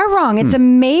 You are wrong. It's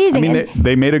amazing. I mean, And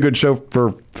they made a good show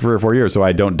for 3 or 4 years, so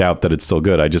I don't doubt that it's still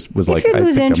good. I just was like, if you I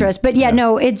lose think I'm- interest, but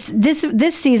no, it's this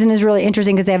season is really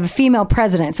interesting because they have a female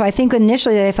president. So I think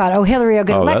initially they thought, Hillary will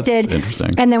get Oh, that's elected,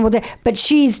 interesting. and then but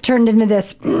she's turned into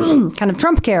this kind of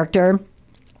Trump character.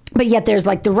 But yet there's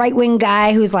like the right wing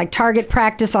guy who's like target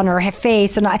practice on her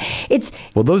face, and it's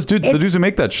Well, those dudes, the it's- dudes who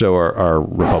make that show are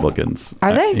Republicans.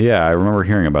 Are they? Yeah, I remember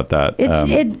hearing about that.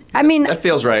 I mean, That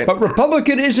feels right. But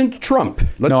Republican isn't Trump.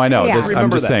 No, I know. Yeah. I'm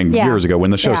remember just that. saying, Yeah. years ago when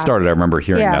the show Yeah. started, I remember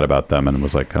hearing Yeah. that about them and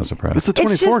was like kind of surprised. It's the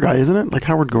 24 just- guy, isn't it? Like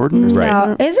Howard Gordon or something?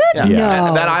 Right. no, is it? Yeah.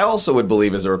 No. That I also would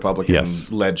believe is a Republican Yes.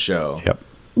 led show. Yep.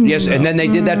 Yes, and then they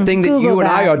did that thing that Google you and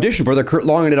I that. auditioned for that Kurt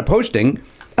Long ended up posting.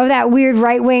 Oh, that weird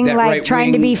right wing, That like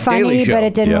trying to right-wing be Daily funny, Show. but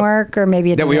it didn't Yep. work, or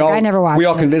maybe it That didn't we work. all I never watched we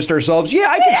all it. convinced ourselves, yeah,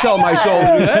 I can sell my soul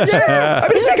to do that. Yeah. I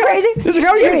mean, Isn't that crazy? It's a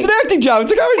comedy. It's an acting job.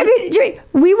 It's a comedy. I mean, Jimmy,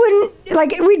 we wouldn't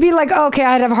we'd be like, oh, okay,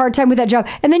 I'd have a hard time with that job,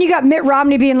 and then you got Mitt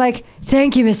Romney being like,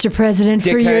 "Thank you, Mr. President, for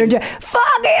your Dickhead. fuck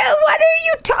you. What are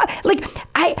you talking? Like,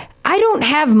 I don't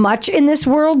have much in this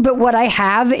world, but what I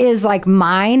have is like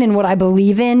mine, and what I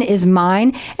believe in is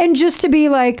mine, and just to be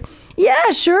like,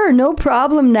 yeah, sure, no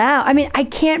problem now. I mean, I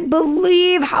can't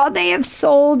believe how they have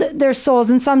sold their souls,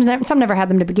 and some never had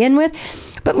them to begin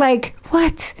with, but like,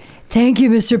 what? Thank you,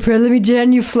 Mr. President. Let me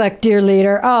genuflect, dear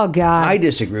leader. Oh, God. I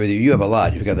disagree with you. You have a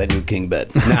lot. You've got that new king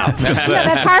bed. Now, No,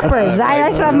 that's Harper's. I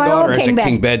still have my daughter old has king a bed.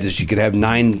 king bed that she could have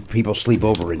 9 people sleep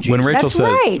over in. When Rachel That's says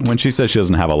right. when she says she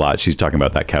doesn't have a lot, she's talking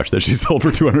about that couch that she sold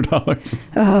for $200.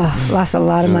 Lost a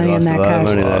lot of money on that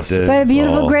couch. But a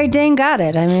beautiful all. Great Dane got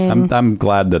it. I mean, I'm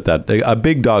glad that a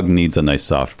big dog needs a nice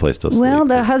soft place to sleep. well,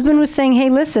 the husband was saying, hey,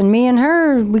 listen, me and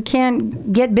her, we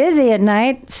can't get busy at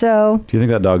night. So, Do you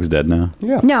think that dog's dead now?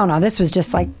 Yeah. no, this was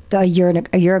just like a year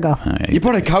ago. You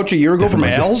bought a couch a year ago from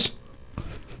Al's?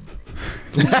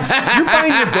 You're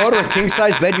buying your daughter a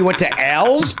king-size bed. You went to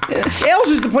Al's? Al's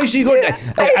is the place you go to.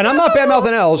 And I'm not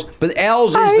bad-mouthing Al's, but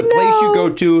Al's is the place you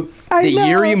go to the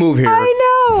year you move here.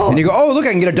 I know. And you go, oh, look,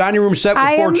 I can get a dining room set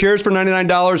with 4 chairs for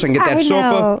 $99. I can get that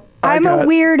sofa. I'm a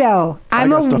weirdo. I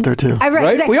got stuff there too.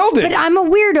 Right? Exactly. We all did. But I'm a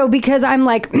weirdo because I'm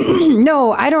like,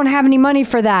 no, I don't have any money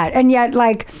for that. And yet,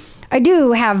 like, I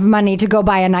do have money to go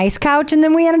buy a nice couch, and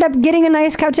then we ended up getting a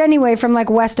nice couch anyway from like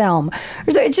West Elm.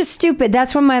 It's just stupid.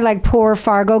 That's when my like poor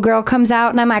Fargo girl comes out,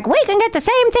 and I'm like, we can get the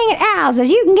same thing at Al's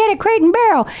as you can get at Crate and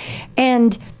Barrel,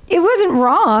 and it wasn't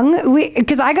wrong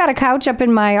because I got a couch up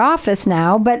in my office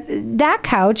now, but that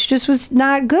couch just was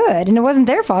not good, and it wasn't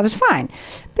their fault. It was fine,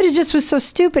 but it just was so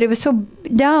stupid. It was so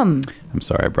dumb. I'm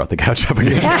sorry I brought the couch up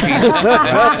again.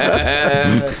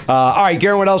 All right,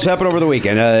 Garen, what else happened over the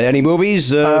weekend? Any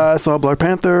movies? I saw Black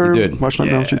Panther. You did. Watched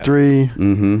Nightmare on Elm Street 3.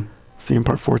 Mm-hmm. Seeing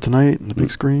Part 4 tonight on the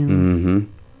big screen. Mm-hmm.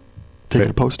 Taking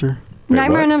a poster.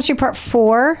 Nightmare on Elm Street Part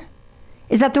 4?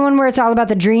 Is that the one where it's all about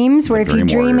the dreams? Where if you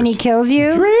dream and he kills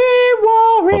you? Dream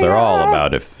warrior. Well, they're all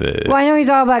about if... Well, I know he's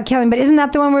all about killing, but isn't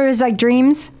that the one where it was like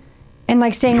dreams? And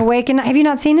like staying awake? And have you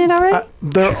not seen it already?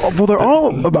 They're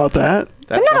all about that.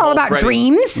 They're not all about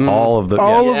dreams. All of the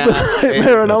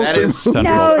Nightmare on Elm Street.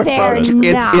 No, they're not.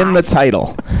 It's in the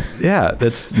title. Yeah,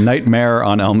 that's Nightmare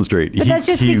on Elm Street. But that's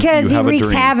just because he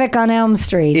wreaks havoc on Elm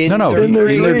Street. No, in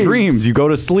their dreams. You go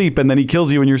to sleep and then he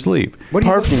kills you in your sleep.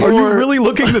 Part 4. Are you really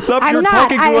looking this up? You're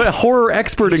talking to a horror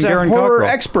expert in Garen Cockrell. Horror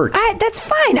expert. That's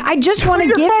fine. I just want to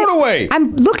Put give your phone away.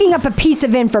 I'm looking up a piece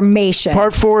of information.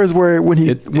 Part 4 is where when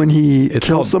he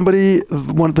kills somebody,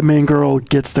 the main girl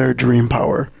gets their dream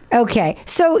power. Okay,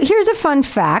 so here's a fun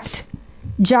fact.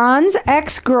 John's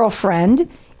ex-girlfriend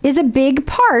is a big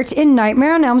part in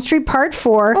Nightmare on Elm Street Part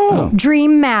 4,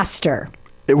 Dream Master.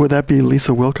 Would that be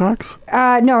Lisa Wilcox?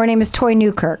 No, her name is Toy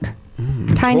Newkirk.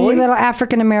 Tiny little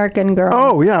African-American girl.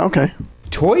 Oh, yeah, okay.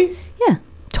 Toy? Yeah,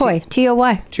 Toy,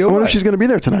 T-O-Y. I wonder if she's going to be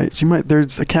there tonight. She might.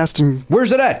 There's a casting.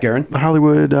 Where's it at, Garen? The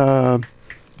Hollywood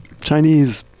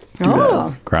Chinese...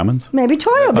 Grauman's? Maybe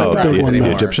Toy will be there.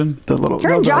 The Egyptian? The little,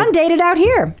 her and John dated out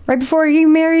here right before he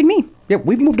married me. Yeah,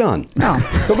 we've moved on.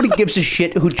 Oh. Nobody gives a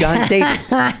shit who John dated.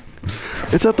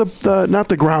 It's at the not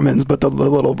the Grauman's, but the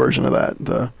little version of that,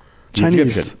 the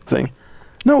Chinese Egyptian thing.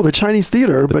 No, the Chinese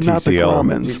theater, but not the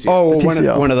Grauman's. Oh,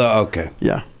 the one of the okay.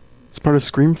 Yeah, it's part of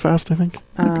Screamfest, I think.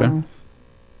 Okay.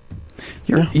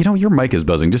 Your mic is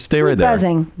buzzing. Just stay right there.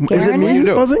 Buzzing. Is it me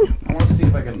buzzing? I want to see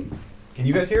if I can. Can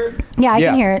you guys hear it? Yeah, I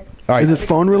can hear it. All right. Is it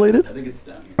phone related? I think it's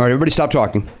down. All right, everybody stop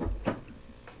talking.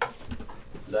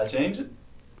 Does that change it?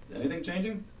 Is anything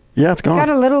changing? Yeah, it's gone. Got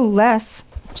a little less.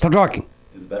 Stop talking.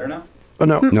 Is it better now? Oh,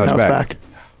 no. No, it's back.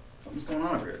 Something's going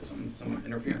on over here. Some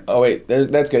interference. Oh, wait.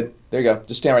 That's good. There you go.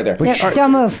 Just stand right there. Yeah,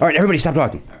 don't move. All right, everybody stop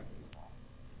talking.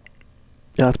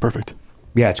 Yeah, that's perfect.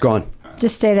 Yeah, it's gone.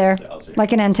 Just stay there,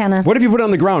 like an antenna. What if you put it on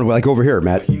the ground, like over here,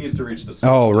 Matt? He needs to reach the switch.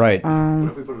 Oh, right.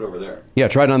 What if we put it over there? Yeah,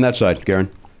 try it on that side,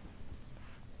 Garen.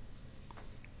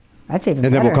 That's even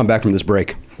And then we'll come back from this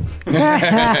break. All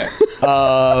right,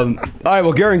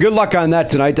 well, Garen, good luck on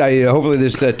that tonight. Hopefully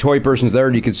this toy person's there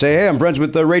and you can say, hey, I'm friends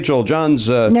with Rachel, John's...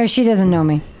 No, she doesn't know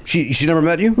me. She never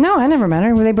met you? No, I never met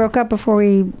her. They broke up before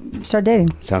we started dating.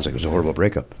 Sounds like it was a horrible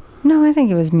breakup. No, I think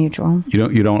it was mutual.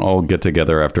 You don't all get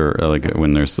together after like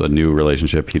when there's a new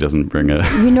relationship. He doesn't bring a.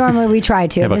 Normally we try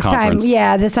to. Have this a conference. time,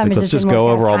 yeah, this time like, it let's just didn't go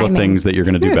work over out all the timing. things that you're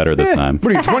going to do better this time.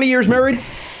 What are you, 20 years married?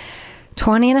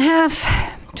 20 and a half.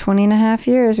 20 and a half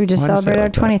years. We just Why do you say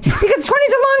celebrated our like 20th. Because 20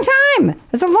 is a long time.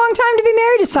 It's a long time to be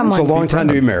married to someone. It's a long time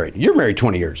to be married. You're married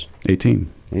 20 years. 18,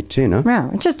 huh? Yeah.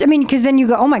 It's just, because then you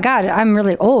go, oh my God, I'm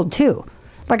really old too.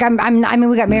 Like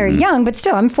we got married young, but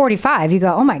still, I'm 45. You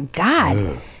go, oh my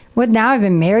God. What now? I've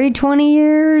been married 20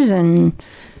 years and,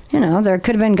 there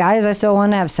could have been guys I still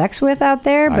want to have sex with out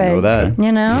there, but, I know that.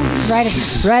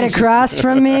 right across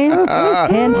from me.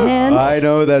 Hint, hint. I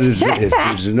know that. If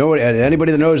there's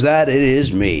anybody that knows that, it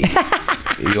is me.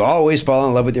 You always fall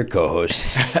in love with your co-host.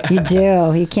 You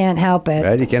do. You can't help it.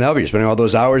 Right? You can't help it. You're spending all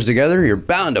those hours together, you're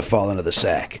bound to fall into the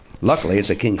sack. Luckily, it's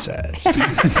a king size. Shut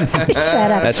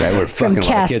up. That's right. We're fucking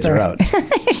while the kids are out.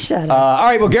 Shut up. All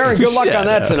right. Well, Garen, good luck on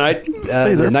that tonight.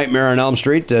 The Nightmare on Elm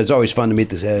Street. It's always fun to meet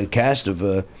the cast of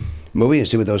movie and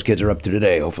see what those kids are up to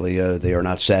today. Hopefully, they are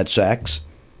not sad sacks.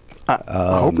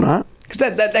 I hope not.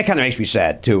 Because that kind of makes me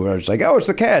sad, too. Where it's like, oh, it's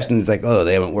the cast. And it's like, oh,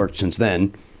 they haven't worked since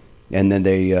then. And then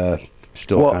they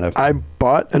still kind of... I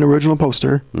bought an original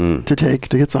poster to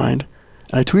get signed.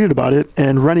 And I tweeted about it.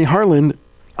 And Rennie Harlan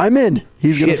I'm in.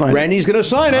 He's going to sign Randy's going to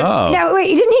sign it. Oh. Now,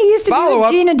 wait, didn't he used to be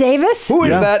with Gina Davis? Who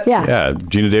is that? Yeah. Yeah,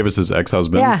 Gina Davis's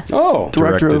ex-husband. Yeah. Oh.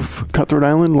 Director of Cutthroat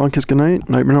Island, Long Kiss Goodnight,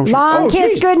 Nightmare on Elm Street. Long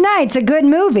Kiss Goodnight's a good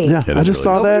movie. Yeah, I just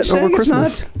saw that over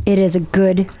Christmas. It is a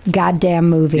good goddamn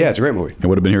movie. Yeah, it's a great movie. It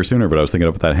would have been here sooner, but I was thinking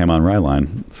up with that ham on rye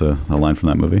line. It's a line from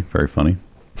that movie. Very funny.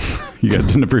 You guys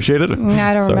didn't appreciate it?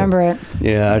 I don't Sorry. remember it.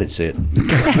 Yeah, I didn't see it.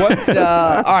 What?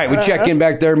 All right, we check in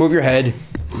back there. Move your head.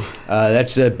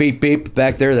 That's Beep Beep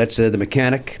back there. That's the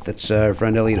mechanic. That's our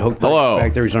friend Elliot Hoke. Hello.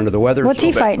 Back there. He's under the weather. What's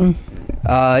he fighting?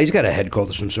 He's got a head cold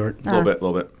of some sort. A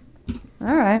little bit.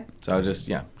 All right. So I was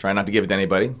just, trying not to give it to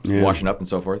anybody, washing up and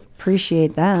so forth.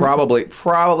 Appreciate that.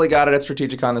 Probably got it at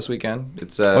Strategicon this weekend.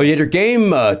 It's you had your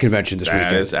game convention this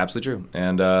weekend. That is absolutely true.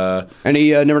 And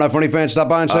any Never Not Funny fans stop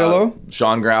by and say hello?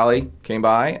 Sean Growley came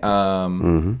by,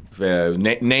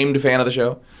 named fan of the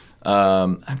show.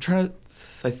 I'm trying to,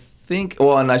 I think,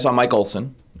 and I saw Mike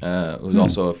Olson, who's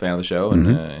also a fan of the show,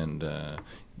 and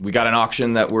we got an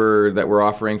auction that we're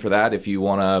offering for that. If you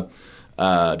want to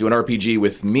do an RPG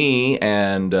with me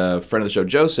and a friend of the show,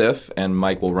 Joseph, and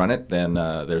Mike will run it, then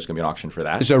there's going to be an auction for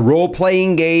that. It's a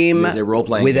role-playing game. It is a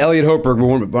role-playing with game. Elliot Hope,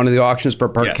 one of the auctions for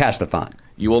Podcastathon.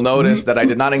 You will notice that I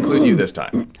did not include you this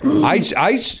time. I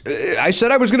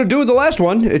said I was going to do the last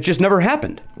one. It just never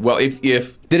happened. Well,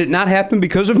 if did it not happen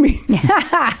because of me?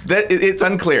 It's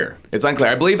unclear. It's unclear.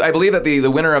 I believe that the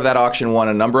winner of that auction won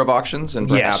a number of auctions, and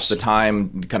perhaps the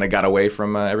time kind of got away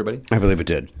from everybody. I believe it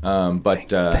did.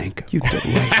 Thank you.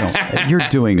 You're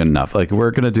doing enough. Like,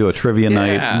 we're going to do a trivia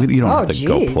night. You don't have to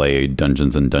go play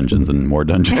Dungeons and more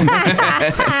Dungeons.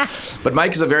 But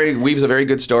Mike weaves a very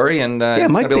good story, and it's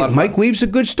going to be a lot of fun. Mike weaves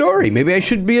a good story. Maybe I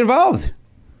should be involved.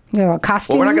 A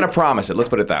costume? Well, we're not going to promise it. Let's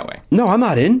put it that way. No, I'm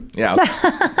not in. Yeah.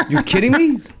 You're kidding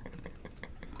me?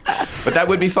 But that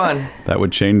would be fun. That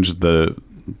would change the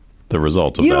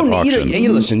result of that auction.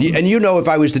 You listen, and if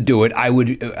I was to do it, I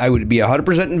would be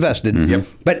 100% invested. Yep.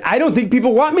 But I don't think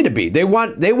people want me to be. They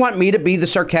want me to be the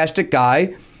sarcastic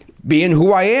guy, being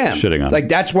who I am. Shitting on. Like,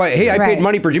 that's why, I paid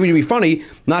money for Jimmy to be funny,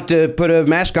 not to put a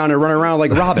mask on and run around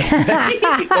like Robin.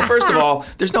 Well, first of all,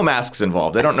 there's no masks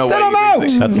involved. I don't know then what I'm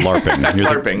out. That's LARPing. That's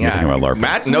LARPing, You're thinking about LARPing.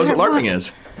 Matt knows what LARPing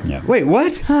is. Yeah. Wait,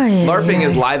 what? LARPing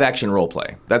is live action role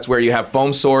play. That's where you have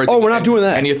foam swords. Oh, we're not doing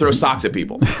that. And you throw socks at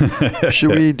people.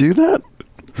 Should we do that?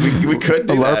 We could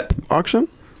do a LARP that. auction?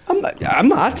 I'm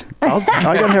not.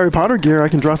 I got Harry Potter gear. I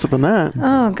can dress up in that.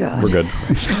 Oh, God. We're good.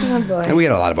 Oh, boy. And we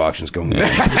got a lot of auctions going on.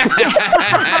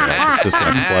 It's just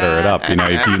going to clutter it up.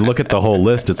 If you look at the whole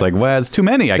list, it's like, well, it's too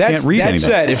many. I can't read anything.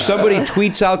 That said, if somebody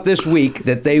tweets out this week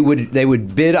that they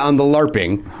would bid on the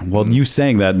LARPing. Well, you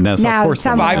saying that, now, of course,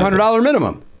 $500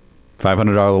 minimum.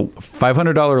 $500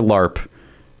 LARP.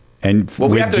 And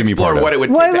we have to Jimmy explore Pardo. what it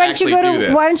would take to actually do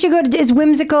this. Why don't you go to, does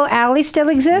Whimsical Alley still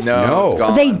exist? No. It's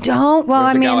gone. They don't? Well,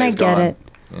 Whimsical I Alley's get gone. it.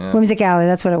 Yeah. Whimsical Alley,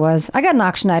 that's what it was. I got an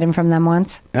auction item from them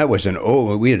once. That was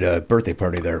we had a birthday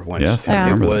party there once. Yes,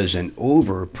 and it was an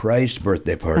overpriced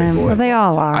birthday party. Boy. Well, they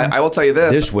all are. I will tell you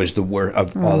this. This was the worst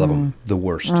of all of them. The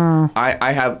worst.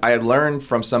 I had learned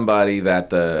from somebody that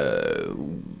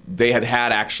they had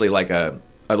actually like an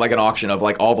auction of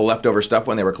like all the leftover stuff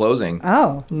when they were closing.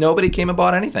 Oh. Nobody came and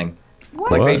bought anything.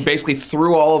 What? Like they basically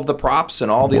threw all of the props and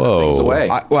all the other things away.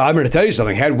 I'm going to tell you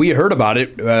something. Had we heard about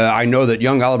it, I know that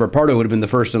young Oliver Pardo would have been the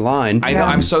first in line. I know.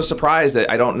 I'm so surprised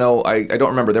that I don't know. I don't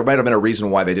remember. There might have been a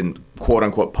reason why they didn't quote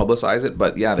unquote publicize it,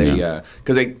 but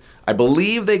because I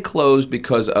believe they closed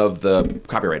because of the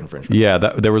copyright infringement. Yeah,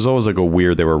 there was always like a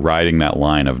weird. They were riding that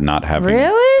line of not having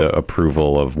the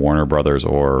approval of Warner Brothers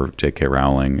or J.K.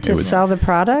 Rowling to sell the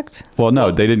product. Well,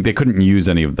 no, they didn't. They couldn't use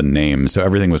any of the names, so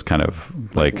everything was kind of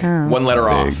like one letter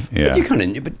off. Yeah, but you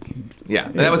kind of. Yeah,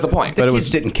 and that was the point. The kids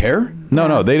didn't care.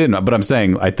 No, they didn't. But I'm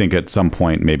saying, I think at some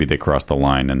point maybe they crossed the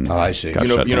line and I see.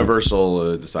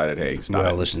 Universal decided, hey, stop.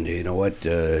 Well, listen, you know what?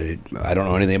 I don't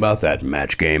know anything about that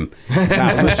match game.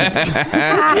 Now, listen.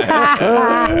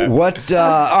 What?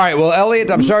 All right. Well, Elliot,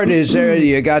 I'm sorry to say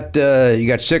you got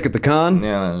sick at the con.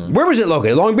 Yeah. Where was it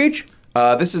located? Long Beach?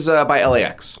 This is by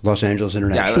LAX. Los Angeles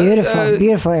International. Beautiful,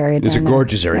 beautiful area. It's a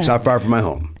gorgeous area. It's not far from my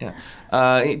home. Yeah.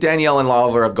 Danielle and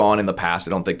Oliver have gone in the past.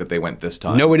 I don't think that they went this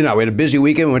time. No, we did not. We had a busy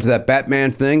weekend. We went to that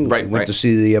Batman thing. Right. We went to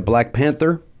see the Black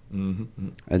Panther. Mm-hmm.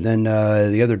 And then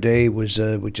the other day was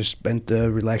we just spent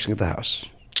relaxing at the house,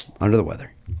 under the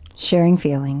weather. Sharing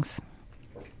feelings.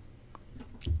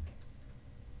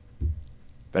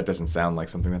 That doesn't sound like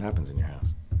something that happens in your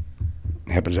house.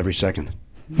 It happens every second.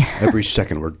 Every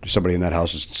second where somebody in that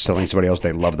house is telling somebody else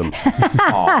they love them.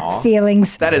 Aww.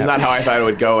 Feelings. That is not how I thought it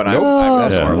would go. And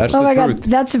that's oh the my truth. God,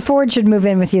 that's Ford should move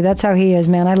in with you. That's how he is,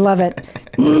 man. I love it.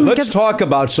 Let's talk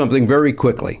about something very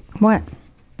quickly. What?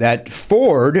 that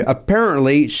Ford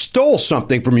apparently stole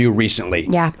something from you recently.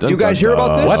 Yeah. You guys hear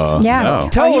about this? What? Yeah.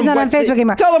 No. He's not on Facebook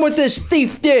anymore. Tell him what this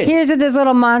thief did. Here's what this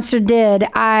little monster did.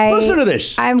 Listen to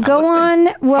this. I go on.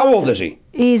 How old is he?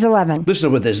 He's 11. Listen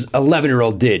to what this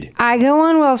 11-year-old did. I go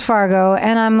on Wells Fargo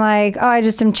and I'm like, oh, I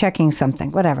just am checking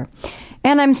something, whatever.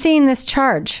 And I'm seeing this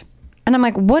charge. And I'm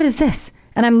like, what is this?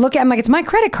 And I'm like, it's my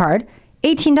credit card,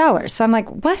 $18. So I'm like,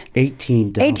 what?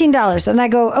 $18. $18. And I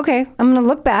go, okay, I'm going to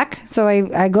look back. So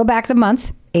I go back the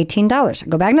month. $18. I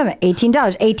go back another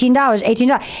 $18.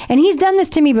 And he's done this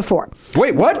to me before.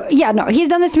 Wait, what? Yeah, no, he's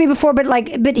done this to me before,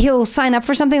 but he'll sign up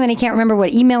for something, then he can't remember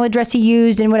what email address he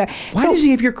used and whatever. Why does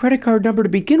he have your credit card number to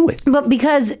begin with? But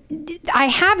because I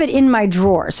have it in my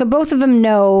drawer. So both of them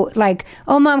know, like,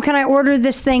 oh, Mom, can I order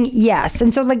this thing? Yes.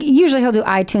 And so, like, usually he'll do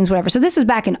iTunes, whatever. So this was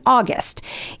back in August.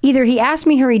 Either he asked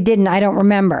me or he didn't. I don't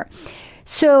remember.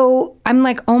 So I'm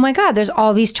like, oh my God, there's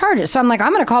all these charges. So I'm like,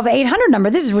 I'm going to call the 800 number.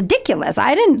 This is ridiculous.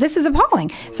 This is appalling.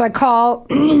 So I call,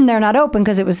 they're not open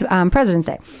because it was President's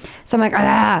Day. So I'm like,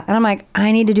 and I'm like,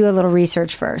 I need to do a little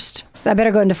research first. I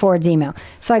better go into Ford's email.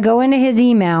 So I go into his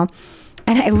email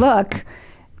and I look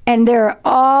and there are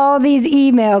all these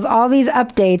emails, all these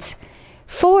updates.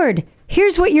 Ford,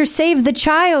 here's what your Save the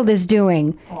Child is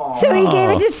doing. So he gave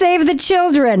it to Save the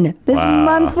Children, this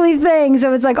monthly thing.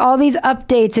 So it's like all these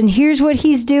updates and here's what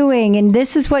he's doing and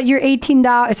this is what your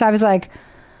 $18. So I was like,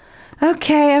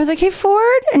 okay. I was like, hey,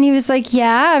 Ford. And he was like,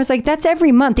 yeah. I was like, that's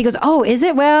every month. He goes, oh, is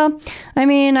it? Well, I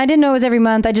mean, I didn't know it was every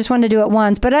month. I just wanted to do it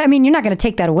once. But I mean, you're not going to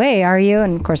take that away, are you?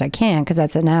 And of course I can't because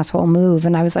that's an asshole move.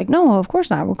 And I was like, no, of course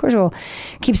not. Of course we'll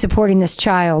keep supporting this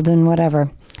child and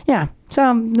whatever. Yeah.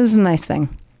 So this is a nice thing.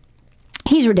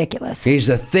 He's ridiculous. He's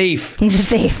a thief. He's a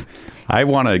thief. I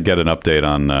want to get an update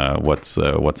on what's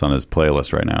on his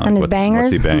playlist right now. On his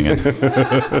bangers? What's he banging?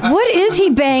 What is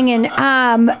he banging?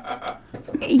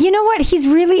 You know what?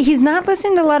 He's not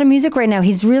listening to a lot of music right now.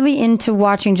 He's really into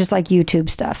watching just like YouTube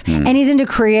stuff. And he's into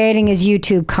creating his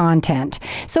YouTube content.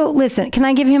 So listen, can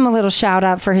I give him a little shout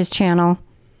out for his channel?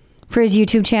 For his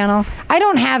YouTube channel? I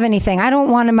don't have anything. I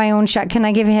don't want my own shout. Can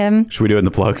I give him? Should we do it in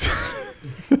the plugs?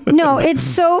 No, it's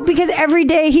so because every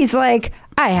day he's like,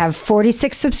 I have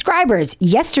 46 subscribers.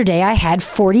 Yesterday I had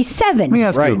 47. Let me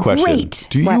ask you a question. Great.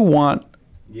 Do you want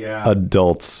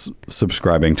adults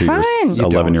subscribing to your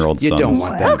 11-year-old son? You don't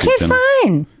want that. Okay,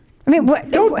 fine. I mean,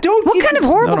 what kind of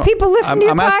horrible people listen to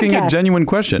your podcast? I'm asking a genuine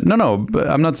question. No, but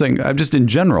I'm not saying. I'm just in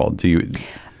general. Do you?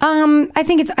 I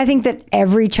think that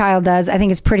every child does. I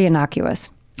think it's pretty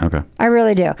innocuous. Okay. I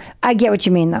really do. I get what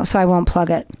you mean though, so I won't plug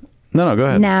it. No, go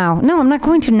ahead. Now. No, I'm not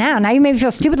going to now. Now you make me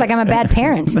feel stupid like I'm a bad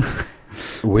parent.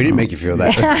 We didn't make you feel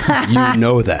that. You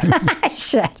know that.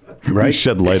 Shit. Right?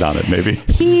 Shed light on it, maybe.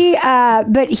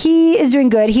 But he is doing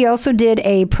good. He also did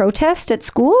a protest at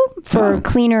school for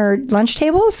cleaner lunch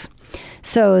tables.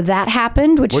 So that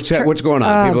happened. What's going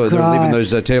on? People are leaving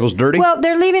those tables dirty? Well,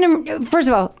 they're leaving them. First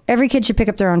of all, every kid should pick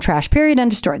up their own trash. Period.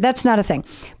 End of story. That's not a thing.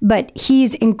 But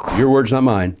he's Your words, not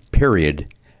mine. Period.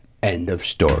 End of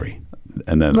story.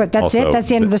 And then that's also, it. That's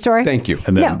the end of the story. Thank you.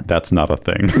 And then that's not a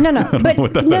thing.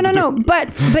 No.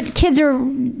 But kids are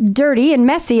dirty and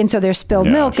messy, and so there's spilled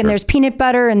milk, and there's peanut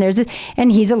butter, and there's this, and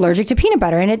he's allergic to peanut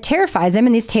butter, and it terrifies him.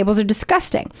 And these tables are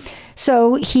disgusting.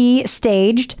 So he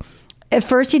staged. At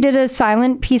first, he did a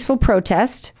silent, peaceful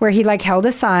protest where he held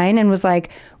a sign and was like,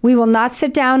 "We will not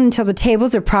sit down until the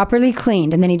tables are properly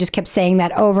cleaned." And then he just kept saying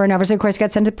that over and over. So of course, he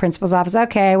got sent to the principal's office.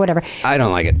 Okay, whatever. I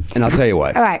don't like it, and I'll tell you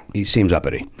what. All right. He seems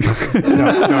uppity.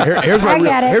 Here's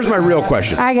my real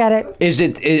question. I get it. Is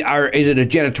it a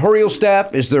janitorial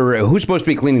staff? Is there who's supposed to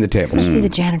be cleaning the tables? It's supposed to be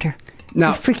the janitor.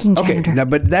 Now, the freaking janitor. Okay. Now,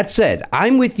 but that said,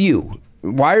 I'm with you.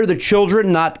 Why are the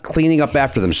children not cleaning up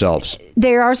after themselves?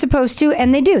 They are supposed to,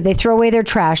 and they do. They throw away their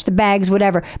trash, the bags,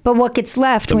 whatever. But what gets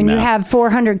left when you have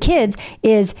 400 kids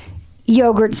is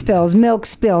yogurt spills, milk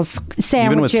spills,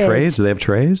 sandwiches. Even with trays? Do they have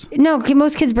trays? No,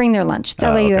 most kids bring their lunch. It's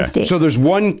LAUSD. Okay. So there's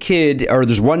one kid, or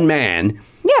there's one man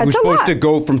who's it's supposed to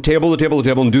go from table to table to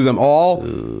table and do them all.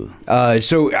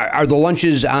 So are the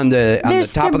lunches on the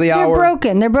top of the hour?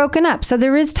 They're broken up. So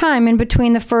there is time in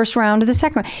between the first round to the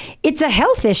second round. It's a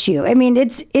health issue. I mean,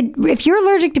 if you're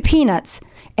allergic to peanuts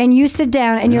and you sit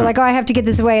down and you're like, oh, I have to get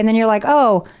this away. And then you're like,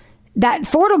 oh, that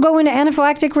Ford will go into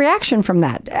anaphylactic reaction from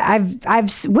that.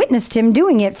 I've witnessed him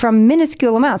doing it from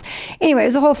minuscule amounts. Anyway, it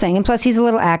was a whole thing. And plus, he's a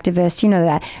little activist. You know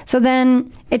that. So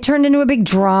then it turned into a big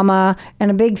drama and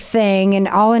a big thing and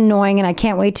all annoying. And I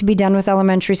can't wait to be done with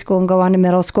elementary school and go on to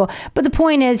middle school. But the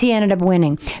point is, he ended up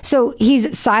winning. So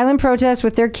he's silent protest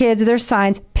with their kids, their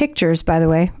signs, pictures, by the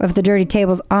way, of the dirty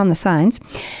tables on the signs.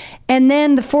 And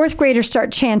then the fourth graders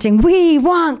start chanting, "We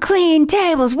want clean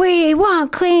tables. We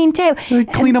want clean tables."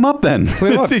 Clean them up then.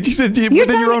 You said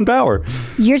within your own power.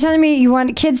 You're telling me you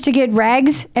want kids to get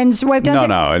rags and wipe down?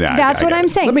 No. That's what I'm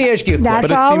saying. Let me ask you a question. That's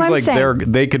But it all seems I'm like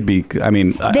saying. they could be. I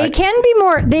mean, They can be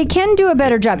more. They can do a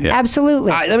better job. Yeah.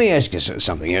 Absolutely. Let me ask you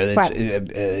something here. What?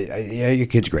 Yeah, your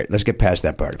kid's great. Let's get past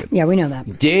that part of it. Yeah, we know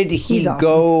that. Did he He's awesome.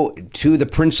 go to the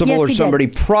principal or he somebody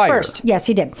did. prior? First, yes,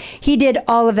 he did. He did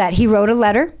all of that. He wrote a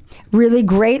letter, really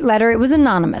great letter. It was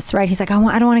anonymous, right? He's like, I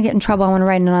don't want to get in trouble. I want to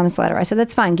write an anonymous letter. I said,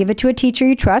 that's fine. Give it to a teacher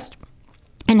you trust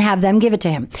and have them give it to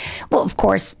him. Well, of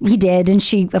course he did. And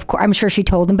I'm sure she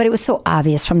told him, but it was so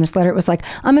obvious from this letter. It was like,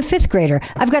 I'm a fifth grader.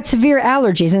 I've got severe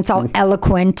allergies, and it's all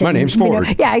eloquent. My name's Ford.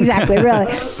 Yeah, exactly. Really.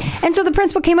 And so the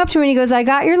principal came up to him and he goes, I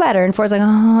got your letter. And Ford's like,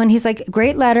 oh, and he's like,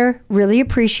 great letter. Really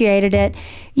appreciated it.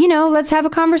 Let's have a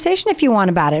conversation if you want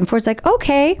about it. And Ford's like,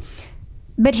 okay.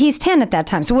 But he's 10 at that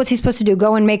time. So what's he supposed to do?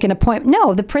 Go and make an appointment?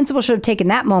 No, the principal should have taken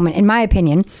that moment, in my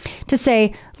opinion, to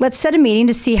say, let's set a meeting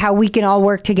to see how we can all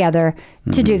work together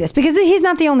to do this. Because he's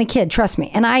not the only kid, trust me.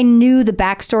 And I knew the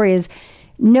backstory is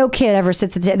no kid ever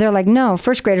sits at the table. They're like, no,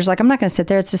 first graders like, I'm not going to sit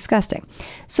there. It's disgusting.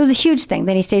 So it was a huge thing.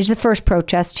 Then he staged the first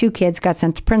protest. 2 kids got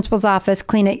sent to the principal's office.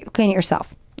 Clean it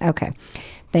yourself. Okay.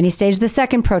 Then he staged the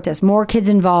second protest. More kids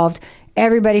involved.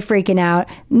 Everybody freaking out.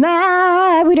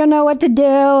 Nah, we don't know what to do.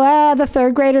 The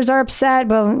third graders are upset.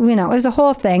 Well, it was a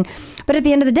whole thing. But at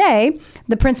the end of the day,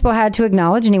 the principal had to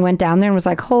acknowledge, and he went down there and was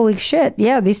like, holy shit,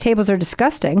 yeah, these tables are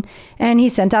disgusting. And he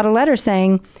sent out a letter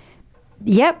saying,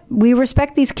 yep, we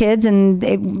respect these kids and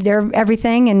they're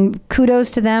everything, and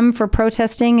kudos to them for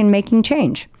protesting and making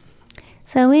change.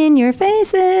 So in your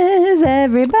faces,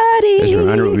 everybody. As a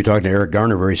reminder, we'll be talking to Eric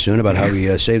Garner very soon about how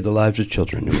he saved the lives of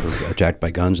children who were attacked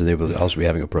by guns, and they will also be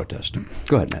having a protest.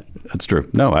 Go ahead, Matt. That's true.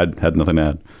 No, I had nothing to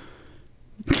add.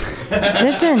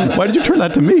 Listen. Why did you turn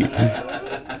that to me?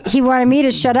 He wanted me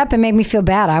to shut up and make me feel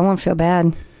bad. I won't feel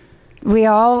bad.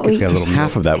 Just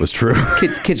half of that was true.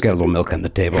 Kids got a little milk on the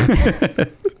table.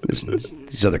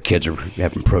 These other kids are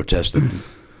having protests.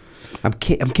 I'm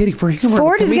kidding.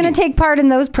 Ford is going to take part in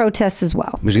those protests as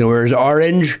well. He's going to wear his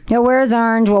orange. He'll wear his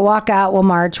orange. We'll walk out. We'll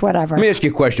march. Whatever. Let me ask you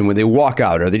a question. When they walk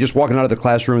out, are they just walking out of the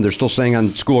classroom and they're still staying on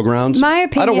school grounds? My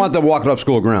opinion. I don't want them walking off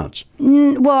school grounds.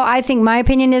 Well, I think my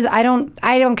opinion is I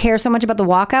don't care so much about the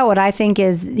walkout. What I think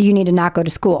is you need to not go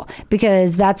to school,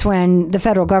 because that's when the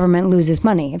federal government loses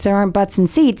money. If there aren't butts and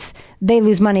seats, they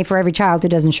lose money for every child who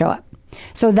doesn't show up.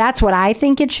 So that's what I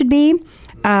think it should be.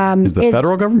 Is the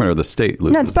federal government or the state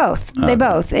loses? No, it's both. They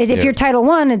both. If you're Title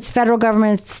I, it's federal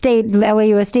government, state,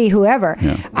 LAUSD, whoever.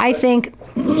 Yeah. I think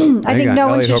no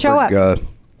one should show up.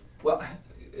 Well,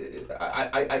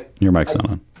 your mic's not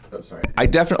on. I'm sorry. I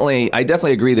definitely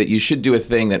agree that you should do a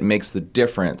thing that makes the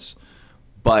difference.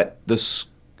 But if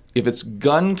it's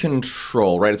gun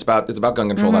control, right? It's about gun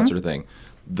control, that sort of thing.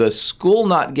 The school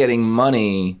not getting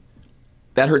money,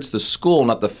 that hurts the school,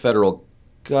 not the federal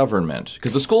government,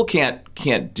 because the school can't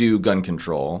do gun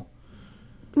control.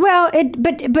 Well,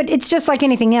 but it's just like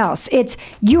anything else. It's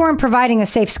you aren't providing a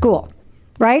safe school,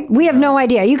 right? We have no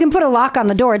idea. You can put a lock on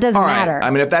the door. It doesn't matter.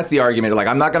 I mean, if that's the argument, like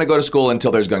I'm not going to go to school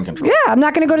until there's gun control. Yeah, I'm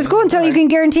not going to go to school until you can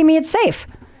guarantee me it's safe,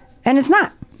 and it's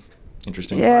not.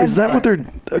 Interesting. Is that what they're?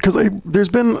 Because there's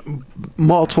been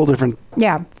multiple different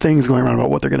things going around about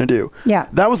what they're going to do. Yeah.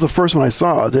 That was the first one I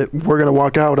saw, that we're going to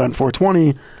walk out on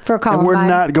 420 for Columbine, and we're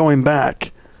not going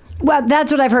back. Well,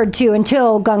 that's what I've heard too,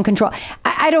 until gun control.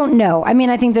 I don't know. I mean,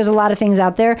 I think there's a lot of things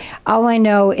out there. All I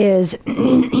know is,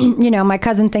 my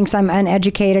cousin thinks I'm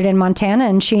uneducated in Montana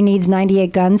and she needs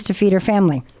 98 guns to feed her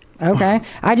family. Okay.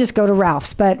 I just go to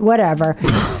Ralph's, but whatever.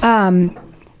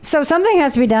 So something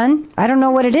has to be done. I don't know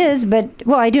what it is, but,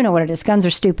 I do know what it is. Guns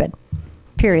are stupid.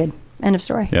 Period. End of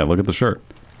story. Yeah, look at the shirt.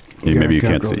 Maybe you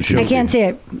can't see. I can't see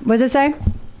it. What does it say?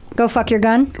 Go fuck your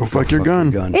gun? Go fuck your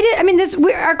gun. It is, I mean,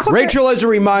 our culture... Rachel, as a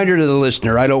reminder to the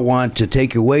listener, I don't want to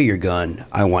take away your gun.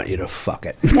 I want you to fuck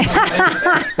it.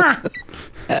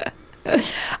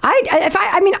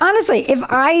 Honestly,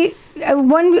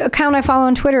 one account I follow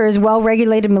on Twitter is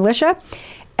Well-Regulated Militia.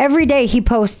 Every day he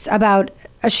posts about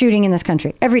a shooting in this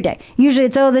country. Every day. Usually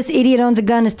it's, this idiot owns a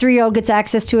gun, his 3-year-old gets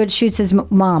access to it, shoots his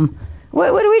mom.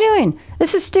 What are we doing?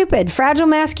 This is stupid. Fragile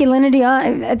masculinity.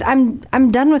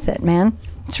 I'm done with it, man.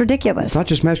 It's ridiculous. It's not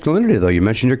just masculinity, though. You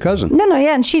mentioned your cousin. No,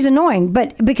 yeah, and she's annoying,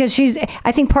 but because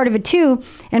I think part of it too,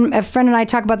 and a friend and I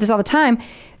talk about this all the time,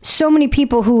 so many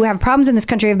people who have problems in this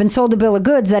country have been sold a bill of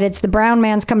goods that it's the brown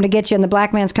man's come to get you and the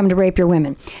black man's come to rape your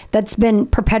women. That's been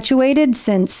perpetuated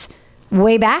since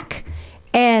way back.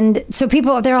 And so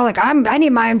they're all like, I need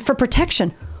mine for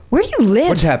protection. Where do you live?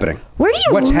 What's happening? Where do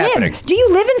you What's live? happening? Do you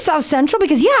live in South Central?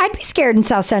 Because I'd be scared in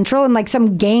South Central and like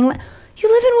some gang. You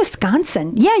live in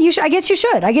Wisconsin. Yeah, you should. I guess you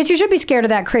should. I guess you should be scared of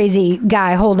that crazy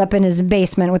guy holed up in his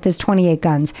basement with his 28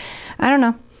 guns. I don't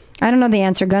know. I don't know the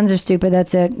answer. Guns are stupid.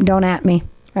 That's it. Don't at me.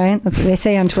 Right? That's what they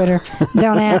say on Twitter.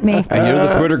 Don't at me. And you're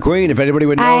the Twitter queen. If anybody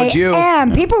would know, it's you. I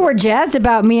am. People were jazzed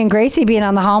about me and Gracie being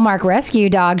on the Hallmark Rescue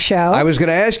Dog Show. I was going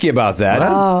to ask you about that.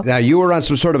 Oh. Now, you were on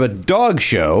some sort of a dog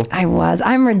show. I was.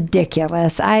 I'm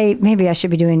ridiculous. Maybe I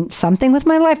should be doing something with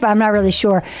my life, but I'm not really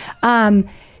sure.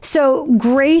 So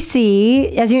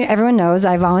Gracie, as everyone knows,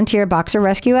 I volunteer at Boxer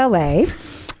Rescue LA.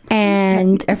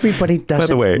 And everybody doesn't By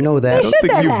the way, know that. I don't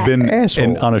think you've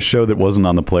been on a show that wasn't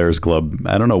on the Players Club.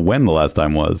 I don't know when the last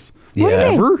time was. What do you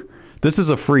mean? Ever? This is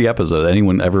a free episode.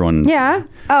 Everyone. Yeah.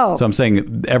 Oh. So I'm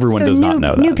saying everyone does not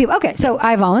know that. New people. Okay, so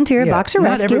I volunteer at Boxer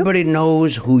Rescue. Not everybody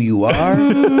knows who you are.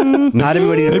 Not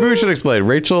everybody knows. Maybe we should explain.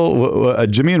 Rachel,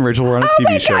 Jimmy and Rachel were on a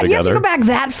TV show together. You have to go back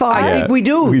that far. I think we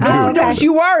do. We do. Oh, okay.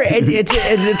 You are.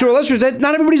 It's to a lesser extent,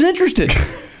 not everybody's interested.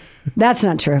 That's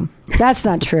not true. That's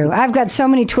not true. I've got so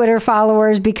many Twitter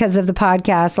followers because of the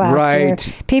podcast last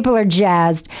year. People are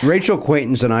jazzed. Rachel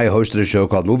Quaintance and I hosted a show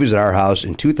called Movies at Our House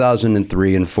in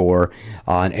 2003 and 4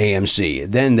 on AMC.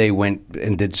 Then they went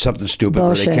and did something stupid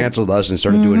where they canceled us and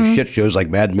started doing shit shows like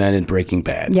Mad Men and Breaking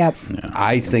Bad. Yep. Yeah.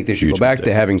 I think they should go back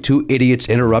to having two idiots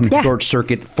interrupt Short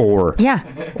Circuit 4. Yeah.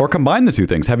 Or combine the two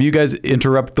things. Have you guys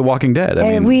interrupt The Walking Dead? I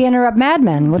mean, we interrupt Mad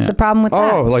Men. What's the problem with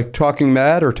that? Oh, like Talking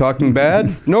Mad or Talking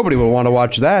Bad? Nobody will want to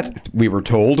watch that, we were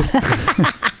told.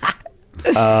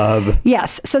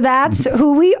 Yes, so that's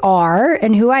who we are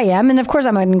and who I am. And of course,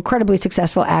 I'm an incredibly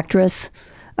successful actress.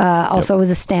 Also was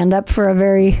a stand-up for a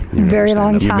very, very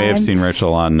long time. You may have seen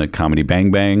Rachel on Comedy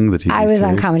Bang Bang, the TV I was series.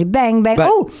 on Comedy Bang Bang.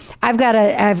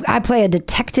 I play a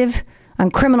detective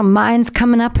on Criminal Minds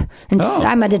coming up. And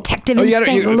I'm a detective in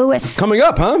St. Louis. Coming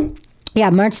up, huh?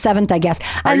 Yeah, March 7th, I guess.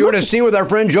 Are you in a scene with our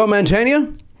friend Joe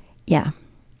Mantegna? Yeah,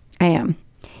 I am.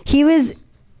 He was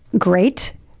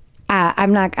great. I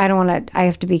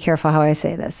have to be careful how I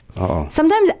say this. Uh-oh.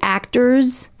 Sometimes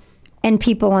actors and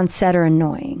people on set are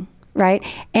annoying, right?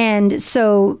 And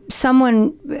so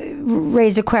someone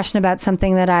raised a question about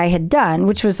something that I had done,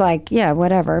 which was like, yeah,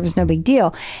 whatever. It was no big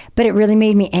deal. But it really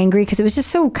made me angry because it was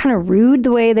just so kind of rude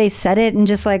the way they said it and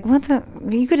just like,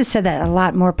 you could have said that a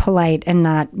lot more polite and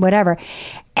not whatever.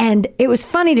 And it was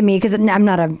funny to me because I'm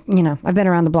not I've been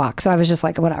around the block. So I was just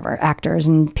like, whatever, actors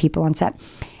and people on set.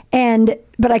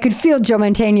 But I could feel Joe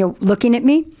Mantegna looking at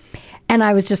me. And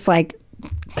I was just like,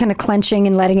 kind of clenching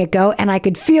and letting it go. And I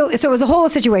could feel, so it was a whole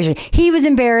situation. He was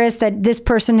embarrassed that this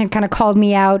person had kind of called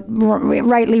me out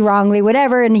rightly, wrongly,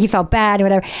 whatever. And he felt bad,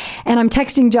 whatever. And I'm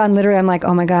texting John, literally, I'm like,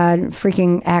 oh my God,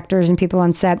 freaking actors and people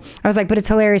on set. I was like, but it's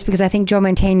hilarious because I think Joe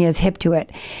Mantegna is hip to it.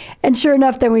 And sure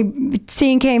enough, then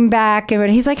scene came back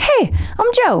and he's like, hey, I'm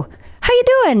Joe. How you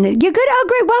doing? You good? Oh,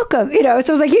 great. Welcome.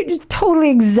 So it was like just totally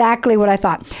exactly what I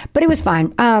thought. But it was fine.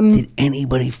 Did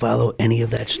anybody follow any of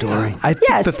that story? I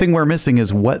think the thing we're missing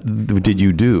is what did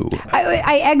you do?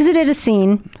 I exited a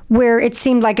scene where it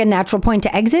seemed like a natural point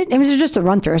to exit. It was just a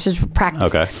run through. It was just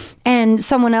practice. Okay. And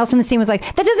someone else in the scene was like,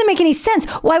 that doesn't make any sense.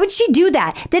 Why would she do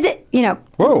that?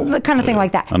 Whoa. The kind of thing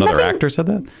like that. Another actor said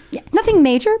that? Yeah, nothing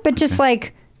major, but just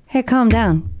like, hey, calm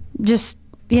down. Just...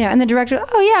 and the director,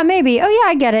 oh yeah, maybe, oh yeah,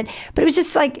 I get it. But it was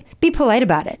just like, be polite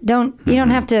about it. You don't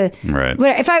have to. Right.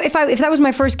 If that was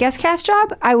my first guest cast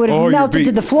job, I would have melted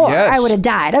to the floor. Yes. I would have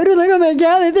died. I would have been like, oh my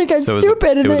God, they think I'm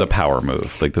stupid. It was a power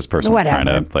move. Like this person was trying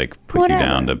to put you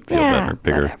down to feel better,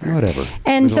 bigger. Whatever.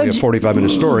 And it was only a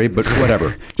 45-minute story, but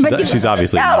whatever. She's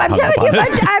obviously I'm telling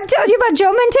you about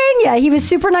Joe Mantegna. He was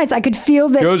super nice. I could feel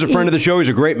that. Joe's a friend of the show. He's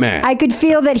a great man. I could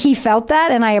feel that he felt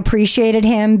that, and I appreciated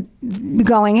him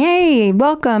going, hey,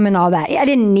 welcome, and all that. I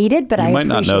didn't need it, but I appreciated it. You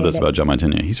might not know this about Joe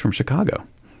Mantegna. He's from Chicago.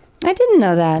 I didn't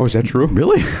know that. Oh, is that true?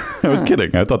 Really? I was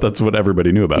kidding. I thought that's what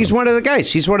everybody knew about him. He's one of the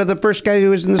guys. He's one of the first guys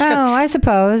who was in the sketch. Oh, I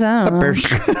suppose. I don't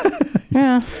know.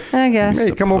 Yeah, I guess.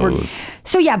 Hey, come over.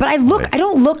 So yeah, but I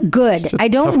don't look good. I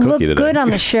don't look good on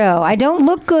the show. I don't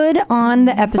look good on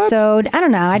the episode. What? I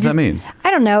don't know. What does that mean?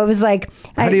 I don't know. It was like.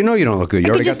 How do you know you don't look good? You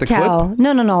already got the clip?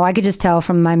 No. I could just tell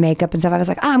from my makeup and stuff. I was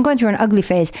like, I'm going through an ugly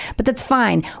phase, but that's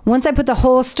fine. Once I put the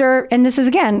holster, and this is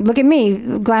again, look at me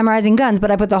glamorizing guns, but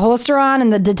I put the holster on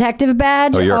and the detective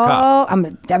badge. Oh, you're a cop.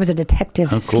 I was a detective.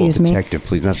 Oh, cool. Excuse me. Detective,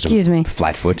 please. Not Excuse me.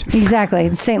 Flatfoot. Exactly.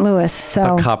 In St. Louis.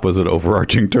 So a cop was an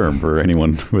overarching term for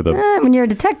anyone with a. When you're a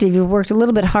detective, you worked a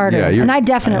little bit harder, and I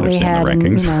definitely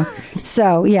had.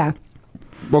 So yeah.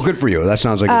 Well, good for you. That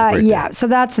sounds like a great yeah. So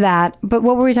that's that. But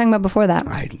what were we talking about before that?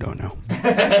 I don't know.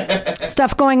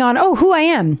 Stuff going on. Oh, who I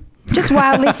am. Just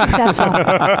wildly successful.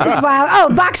 Just wild.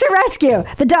 Oh, Boxer Rescue,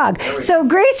 the dog. So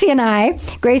Gracie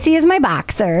is my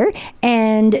boxer,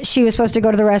 and she was supposed to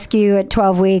go to the rescue at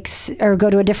 12 weeks or go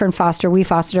to a different foster. We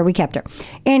fostered her. We kept her.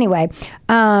 Anyway,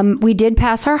 we did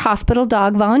pass our hospital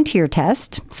dog volunteer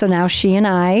test. So now she and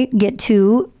I get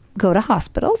to go to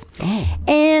hospitals.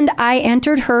 And I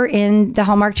entered her in the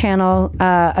Hallmark Channel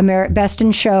Best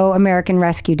in Show American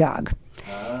Rescue Dog.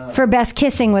 For best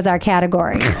kissing was our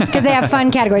category, because they have fun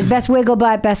categories: best wiggle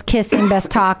butt, best kissing, best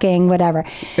talking, whatever.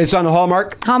 It's on the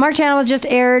Hallmark. Hallmark Channel just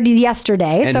aired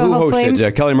yesterday. And so who hopefully,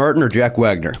 hosted? Kelly Martin or Jack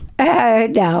Wagner?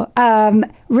 No,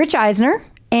 Rich Eisner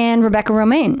and Rebecca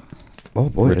Romaine. Oh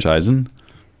boy, Rich Eisen.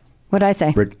 What'd I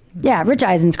say? Yeah, Rich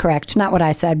Eisen's correct. Not what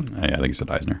I said. Yeah, I think you said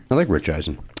Eisner. I like Rich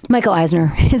Eisen. Michael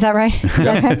Eisner. Is that right?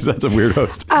 That's a weird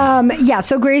host. Yeah,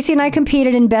 so Gracie and I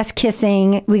competed in best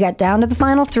kissing. We got down to the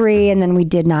final 3, and then we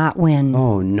did not win.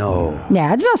 Oh, no.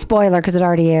 Yeah, it's no spoiler because it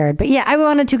already aired. But yeah, I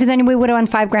wanted to because anyway, we would have won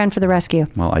 $5,000 for the rescue.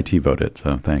 Well, IT voted,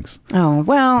 so thanks. Oh,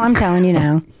 well, I'm telling you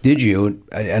now. Did you,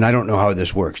 and I don't know how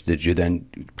this works, did you then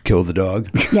kill the dog?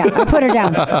 Yeah, I put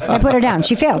her down.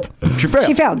 She failed. She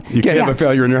failed. You can't have a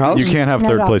failure in your house? You can't have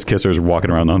Not at all. third-place kissers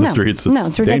walking around on the streets.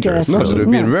 It's ridiculous. dangerous. No, so it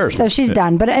would be embarrassing. So she's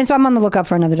done. But and so I'm on the lookout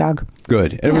for another dog.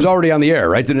 Good. And it was already on the air,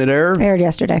 right? Didn't it air? Aired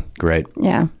yesterday. Great.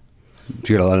 Yeah. Did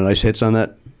you get a lot of nice hits on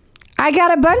that? I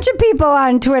got a bunch of people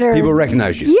on Twitter. People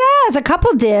recognize you. Yes, a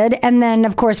couple did. And then,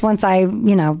 of course, once I,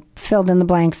 filled in the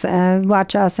blanks,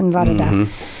 watch us and da-da-da.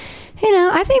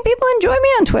 I think people enjoy me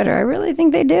on Twitter. I really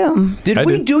think they do. Did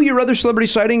we do your other celebrity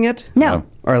sighting yet? No. All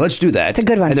right, let's do that. It's a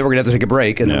good one. And then we're going to have to take a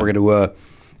break, and then we're going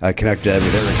to connect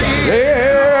with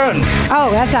Eric. Oh,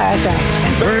 that's right.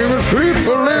 Famous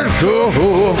people, let's go.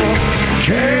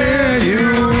 Can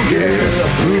you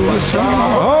guess who the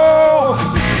song?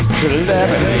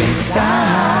 Celebrity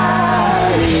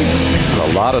There's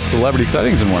a lot of celebrity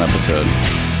sightings in one episode.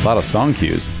 A lot of song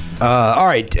cues. All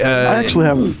right. I actually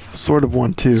have sort of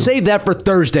one too. Save that for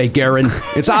Thursday, Garen.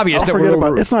 It's obvious that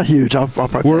it's not huge. I'll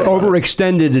probably we're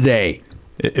overextended today.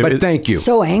 But thank you.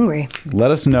 So angry.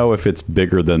 Let us know if it's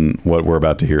bigger than what we're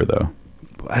about to hear, though.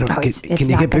 I don't know. Oh, Can it's you not get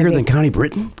gonna bigger be. than Connie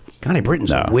Britton? Connie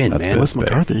Britton's a win, that's man. good. Melissa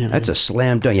McCarthy. That's a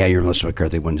slam dunk. Yeah, your Melissa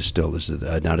McCarthy one is still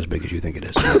not as big as you think it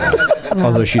is.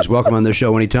 Although she's welcome on this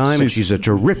show anytime, and she's a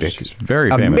terrific,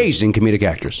 very famous. amazing comedic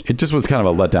actress. It just was kind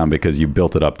of a letdown because you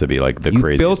built it up to be like the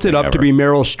craziest. You built it up to be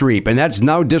Meryl Streep, and that's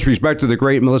no disrespect to the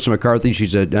great Melissa McCarthy.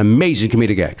 She's an amazing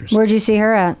comedic actress. Where'd you see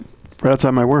her at? Right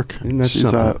outside my work. That's She's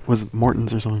was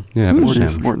Morton's or something. Yeah,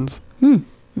 Morton's.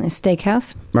 Nice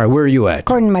steakhouse. All right, where are you at?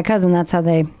 According to my cousin, that's how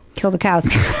they kill the cows.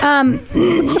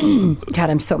 God,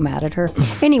 I'm so mad at her.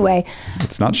 Anyway,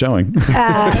 It's not showing. she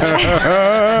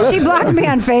blocked me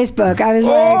on Facebook. I was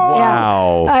like,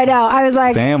 wow. I know. I was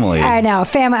like, Family. I know.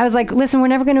 I was like, listen, we're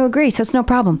never going to agree, so it's no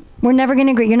problem. We're never going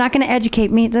to agree. You're not going to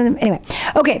educate me. Anyway,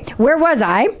 okay, where was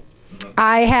I?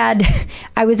 I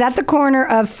was at the corner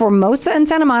of Formosa and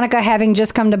Santa Monica, having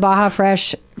just come to Baja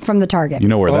Fresh from the Target. You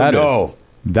know where that is? no.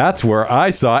 That's where I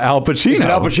saw Al Pacino. Is it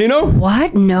Al Pacino?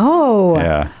 What? No.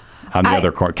 Yeah. On the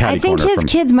other catty I think corner. his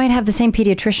kids might have the same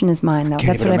pediatrician as mine, though.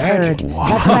 That's what even I've imagine. heard.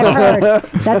 That's what I've heard.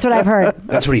 That's what I've heard.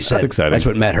 That's what he said. That's exciting. That's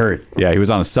what Matt heard. Yeah, he was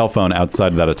on a cell phone outside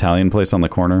of that Italian place on the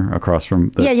corner across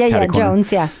from the Yeah. catty corner.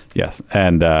 Jones, yeah. Yes.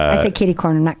 And I say kitty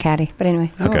corner, not catty. But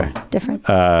anyway. Okay. Different.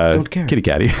 Don't care. Kitty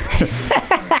catty.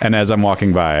 And as I'm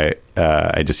walking by,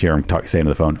 I just hear him saying to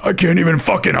the phone, "I can't even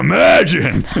fucking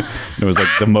imagine." It was like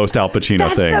the most Al Pacino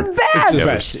That's thing. the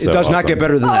best. It, It does not get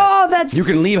better than that. Oh, that's You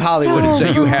can leave Hollywood and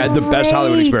say you had the best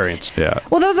Hollywood great. experience. Yeah.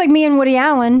 Well, that was like me and Woody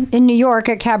Allen in New York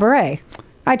at Cabaret.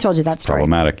 I told you that story.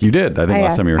 Problematic. You did. I think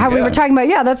last time you were How here. we were talking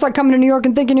about, that's like coming to New York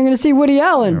and thinking you're going to see Woody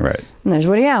Allen. Right. And there's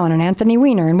Woody Allen and Anthony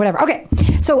Weiner and whatever. Okay.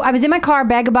 So I was in my car,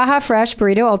 bag of Baja Fresh,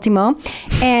 burrito ultimo,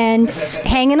 and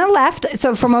hanging a left.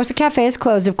 So Formosa Cafe is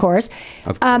closed, of course.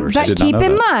 Of course. But did not keep know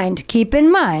in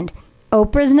that. mind,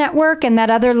 Oprah's network and that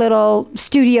other little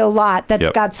studio lot that's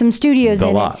Yep. got some studios The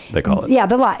in lot, it. they call it. Yeah,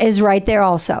 the lot is right there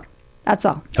also. That's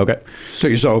all. Okay. So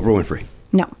you saw Oprah Winfrey.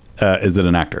 No. Is it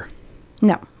an actor?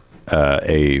 No.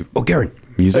 A Oh, Garen.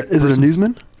 music? Is it a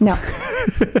newsman? No.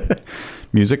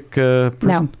 Music person?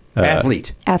 No.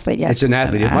 Athlete. Athlete, yes. It's an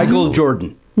athlete. Michael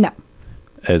Jordan. No.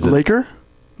 Is it, Laker?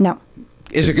 No.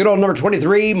 Is it good old number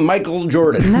 23, Michael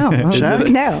Jordan? No.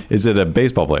 No. is it a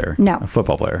baseball player? No. A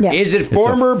football player? Yeah. Is it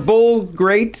former Bull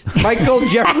great Michael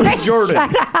Jeffrey Jordan?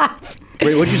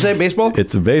 Wait, what'd you say? Baseball?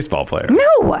 It's a baseball player.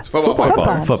 No. Football.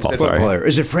 Football, Football sorry. player.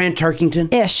 Is it Fran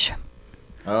Tarkington? Ish.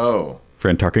 Oh.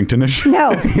 Fran Tarkington-ish? No.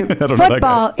 I don't know that guy.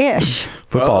 Football-ish.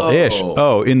 Football-ish. Oh.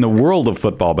 Oh, in the world of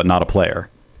football, but not a player.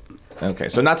 Okay,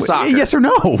 so not soccer. Yes or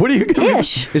no? What are you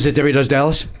Ish. Is it Debbie Does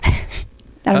Dallas?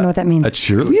 I don't know what that means. A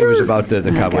cheerleader? It was about the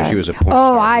Cowboys. She was a porn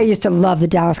Oh, star. I used to love the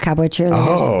Dallas Cowboy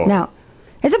cheerleaders. Oh. No.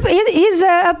 He's a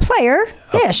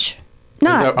player-ish.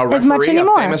 Not a as much referee,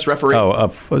 anymore. A famous referee.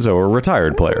 So a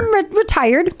retired player.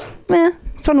 Retired.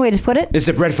 That's one way to put it. Is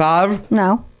it Brett Favre?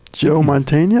 No. Joe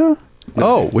Montana?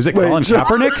 Oh, was it Colin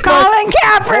Kaepernick? Colin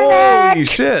Kaepernick! Holy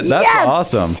shit, that's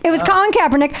awesome. It was Colin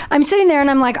Kaepernick. I'm sitting there and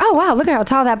I'm like, oh, wow, look at how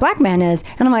tall that black man is.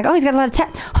 And I'm like, oh, he's got a lot of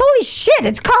holy shit,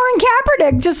 it's Colin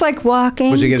Kaepernick. Just like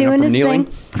walking, Was he getting doing up from his kneeling?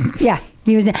 thing. Yeah.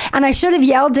 He was, and I should have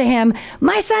yelled to him,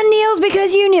 my son kneels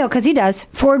because you kneel, because he does.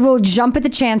 Ford will jump at the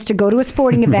chance to go to a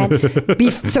sporting event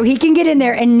so he can get in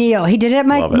there and kneel. He did it at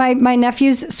my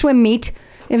nephew's swim meet.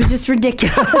 It was just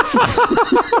ridiculous.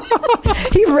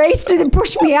 He raced and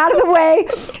pushed me out of the way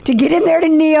to get in there to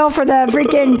kneel for the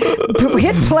freaking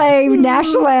hit play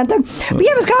national anthem. But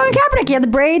yeah, it was Colin Kaepernick. He had the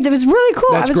braids. It was really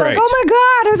cool. That's I was great. like, oh my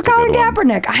God, it was Colin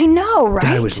Kaepernick. I know, right?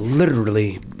 Guy was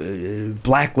literally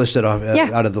blacklisted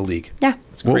out of the league. Yeah.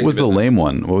 What was the lame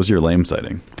one? What was your lame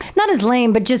sighting? Not as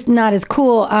lame, but just not as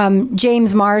cool.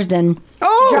 James Marsden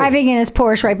driving in his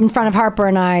Porsche right in front of Harper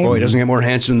and I. Oh, he doesn't get more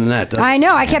handsome than that. I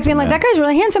know. I kept being like, that guy's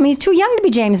really handsome. He's too young to be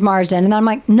James Marsden. And I'm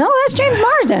like, no, that's James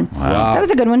Marsden. Wow. That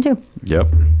was a good one, too. Yep.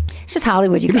 It's just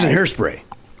Hollywood, you He was guys. in Hairspray.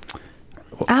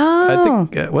 Oh. I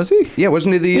think, was he? Yeah,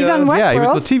 wasn't he the... He's on Westworld. Yeah, he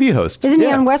was the TV host. Isn't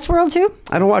he on Westworld, too?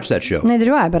 I don't watch that show. Neither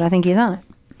do I, but I think he's on it.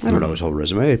 I don't know his whole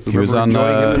resume. He was on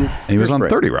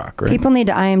 30 Rock, right? People need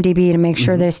to IMDb to make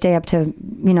sure they stay up to,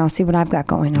 see what I've got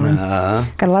going on.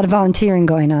 Got a lot of volunteering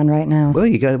going on right now. Well,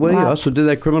 you also did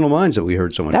that Criminal Minds that we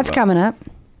heard so much That's about. coming up.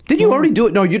 Did you already do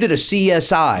it? No, you did a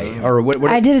CSI or what?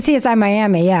 I did a CSI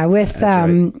Miami,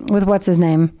 with what's his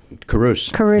name?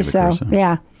 Caruso.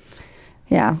 Yeah.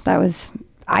 That was.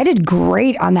 I did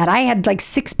great on that. I had like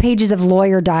 6 pages of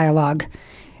lawyer dialogue,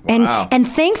 and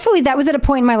thankfully that was at a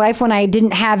point in my life when I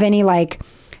didn't have any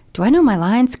do I know my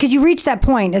lines? Because you reach that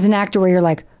point as an actor where you're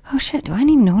like, oh shit, do I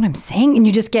even know what I'm saying? And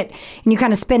you just you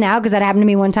kind of spin out, because that happened to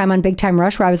me one time on Big Time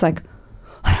Rush where I was like,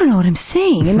 I don't know what I'm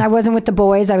saying. And I wasn't with the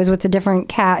boys. I was with the different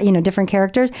different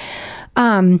characters.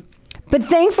 But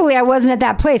thankfully I wasn't at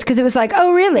that place, because it was like,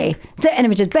 oh really? And it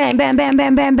was just bam, bam, bam,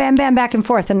 bam, bam, bam, bam, back and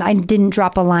forth. And I didn't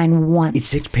drop a line once. It's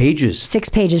 6 pages. 6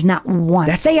 pages, not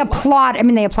once. They applaud. I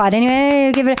mean, they applaud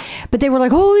anyway. Give it. But they were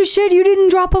like, holy shit, you didn't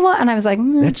drop a line. And I was like,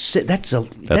 That's a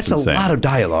lot of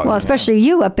dialogue. Well, especially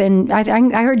you up in. I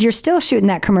heard you're still shooting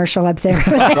that commercial up there.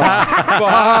 Fuck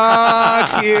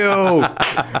you.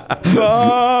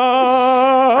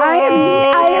 I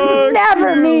am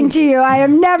never mean to you. I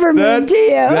am never mean to you.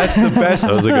 That's the best.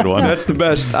 That was a good one. That's the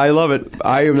best. I love it.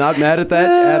 I am not mad at that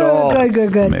at all.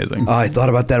 Good. Amazing. I thought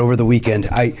about that over the weekend.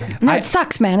 It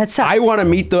sucks, man. It sucks. I want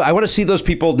to I want to see those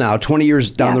people now, 20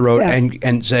 years down the road,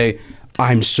 and say,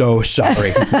 I'm so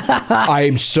sorry.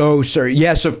 I'm so sorry.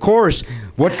 Yes, of course.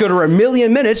 What good are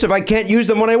 1,000,000 minutes if I can't use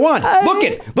them when I want?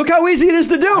 Look how easy it is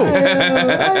to do.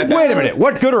 Wait a minute.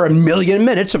 What good are 1,000,000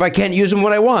 minutes if I can't use them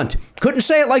when I want? Couldn't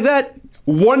say it like that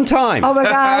one time. Oh my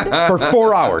God. For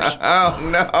 4 hours. Oh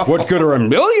no. What good are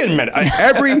 1,000,000 minutes?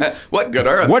 What good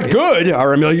are What good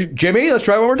are 1,000,000? Jimmy, let's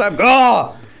try one more time.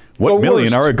 Oh, what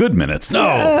million are a good minutes?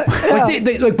 No.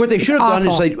 Like what they should have done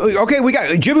is like, okay, we got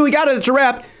it, it's a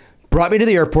wrap. Brought me to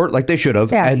the airport like they should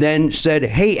have, and then said,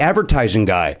 hey, advertising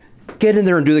guy, get in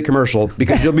there and do the commercial,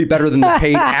 because you'll be better than the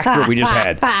paid actor we just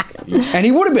had. And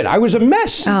he would have been. I was a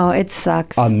mess. Oh, it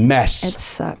sucks. A mess. It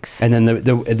sucks. And then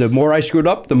the more I screwed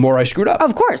up, the more I screwed up.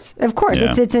 Of course.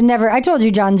 Yeah. It's a never. I told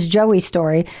you John's Joey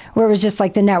story, where it was just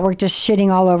like the network just shitting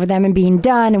all over them and being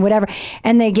done and whatever.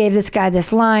 And they gave this guy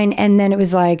this line, and then it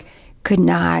was like, could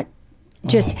not.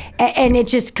 And it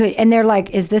just could, and they're like,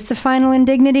 is this the final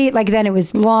indignity? Like, then it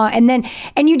was long,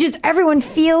 and you just, everyone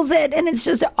feels it, and it's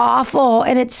just awful,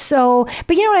 and it's so,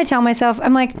 but you know what I tell myself?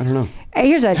 I'm like, I don't know.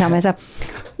 Here's what I tell myself.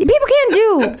 People can't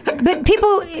do, but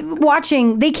people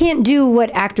watching, they can't do what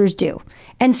actors do.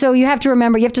 And so you have to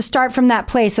remember, you have to start from that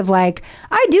place of like,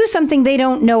 I do something they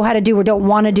don't know how to do or don't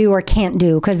want to do or can't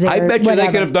do. Because I bet you they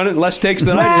could have done it in less takes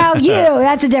than I did. Well,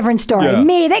 that's a different story. Yeah.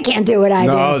 Me, they can't do what I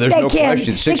do. No, there's no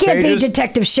question. 6 They can't pages? be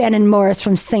Detective Shannon Morris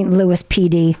from St. Louis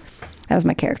PD. That was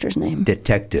my character's name.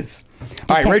 Detective.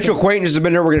 All right, Rachel Quaintance has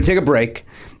been there. We're going to take a break.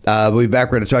 We'll be back.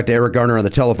 We're going to talk to Eric Garner on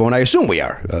the telephone. I assume we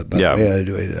are.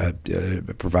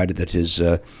 Provided that his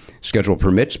schedule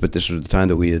permits. But this was the time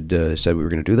that we had said we were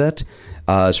going to do that.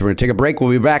 So we're going to take a break. We'll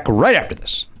be back right after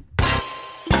this.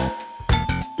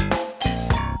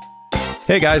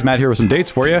 Hey guys, Matt here with some dates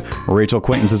for you. Rachel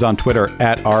Quaintance is on Twitter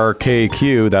at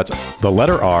RKQ. That's the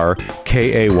letter R,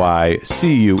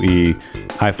 KAYCUE.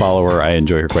 I follow her. I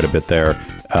enjoy her quite a bit there.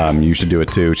 You should do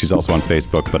it too. She's also on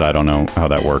Facebook, but I don't know how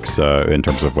that works in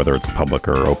terms of whether it's public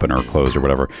or open or closed or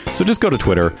whatever. So just go to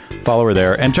Twitter, follow her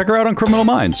there, and check her out on Criminal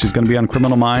Minds. She's going to be on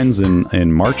Criminal Minds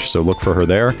in March, so look for her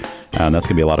there, and that's going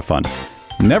to be a lot of fun.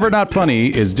 Never Not Funny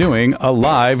is doing a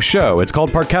live show. It's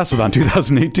called Podcastathon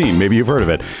 2018. Maybe you've heard of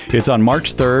it. It's on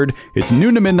March 3rd. It's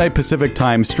noon to midnight Pacific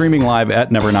time, streaming live at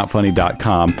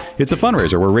nevernotfunny.com. It's a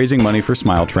fundraiser. We're raising money for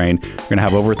Smile Train. We're going to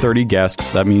have over 30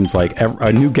 guests. That means like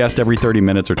a new guest every 30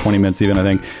 minutes or 20 minutes even, I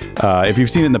think. If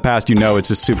you've seen it in the past, you know it's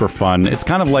just super fun. It's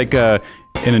kind of like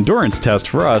an endurance test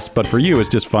for us, but for you, it's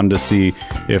just fun to see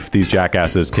if these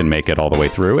jackasses can make it all the way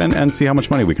through and see how much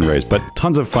money we can raise. But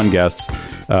tons of fun guests.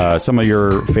 Some of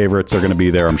your favorites are going to be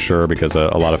there, I'm sure, because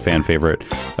a lot of fan favorite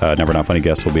Never Not Funny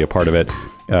guests will be a part of it.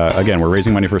 Again, we're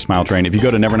raising money for Smile Train. If you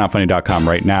go to nevernotfunny.com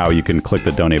right now, you can click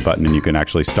the donate button and you can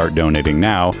actually start donating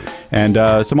now.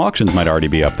 And some auctions might already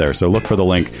be up there. So look for the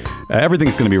link.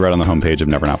 Everything's going to be right on the homepage of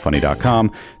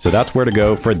nevernotfunny.com. So that's where to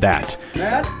go for that.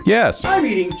 Matt? Yes. I'm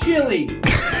eating chili.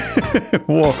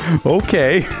 Well,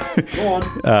 okay. Go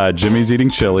on. Jimmy's eating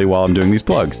chili while I'm doing these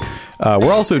plugs.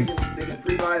 We're also... They can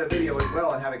pre-buy the video as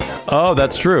well and have it captured. Oh,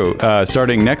 that's true.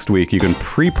 Starting next week, you can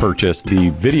pre-purchase the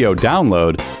video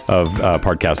download of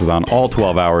Podcastathon, all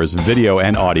 12 hours, video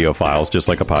and audio files, just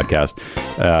like a podcast.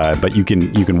 But you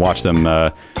can watch them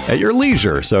at your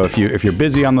leisure. So if you're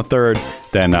busy on the 3rd,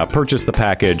 then purchase the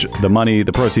package.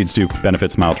 The proceeds do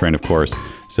benefit Smile Train, of course.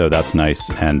 So that's nice,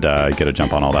 and get a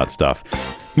jump on all that stuff.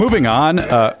 Moving on,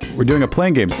 we're doing a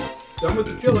playing games. Done with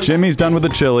the chili. Jimmy's done with the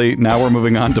chili. Now we're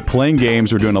moving on to playing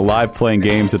games. We're doing a live playing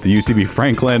games at the UCB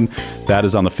Franklin. That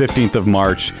is on the 15th of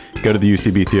March. Go to the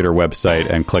UCB Theater website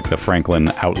and click the Franklin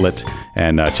outlet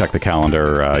and check the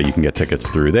calendar. You can get tickets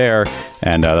through there.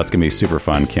 And that's going to be super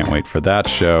fun. Can't wait for that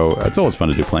show. It's always fun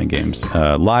to do playing games,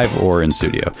 live or in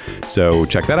studio. So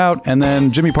check that out. And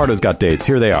then Jimmy Pardo's got dates.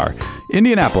 Here they are.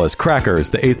 Indianapolis, Crackers,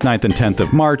 the 8th, 9th, and 10th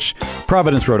of March.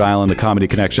 Providence, Rhode Island, the Comedy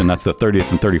Connection. That's the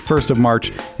 30th and 31st of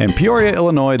March. And Peoria,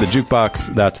 Illinois, the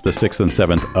Jukebox. That's the 6th and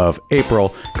 7th of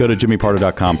April. Go to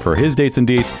jimmypardo.com for his dates and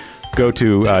deets. Go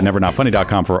to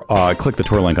nevernotfunny.com for click the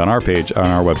tour link on our page, on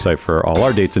our website for all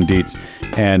our dates and deets.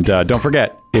 And don't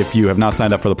forget, if you have not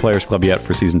signed up for the Players Club yet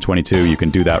for Season 22, you can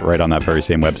do that right on that very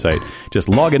same website. Just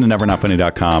log into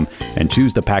nevernotfunny.com and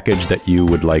choose the package that you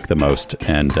would like the most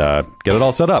and get it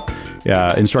all set up.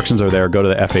 Instructions are there. Go to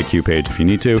the FAQ page if you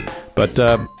need to. But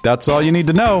that's all you need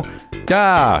to know.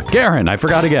 Garen, I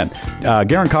forgot again.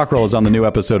 Garen Cockrell is on the new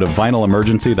episode of Vinyl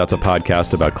Emergency. That's a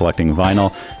podcast about collecting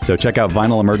vinyl. So check out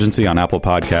Vinyl Emergency on Apple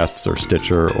Podcasts or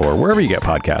Stitcher or wherever you get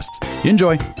podcasts.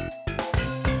 Enjoy.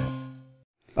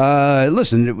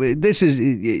 Listen, this is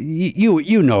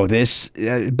you know this.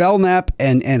 Belknap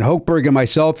and Hochberg and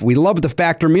myself, we love the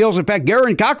Factor meals. In fact,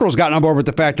 Garen Cockrell's gotten on board with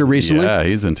the Factor recently. Yeah,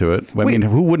 he's into it. I mean,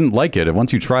 who wouldn't like it?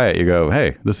 Once you try it, you go,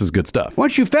 hey, this is good stuff.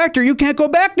 Once you Factor, you can't go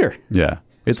back there. Yeah.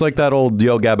 It's like that old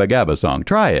Yo Gabba Gabba song.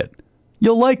 Try it.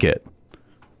 You'll like it.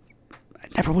 I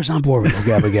never was on board with Yo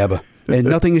Gabba Gabba. And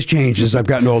nothing has changed as I've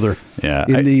gotten older. Yeah.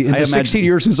 In the 16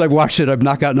 years since I've watched it, I've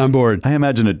not gotten on board. I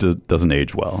imagine it doesn't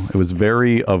age well. It was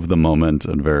very of the moment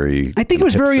and very I think it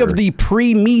was hipster. very of the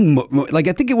pre-me. Like,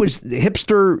 I think it was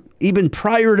hipster even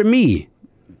prior to me.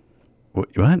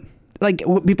 What? Like,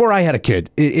 before I had a kid.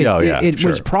 It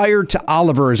was prior to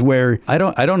Oliver's where... I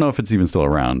don't know if it's even still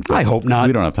around. I hope not.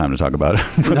 We don't have time to talk about it.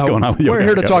 What's going on with We're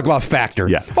here to talk about Factor.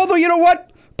 Yeah. Although, you know what?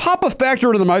 Pop a Factor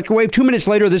into the microwave. 2 minutes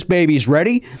later, this baby's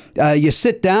ready. You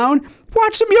sit down,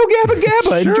 watch some Yo Gabba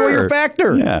Gabba. Sure. Enjoy your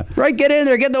Factor. Yeah. Right? Get in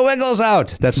there. Get the Wiggles out.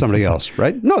 That's somebody else,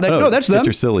 right? No, that's them. Get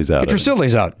your sillies out. Get your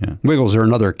sillies out. Yeah. Wiggles are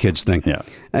another kid's thing. Yeah.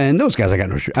 And those guys, I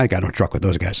got no truck with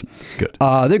those guys. Good.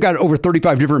 They've got over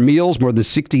 35 different meals, more than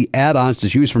 60 add-ons to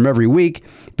choose from every week.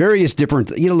 Various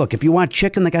different, look, if you want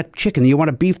chicken, they got chicken. You want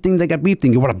a beef thing, they got beef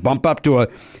thing. You want to bump up to a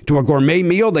gourmet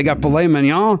meal, they got filet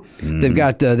mignon. They've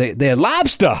got, they had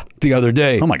lobster the other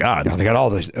day. Oh my God. They got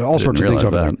all sorts of things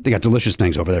over there. They got delicious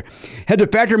things over there. Head to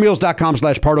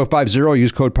factormeals.com/Pardo50.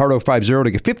 Use code Pardo50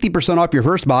 to get 50% off your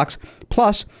first box,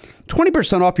 plus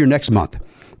 20% off your next month.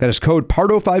 That is code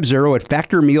Pardo50 at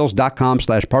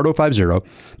factormeals.com/Pardo50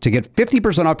 to get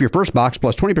 50% off your first box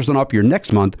plus 20% off your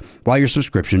next month while your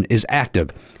subscription is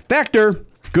active. Factor.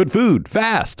 Good food.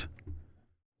 Fast.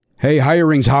 Hey,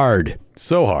 hiring's hard.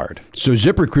 So hard. So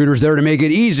ZipRecruiter's there to make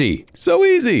it easy. So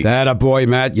easy. That a boy,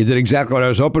 Matt. You did exactly what I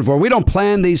was hoping for. We don't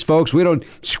plan these, folks. We don't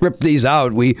script these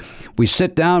out. We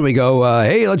sit down. We go,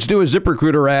 hey, let's do a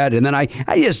ZipRecruiter ad. And then I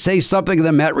just say something, and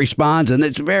then Matt responds. And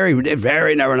it's very,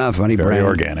 very never not funny. Very brand.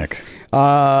 organic.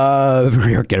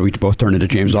 Very organic. We both turn into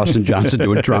James Austin Johnson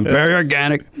doing Trump. Very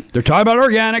organic. They're talking about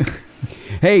organic.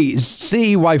 Hey,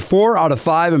 see why 4 out of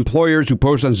 5 employers who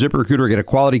post on ZipRecruiter get a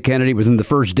quality candidate within the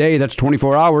first day. That's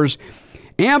 24 hours.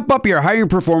 Amp up your hiring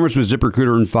performance with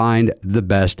ZipRecruiter and find the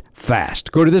best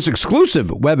fast. Go to this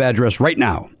exclusive web address right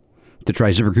now to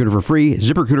try ZipRecruiter for free.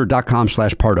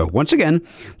 ZipRecruiter.com/Pardo. Once again,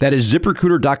 that is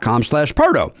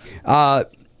ZipRecruiter.com/Pardo.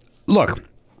 Look,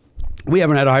 we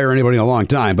haven't had to hire anybody in a long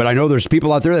time, but I know there's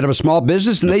people out there that have a small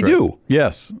business and That's they right. do.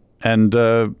 Yes. And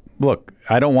look,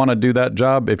 I don't want to do that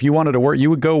job. If you wanted to work, you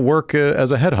would go work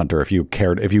as a headhunter if you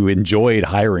cared, if you enjoyed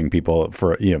hiring people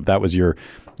for, if that was your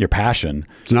passion.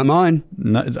 It's not mine.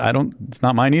 No, it's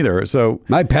not mine either. So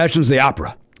my passion's the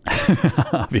opera.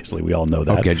 Obviously, we all know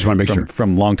that. Okay, just want to make sure.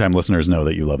 From longtime listeners know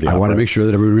that you love the opera. I want to make sure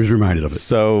that everybody's reminded of it.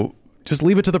 So just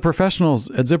leave it to the professionals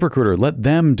at ZipRecruiter. Let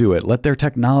them do it. Let their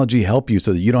technology help you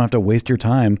so that you don't have to waste your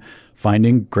time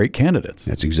finding great candidates.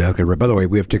 That's exactly right. By the way,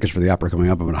 we have tickets for the opera coming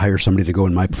up. I'm going to hire somebody to go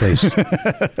in my place.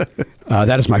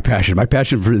 That is my passion. My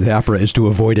passion for the opera is to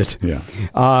avoid it. Yeah.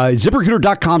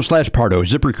 ZipRecruiter.com/Pardo.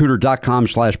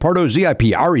 ZipRecruiter.com/Pardo.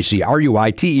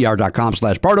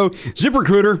 ZipRecruiter.com/Pardo.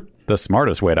 ZipRecruiter. The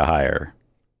smartest way to hire.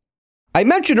 I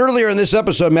mentioned earlier in this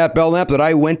episode, Matt Belknap, that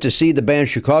I went to see the band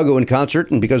Chicago in concert,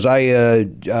 and because I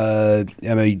am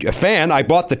a fan, I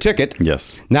bought the ticket.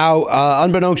 Yes. Now,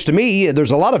 unbeknownst to me,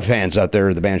 there's a lot of fans out there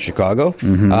of the band Chicago.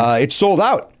 Mm-hmm. It's sold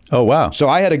out. Oh, wow. So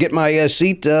I had to get my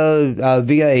seat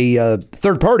via a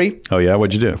third party. Oh, yeah?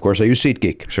 What'd you do? Of course, I use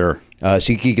SeatGeek. Sure.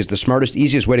 SeatGeek is the smartest,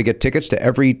 easiest way to get tickets to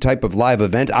every type of live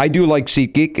event. I do like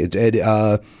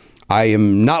SeatGeek. I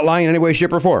am not lying in any way,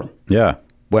 shape, or form. Yeah.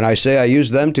 When I say I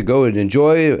use them to go and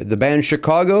enjoy the band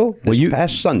Chicago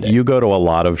past Sunday. You go to a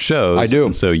lot of shows. I do.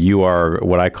 And so you are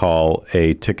what I call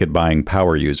a ticket buying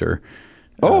power user.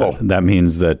 Oh. That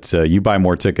means that you buy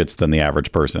more tickets than the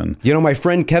average person. You know, my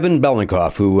friend Kevin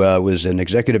Belenkoff, who was an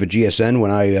executive at GSN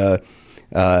when I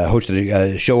hosted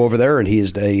a show over there, and he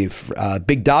is a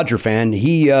big Dodger fan.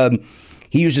 He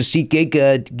uses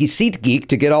SeatGeek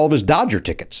to get all of his Dodger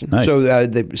tickets. Nice. So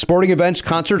the sporting events,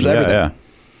 concerts, everything. Yeah.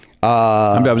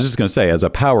 I was just going to say, as a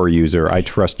power user, I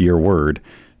trust your word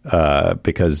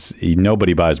because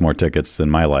nobody buys more tickets in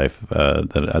my life.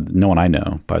 No one I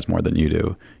know buys more than you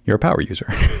do. You're a power user.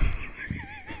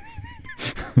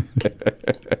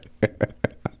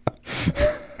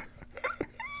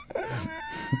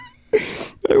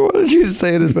 I wanted you to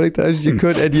say it as many times as you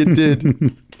could, and you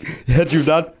did. Had you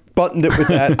not buttoned it with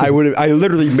that, I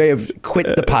literally may have quit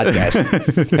the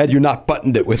podcast had you not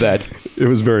buttoned it with that. It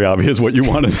was very obvious what you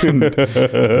wanted.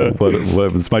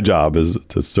 It's my job is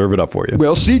to serve it up for you.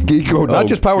 Well, SeatGeek, not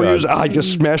just power user. I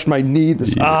just smashed my knee.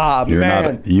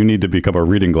 Man. You need to become a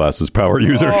reading glasses power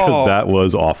user because that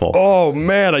was awful. Oh,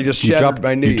 man, I just shattered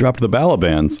my knee. You dropped the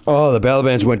Balabands. Oh, the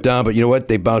Balabands went down, but you know what?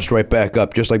 They bounced right back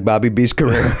up, just like Bobby B's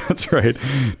career. That's right.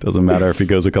 Doesn't matter if he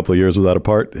goes a couple of years without a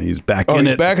part. He's back in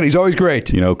it. He's back, and he's always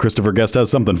great. You know, Christopher Guest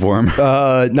has something for him.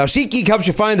 Now, SeatGeek helps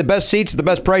you find the best seats, the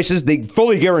best prices. They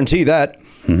fully guarantee that.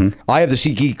 Mm-hmm. I have the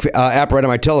SeatGeek app right on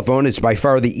my telephone. It's by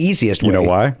far the easiest way. You know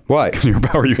why? Why? Because you're a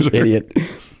power user. Idiot.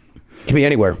 Can be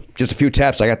anywhere. Just a few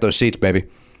taps. I got those seats, baby.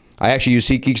 I actually use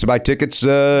SeatGeek to buy tickets.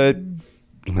 Let's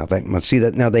see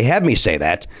that. Now, they have me say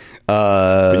that.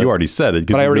 But you already said it.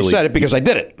 But I already said it because I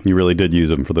did it. You really did use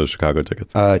them for those Chicago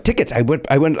tickets. Tickets. I went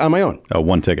on my own.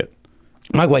 One ticket.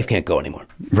 My wife can't go anymore.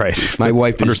 Right. My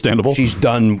wife is understandable. She's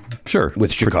done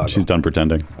with Chicago. She's done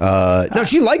pretending. No,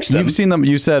 she likes them. You've seen them.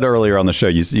 You said earlier on the show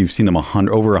you've seen them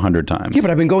over 100 times. Yeah,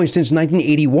 but I've been going since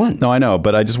 1981. No, I know,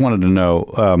 but I just wanted to know,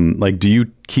 do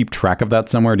you keep track of that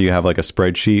somewhere? Do you have like a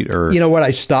spreadsheet or? You know what?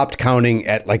 I stopped counting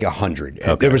at like 100.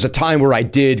 Okay. There was a time where I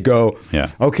did go,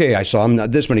 okay, I saw them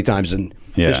this many times in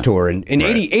this tour. And in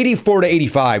 84 to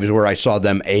 85 is where I saw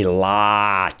them a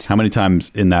lot. How many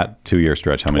times in that 2-year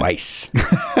stretch? How many? Twice.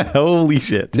 Holy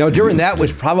shit. No, during that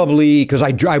was probably because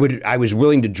I was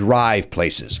willing to drive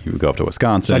places. You would go up to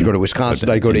Wisconsin. I'd go to Wisconsin.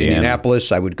 I'd go to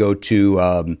Indianapolis. I would go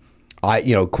to,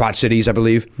 Quad Cities, I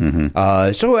believe. Mm-hmm.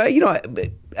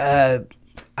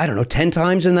 I don't know, 10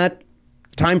 times in that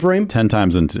time frame. 10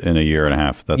 times in a year and a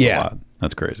half. That's a lot.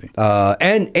 That's crazy.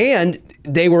 And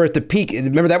they were at the peak.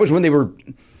 Remember, that was when they were.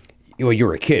 Well, you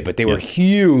were a kid, but they were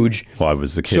huge. Well, I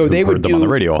was a kid. So they would them on the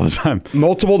radio all the time.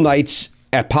 Multiple nights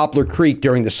at Poplar Creek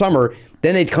during the summer.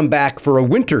 Then they'd come back for a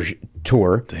winter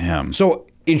tour. Damn. So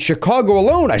in Chicago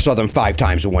alone, I saw them 5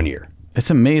 times in 1 year. It's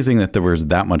amazing that there was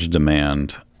that much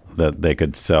demand that they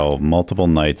could sell multiple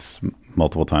nights,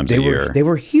 multiple times a year. They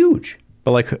were huge.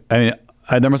 But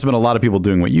there must have been a lot of people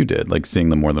doing what you did, like seeing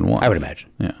them more than once. I would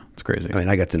imagine. Yeah, it's crazy. I mean,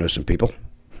 I got to know some people.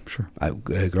 Sure. A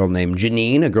girl named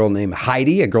Janine, a girl named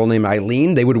Heidi, a girl named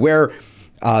Eileen. They would wear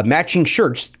matching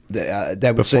shirts that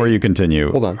would Before say, you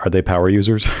continue, hold on. Are they power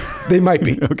users? They might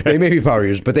be. Okay. They may be power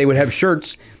users, but they would have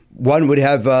shirts. One would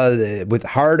have with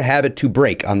hard habit to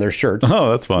break on their shirts.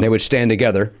 Oh, that's fun. They would stand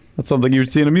together. That's something you'd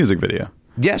see in a music video.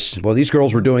 Yes. Well, these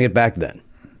girls were doing it back then.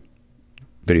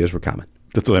 Videos were common.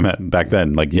 That's what I meant back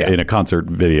then, like in a concert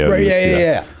video. Right,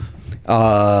 yeah.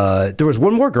 There was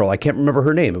one more girl. I can't remember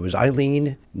her name. It was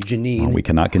Eileen, Janine. Oh, we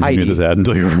cannot continue Heidi. this ad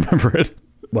until you remember it.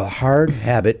 Well, hard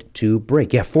habit to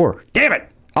break. Yeah, 4. Damn it.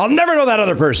 I'll never know that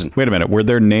other person. Wait a minute. Were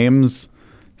their names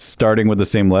starting with the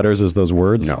same letters as those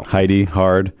words? No. Heidi,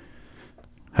 hard,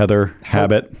 Heather,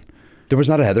 habit. There was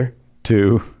not a Heather.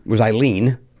 2. It was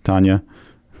Eileen. Tanya,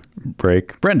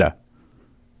 break, Brenda.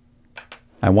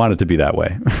 I want it to be that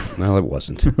way. Well, it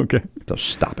wasn't. Okay. So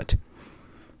stop it.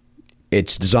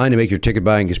 It's designed to make your ticket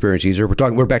buying experience easier.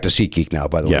 We're back to SeatGeek now,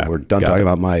 by the way. We're done talking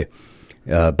about my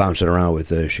bouncing around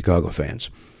with Chicago fans.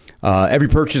 Every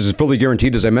purchase is fully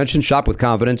guaranteed, as I mentioned. Shop with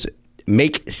confidence.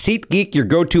 Make SeatGeek your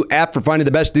go-to app for finding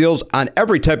the best deals on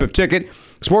every type of ticket: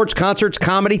 sports, concerts,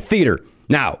 comedy, theater.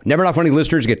 Now, Never Not Funny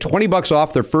listeners get $20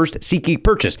 off their first SeatGeek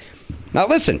purchase. Now,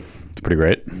 listen. It's pretty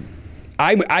great.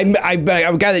 I'm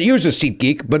a guy that uses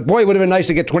SeatGeek, but boy, it would have been nice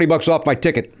to get $20 off my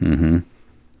ticket. Mm-hmm.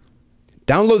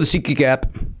 Download the SeatGeek app,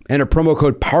 enter promo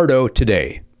code PARDO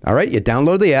today. All right, you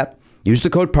download the app, use the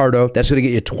code PARDO. That's going to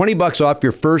get you $20 off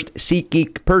your first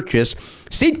SeatGeek purchase.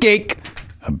 SeatGeek!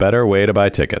 A better way to buy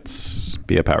tickets.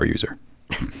 Be a power user.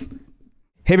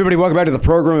 Hey, everybody, welcome back to the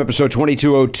program, episode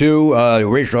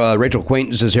 2202. Rachel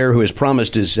Quaintance is here, who has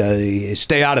promised to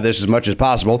stay out of this as much as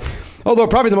possible, although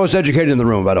probably the most educated in the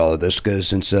room about all of this,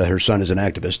 since her son is an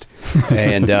activist.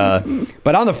 And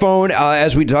but on the phone,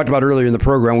 as we talked about earlier in the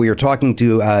program, we are talking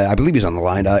to, I believe he's on the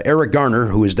line, Eric Garner,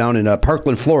 who is down in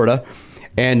Parkland, Florida.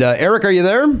 And Eric, are you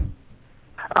there?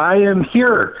 I am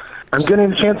here. I'm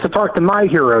getting a chance to talk to my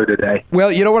hero today.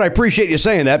 Well, you know what? I appreciate you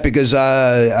saying that, because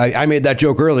I made that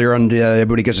joke earlier, and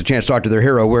everybody gets a chance to talk to their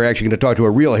hero. We're actually going to talk to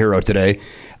a real hero today.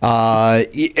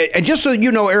 And just so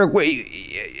you know, Eric, we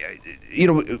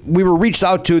were reached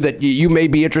out to that you may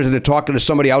be interested in talking to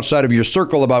somebody outside of your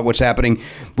circle about what's happening.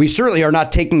 We certainly are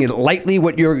not taking it lightly,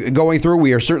 what you're going through.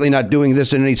 We are certainly not doing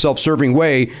this in any self-serving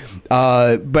way.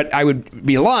 But I would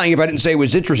be lying if I didn't say it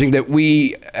was interesting that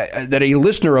that a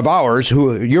listener of ours,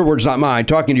 who, your words not mine,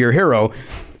 talking to your hero,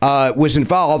 was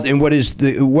involved in what is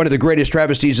one of the greatest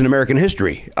travesties in American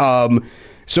history.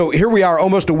 So here we are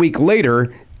almost a week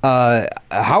later.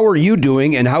 How are you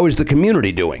doing, and how is the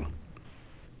community doing?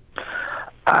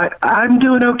 I'm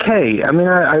doing okay. I mean,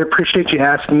 I appreciate you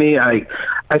asking me. I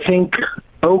think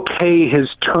okay has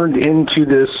turned into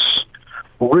this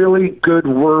really good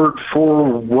word for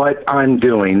what I'm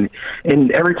doing.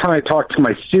 And every time I talk to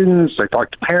my students, I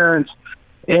talk to parents,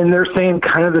 and they're saying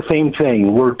kind of the same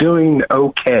thing. We're doing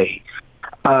okay.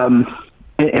 And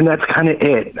that's kind of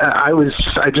it. I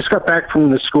just got back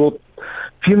from the school a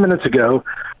few minutes ago.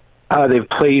 They've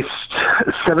placed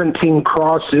 17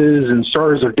 crosses and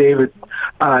Stars of David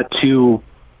to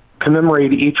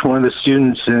commemorate each one of the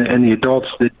students and the adults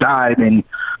that died. And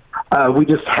we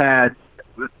just had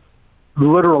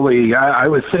literally, I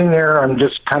was sitting there, I'm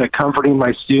just kind of comforting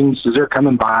my students as they're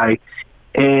coming by.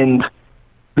 And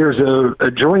there's a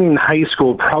adjoining high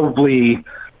school, probably,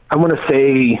 I want to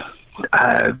say,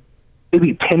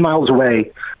 maybe 10 miles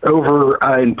away over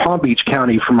in Palm Beach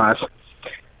County from us.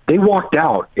 They walked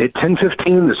out at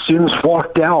 10:15. The students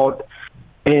walked out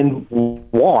and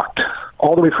walked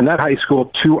all the way from that high school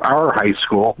to our high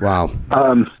school. Wow.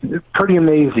 Pretty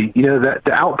amazing. You know, that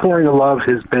the outpouring of love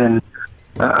has been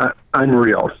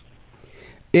unreal.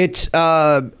 It's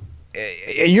and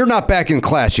you're not back in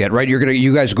class yet, right?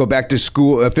 You guys go back to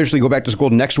school, officially go back to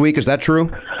school next week. Is that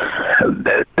true?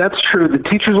 That's true. The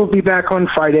teachers will be back on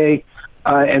Friday.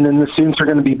 And then the students are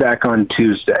going to be back on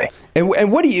Tuesday. And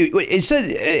what do you? It said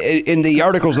in the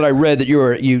articles that I read that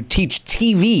you teach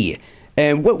TV.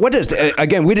 And what is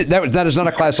again? That is not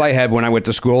a class I had when I went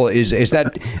to school. Is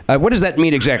that what does that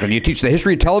mean exactly? Do you teach the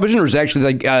history of television, or is it actually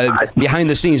like behind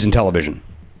the scenes in television?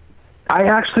 I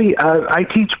actually I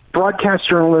teach broadcast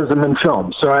journalism and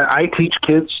film. So I teach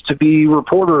kids to be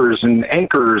reporters and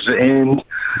anchors and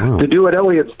to do what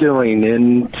Elliot's doing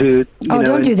and to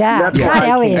don't do that. Not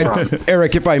Elliot.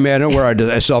 Eric, if I may, I know we're on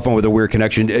a cell phone with a weird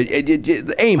connection.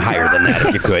 Aim higher than that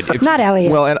if you could. Not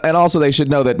Elliot. Well, and also they should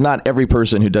know that not every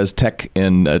person who does tech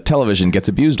in television gets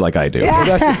abused like I do. Yeah.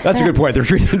 Well, that's a good point.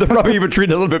 They're probably even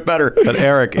treated a little bit better. But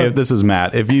Eric, if this is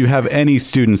Matt, if you have any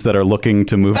students that are looking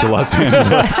to move to Los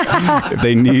Angeles, if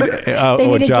they need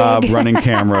a job running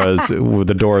cameras,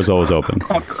 the door is always open.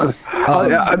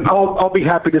 I'll be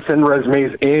happy to send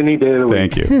resumes any day of the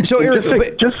week. Thank you. So,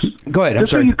 Eric, just go ahead. I'm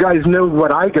just sorry. so you guys know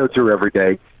what I go through every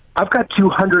day. I've got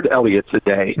 200 Elliots a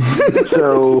day.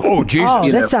 So, oh, Jesus.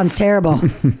 Oh, this sounds terrible.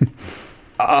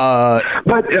 But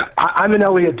I'm an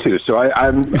Elliot too, so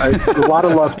I'm a lot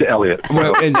of love to Elliot.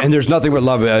 Well, and there's nothing but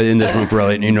love in this room for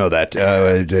Elliot, and you know that.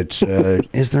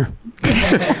 Is there?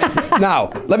 Now,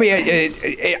 let me.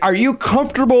 Are you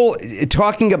comfortable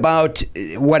talking about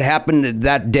what happened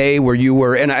that day where you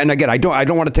were? And again, I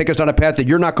don't want to take us down a path that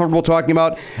you're not comfortable talking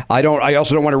about. I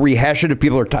also don't want to rehash it if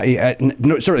people are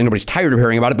certainly nobody's tired of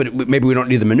hearing about it, but maybe we don't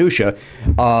need the minutia.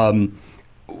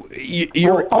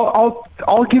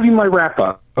 I'll give you my wrap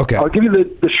up. Okay. I'll give you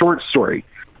the short story.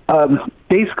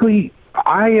 Basically,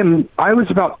 I was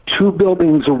about 2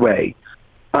 buildings away.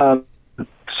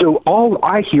 So all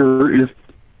I hear is,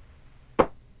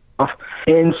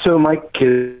 and so my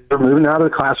kids are moving out of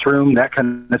the classroom, that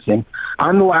kind of thing.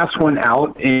 I'm the last one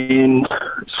out, and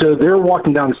so they're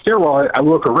walking down the stairwell. I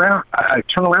look around, I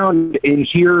turn around, and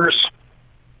here's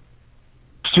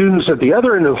students at the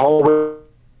other end of the hallway.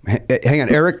 Hang on,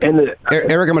 Eric. Eric,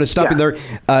 I'm going to stop you there.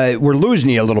 We're losing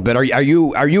you a little bit. Are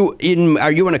you in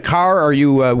a car? Or are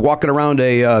you walking around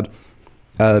a?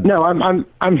 No,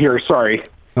 I'm here. Sorry.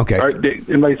 Okay.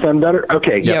 Am I sound better?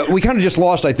 Okay. Yeah, we kind of just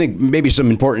lost, I think, maybe some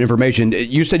important information.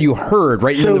 You said you heard,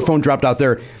 right? And then the phone dropped out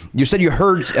there. You said you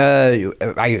heard.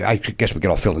 I guess we could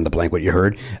all fill in the blank what you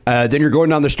heard. Then you're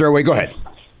going down the stairway. Go ahead.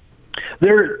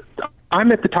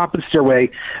 I'm at the top of the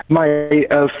stairway. My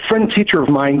friend teacher of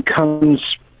mine comes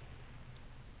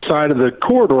side of the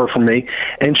corridor from me,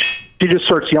 and she just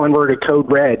starts yelling word of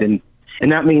code red, and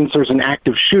that means there's an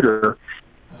active shooter.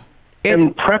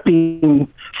 And prepping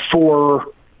for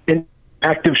an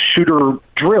active shooter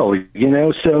drill,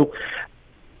 so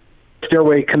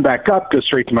stairway, come back up, go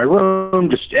straight to my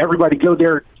room, just everybody go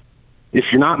there. If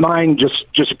you're not mine,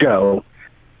 just go.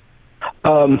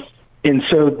 And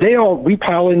so we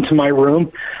pile into my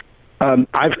room.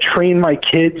 I've trained my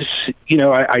kids,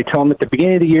 I tell them at the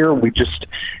beginning of the year, we just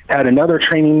had another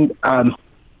training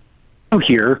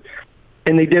here,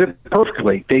 and they did it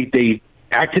perfectly. They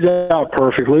acted it out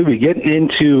perfectly. We get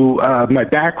into my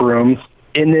back room,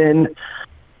 and then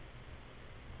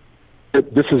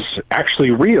this is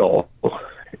actually real.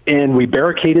 And we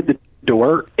barricaded the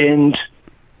door, and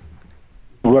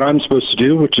what I'm supposed to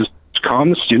do, which is calm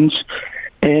the students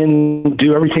and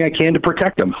do everything I can to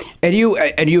protect them. And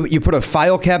you put a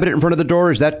file cabinet in front of the door.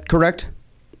 Is that correct?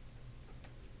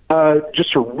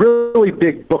 Just a really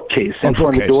big bookcase in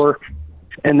front of the door.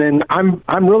 And then I'm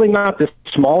really not the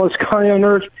smallest guy on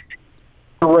earth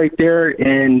right there.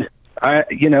 And I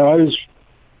was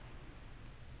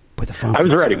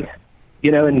ready,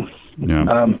 and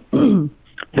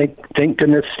thank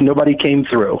goodness nobody came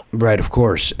through. Right. Of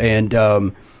course. And,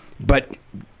 but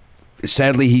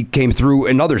sadly he came through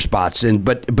in other spots.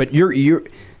 But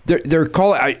they're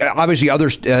calling, obviously other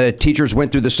teachers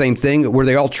went through the same thing. Were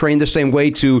they all trained the same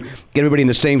way to get everybody in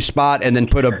the same spot and then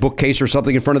put a bookcase or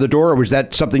something in front of the door? Or was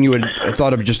that something you had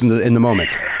thought of just in the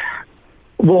moment?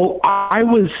 Well, I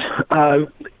was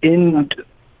in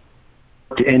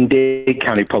Dade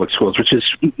County Public Schools, which is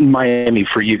Miami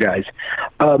for you guys.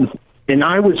 And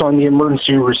I was on the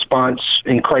emergency response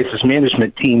and crisis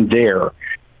management team there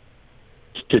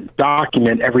to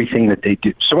document everything that they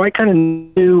do. So I kind of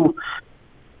knew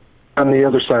on the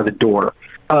other side of the door.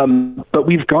 But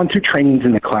we've gone through trainings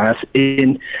in the class,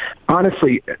 and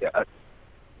honestly,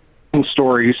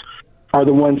 stories are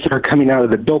the ones that are coming out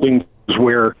of the buildings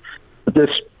where this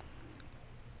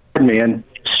man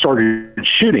started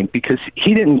shooting, because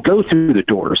he didn't go through the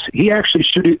doors. He actually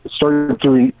started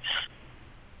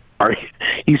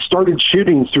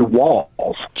shooting through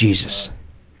walls. Jesus.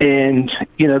 And,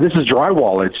 this is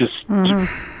drywall. It's just,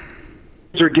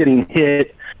 they're getting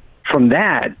hit from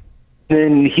that.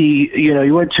 Then he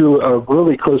went to a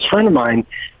really close friend of mine.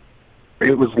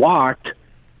 It was locked.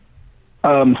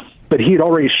 But he had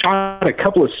already shot a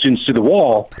couple of students through the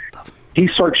wall. He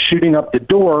started shooting up the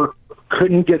door,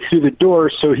 couldn't get through the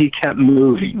door, so he kept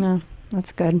moving. No,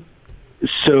 that's good.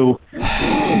 So, and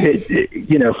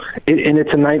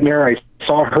it's a nightmare. I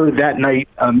saw her that night.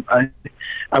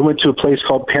 I went to a place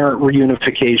called Parent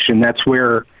Reunification. That's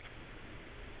where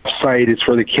it's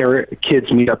where the kids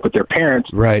meet up with their parents.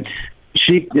 Right.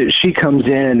 She comes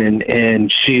in and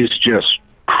she's just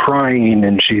crying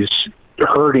and she's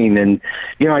hurting, and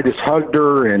I just hugged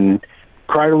her and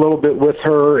cried a little bit with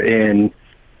her and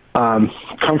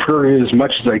comforted her as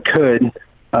much as I could.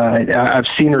 I've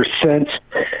seen her since.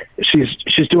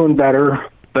 She's doing better,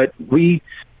 but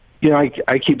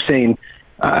I keep saying,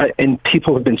 and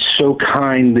people have been so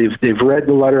kind. They've read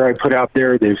the letter I put out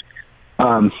there. They've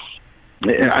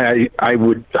I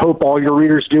would hope all your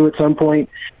readers do at some point.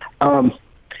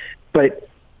 But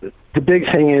the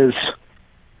big thing is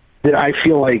that I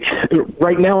feel like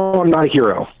right now I'm not a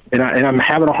hero, and I'm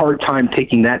having a hard time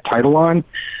taking that title on.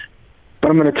 But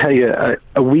I'm going to tell you,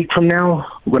 a week from now,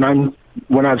 when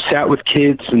I've sat with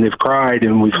kids and they've cried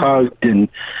and we've hugged and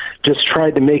just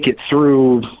tried to make it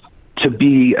through to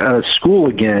be school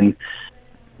again,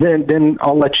 then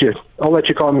I'll let you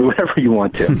call me whatever you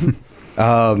want to.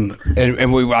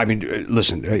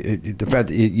 Listen, the fact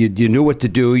that you knew what to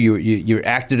do, you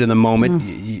acted in the moment,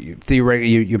 you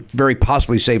very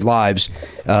possibly saved lives.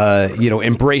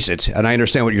 Embrace it. And I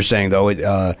understand what you're saying,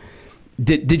 though.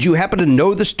 Did you happen to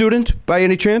know the student by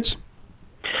any chance?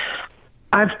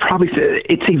 I've probably said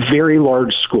it's a very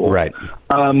large school. Right.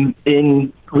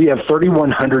 We have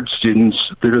 3,100 students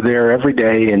that are there every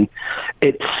day, and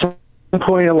at some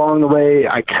point along the way,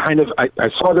 I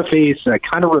saw the face, and I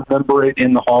kind of remember it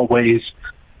in the hallways.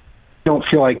 I don't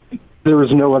feel like there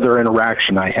was no other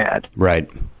interaction I had. Right.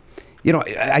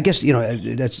 I guess,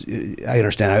 that's, I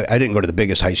understand. I didn't go to the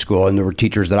biggest high school, and there were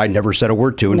teachers that I never said a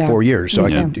word to in 4 years, so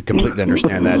I can completely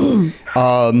understand that.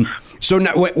 So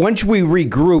now, once we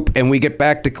regroup and we get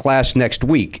back to class next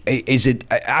week, is it,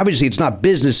 obviously it's not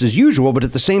business as usual, but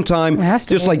at the same time,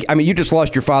 just like, you just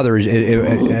lost your father,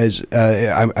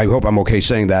 I hope I'm okay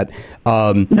saying that.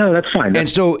 No, that's fine. And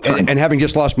so, and having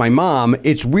just lost my mom,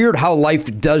 it's weird how life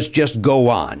does just go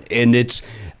on. And it's,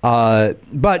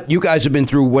 but you guys have been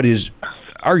through what is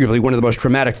arguably one of the most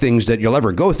traumatic things that you'll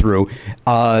ever go through.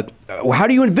 How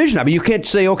do you envision it? You can't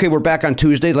say, okay, we're back on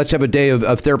Tuesday, let's have a day of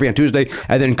therapy on Tuesday,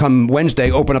 and then come Wednesday,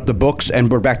 open up the books,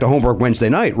 and we're back to homework Wednesday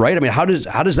night, right? How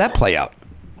does that play out?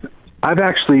 I've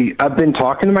been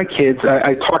talking to my kids.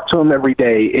 I talk to them every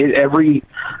day. Every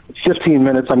 15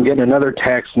 minutes, I'm getting another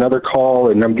text, another call,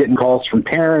 and I'm getting calls from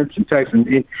parents and texts,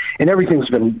 and everything's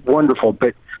been wonderful.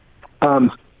 But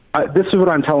this is what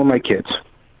I'm telling my kids.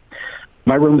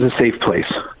 My room's a safe place.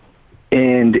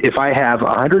 And if I have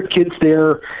 100 kids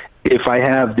there, if I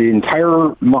have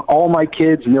all my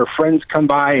kids and their friends come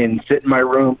by and sit in my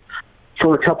room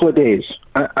for a couple of days,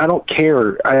 I don't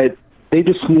care. They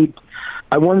just need,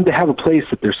 I want them to have a place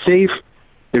that they're safe,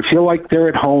 they feel like they're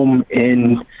at home.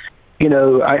 And,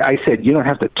 I said, you don't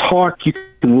have to talk. You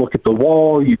can look at the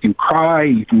wall. You can cry.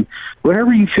 You can,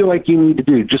 whatever you feel like you need to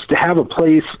do, just to have a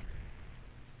place.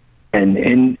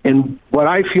 And what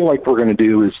I feel like we're going to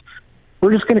do is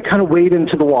we're just going to kind of wade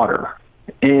into the water,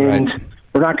 and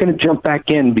we're not going to jump back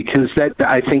in, because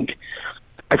I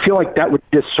feel like that would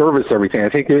disservice everything. I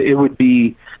think it wouldn't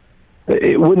be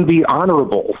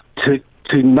honorable to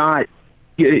not,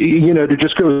 to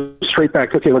just go straight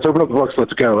back. Okay, let's open up the books.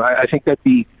 Let's go. I think that'd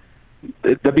be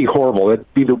horrible.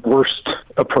 That'd be the worst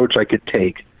approach I could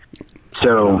take.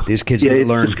 So these kids need to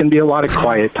learn. It's going to be a lot of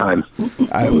quiet time.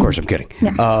 Of course, I'm kidding.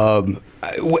 Yeah.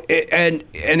 And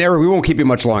Eric, we won't keep you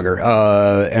much longer.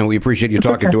 And we appreciate you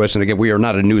talking to us. And again, we are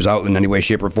not a news outlet in any way,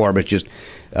 shape, or form. It's just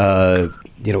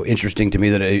interesting to me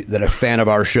that a fan of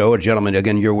our show, a gentleman,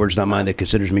 again, your words, not mine, that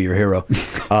considers me your hero.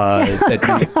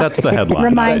 That's the headline.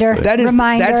 Reminder. That's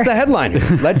the headline.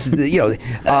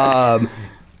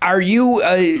 Are you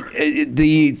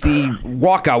the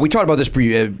walkout? We talked about this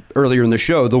earlier in the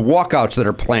show. The walkouts that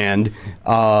are planned.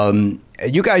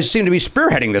 You guys seem to be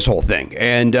spearheading this whole thing,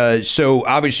 and so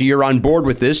obviously you're on board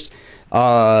with this.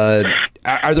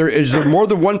 Is there more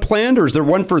than one planned, or is there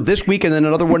one for this week and then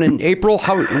another one in April?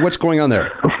 What's going on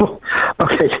there?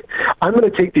 Okay, I'm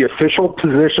going to take the official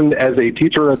position as a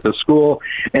teacher at the school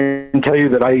and tell you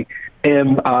that I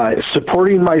am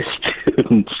supporting my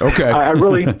students. Okay. I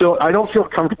really don't feel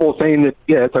comfortable saying that,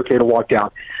 it's okay to walk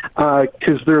out,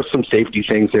 because there's some safety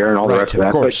things there and all the rest of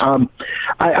that. Course. But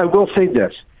I will say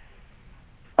this.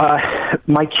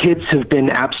 My kids have been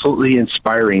absolutely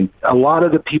inspiring. A lot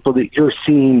of the people that you're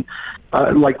seeing,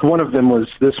 like one of them was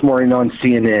this morning on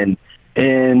CNN,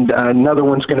 and another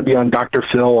one's going to be on Dr.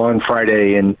 Phil on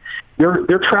Friday, and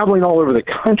they're traveling all over the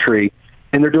country,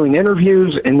 and they're doing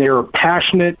interviews, and they're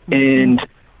passionate, and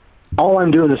all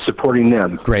I'm doing is supporting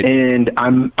them. Great. And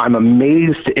I'm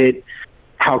amazed at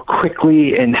how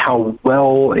quickly and how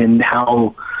well and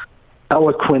how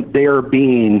eloquent they are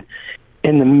being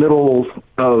in the middle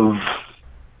of,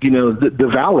 the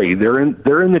valley. They're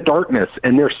in the darkness,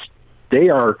 and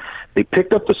they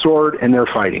picked up the sword and they're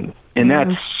fighting, and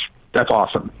that's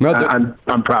awesome. Well,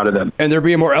 I'm proud of them. And they're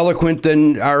being more eloquent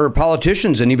than our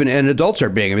politicians and adults are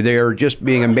being. They are just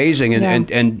being amazing.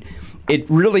 And it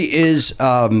really is,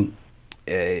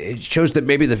 it shows that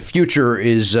maybe the future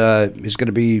is going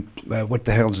to be what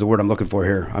the hell is the word I'm looking for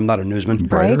here? I'm not a newsman.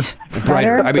 Brighter.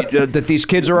 I mean, that these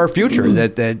kids are our future.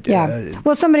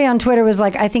 Well, somebody on Twitter was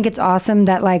like, I think it's awesome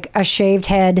that like a shaved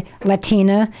head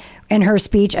Latina in her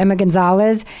speech, Emma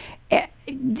Gonzalez,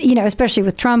 especially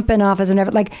with Trump in office and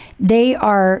everything, like they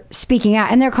are speaking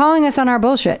out and they're calling us on our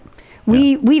bullshit.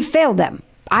 We've failed them.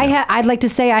 I'd like to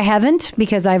say I haven't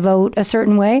because I vote a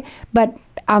certain way, but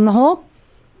on the whole,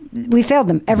 we failed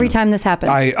them every time this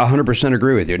happens. I 100%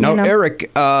 agree with you. Now,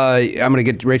 Eric, I'm going to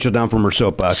get Rachel down from her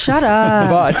soapbox. Shut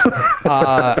up.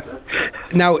 But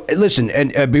now, listen,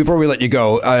 and before we let you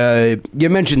go, you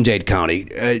mentioned Dade County.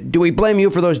 Do we blame you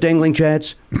for those dangling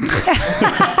chads?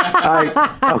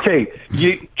 Okay,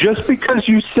 just because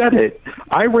you said it,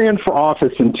 I ran for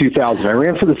office in 2000. I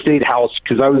ran for the state house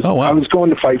because I was going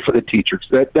to fight for the teachers.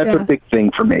 That's a big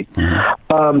thing for me.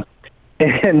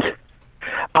 And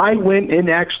I went and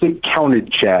actually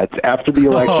counted chads after the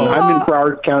election. I'm in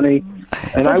Broward County,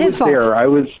 and I was there.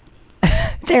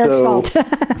 It's Eric's fault.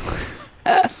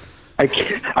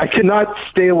 I cannot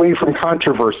stay away from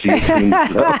controversy. It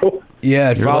seems, so. Yeah,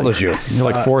 it follows you. You're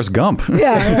like Forrest Gump.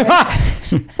 Yeah.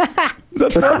 Is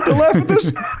that fair to laugh at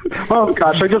this? Oh,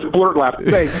 gosh, I just blurt laughed.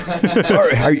 Thanks.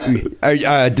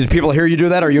 Did people hear you do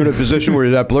that? Are you in a position where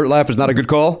that blurt laugh is not a good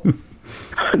call?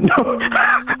 No,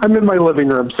 I'm in my living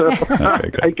room, so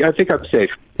I think I'm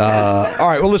safe. All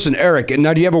right, well, listen, Eric,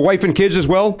 now do you have a wife and kids as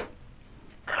well?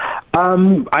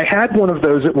 I had one of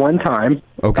those at one time.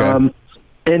 Okay.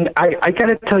 And I got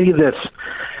to tell you this.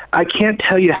 I can't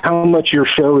tell you how much your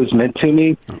show has meant to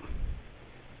me.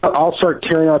 I'll start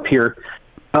tearing up here.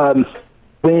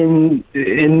 When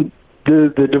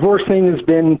the divorce thing has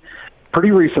been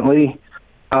pretty recently,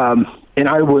 and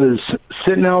I was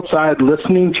sitting outside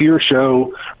listening to your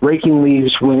show, raking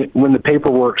leaves when the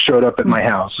paperwork showed up at my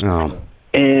house. Oh.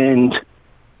 And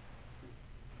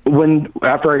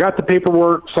after I got the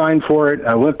paperwork signed for it,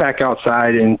 I went back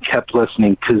outside and kept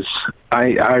listening because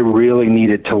I really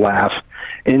needed to laugh.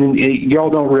 And y'all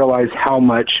don't realize how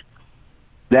much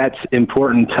that's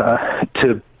important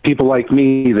to people like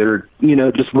me that are,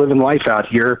 just living life out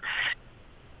here.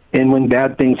 And when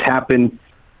bad things happen,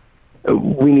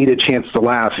 we need a chance to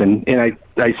laugh. And I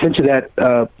sent you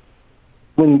that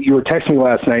when you were texting me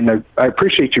last night, and I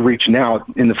appreciate you reaching out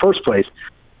in the first place.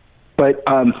 But,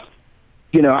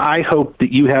 I hope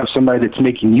that you have somebody that's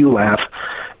making you laugh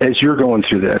as you're going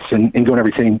through this and going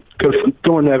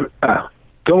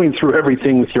through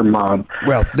everything with your mom.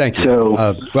 Well, thank you.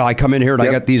 So, I come in here and I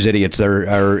got these idiots that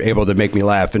are able to make me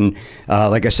laugh. And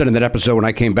like I said in that episode, when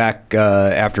I came back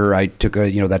after I took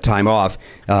that time off,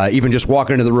 even just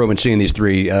walking into the room and seeing these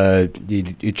three,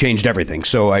 it changed everything.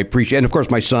 So I appreciate, and of course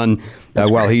my son,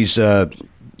 while he's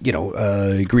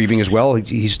grieving as well,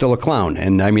 he's still a clown,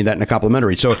 and I mean that in a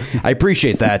complimentary. So I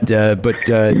appreciate that, but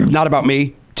not about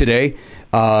me today.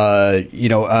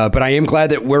 But I am glad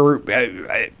that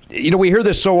we hear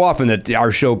this so often that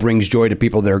our show brings joy to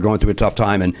people that are going through a tough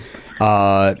time, and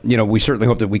we certainly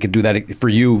hope that we could do that for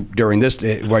you during this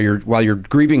while you're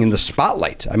grieving in the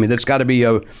spotlight. I mean, that's got to be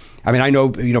I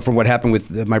know from what happened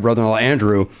with my brother-in-law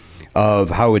Andrew, of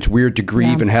how it's weird to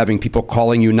grieve and having people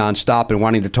calling you nonstop and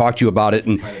wanting to talk to you about it,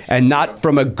 and not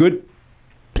from a good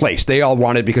place. They all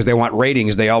want it because they want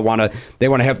ratings. They all want to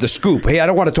have the scoop. Hey, I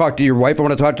don't want to talk to your wife. I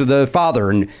want to talk to the father.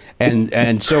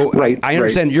 And so I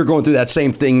understand you're going through that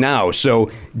same thing now.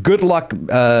 So good luck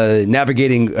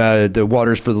navigating the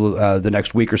waters for the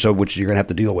next week or so, which you're going to have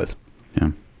to deal with.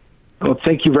 Yeah. Well,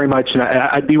 thank you very much. And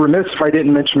I'd be remiss if I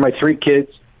didn't mention my 3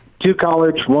 kids. 2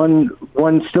 college, one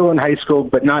still in high school,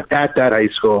 but not at that high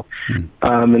school.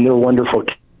 And they're wonderful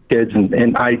kids.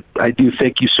 And I do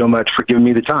thank you so much for giving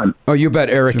me the time. Oh, you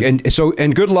bet, Eric. Sure.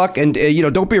 And good luck. And,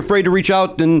 don't be afraid to reach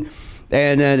out and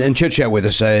chit chat with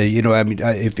us.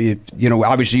 If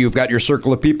obviously you've got your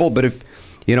circle of people, but if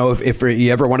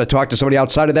you ever want to talk to somebody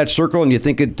outside of that circle and you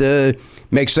think it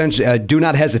makes sense, do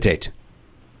not hesitate.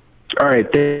 All right.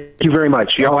 Thank you very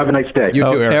much. Y'all have a nice day. You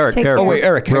too, Eric.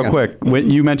 Eric, real quick. When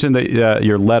you mentioned that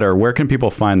your letter, where can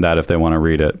people find that if they want to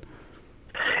read it?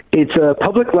 It's a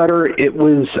public letter. It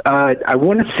was, I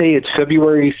want to say it's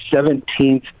February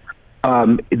 17th.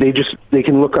 They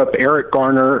can look up Eric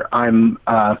Garner. I'm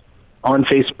on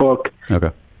Facebook.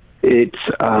 Okay.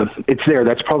 It's there.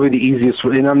 That's probably the easiest,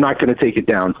 and I'm not going to take it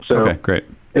down. So okay, great.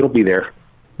 It'll be there.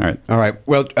 All right.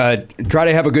 Well, try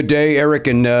to have a good day, Eric.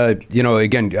 And,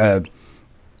 again, on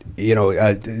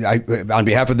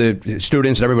behalf of the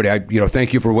students and everybody, I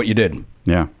thank you for what you did.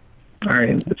 Yeah. All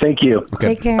right. Thank you.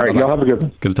 Okay. Take care. All right. Y'all have a good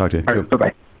one. Good to talk to you. All right.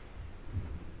 Bye-bye.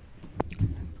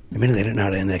 Admittedly,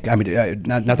 not in that. I mean,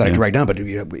 not that I can write down, but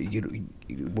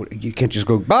you can't just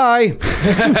go bye.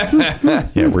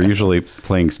 Yeah, we're usually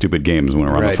playing stupid games when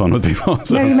we're on the phone with people.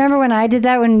 So. No, you remember when I did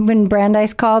that when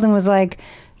Brandeis called and was like,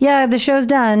 "Yeah, the show's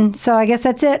done, so I guess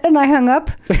that's it," and I hung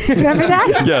up. Remember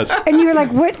that? Yes. And you were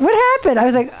like, "What happened?" I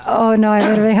was like, "Oh no, I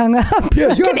literally hung up." Yeah,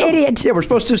 like an idiot. Yeah, we're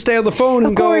supposed to stay on the phone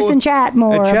and of course, go and chat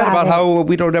more. and chat about it. how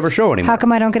we don't ever show anymore. How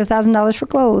come I don't get $1,000 for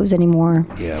clothes anymore?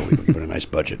 Yeah, we put a nice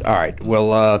budget. All right.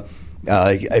 Well,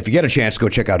 if you get a chance, go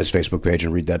check out his Facebook page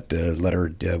and read that letter,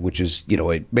 which is,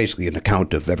 basically an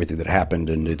account of everything that happened,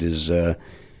 and it is,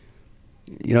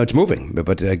 it's moving.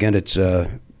 But again, it's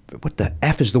what the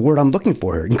F is the word I'm looking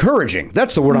for here? Encouraging.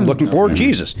 That's the word I'm looking for.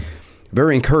 Jesus.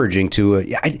 Very encouraging to.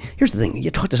 Here's the thing: you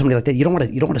talk to somebody like that, you don't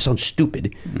want to sound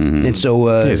stupid, and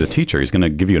so he's a teacher. He's going to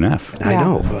give you an F. I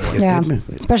know.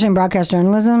 Especially in broadcast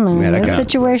journalism and this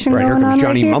situation right, going here comes on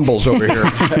Johnny right here. Mumbles over here.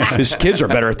 His kids are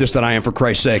better at this than I am, for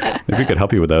Christ's sake. Maybe we could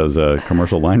help you with those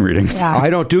commercial line readings. Yeah. I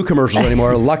don't do commercials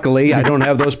anymore. Luckily, I don't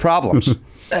have those problems.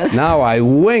 Now I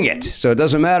wing it, so it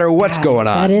doesn't matter what's going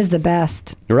on. That is the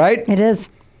best. Right? It is.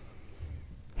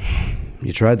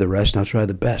 You tried the rest, now try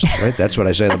the best, right? That's what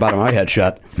I say at the bottom of my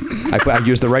headshot. I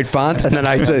use the right font, and then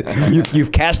I say,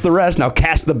 you've cast the rest, now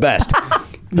cast the best.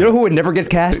 You know who would never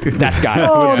get cast? That guy.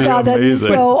 Oh, God, that'd be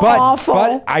so awful.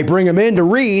 But I bring him in to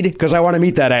read because I want to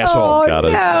meet that asshole. Oh,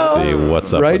 Gotta see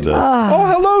what's up with this. Oh,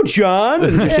 hello, John.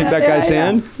 And you shake that guy's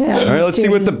hand. Yeah, all right, let's see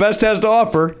what the best has to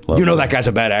offer. That guy's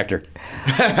a bad actor.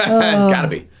 It's gotta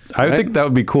be. I think that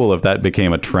would be cool if that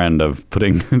became a trend of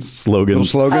putting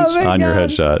slogans Oh, on your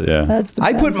headshot. Yeah. That's the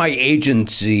I best. put my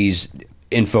agency's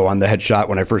info on the headshot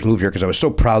when I first moved here because I was so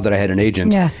proud that I had an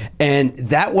agent. Yeah. And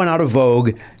that went out of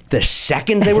vogue the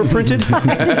second they were printed.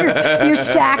 your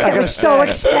stack that was so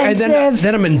expensive. And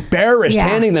then I'm embarrassed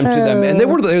handing them to them, and they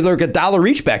were like $1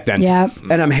 each back then. Yep.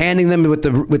 And I'm handing them with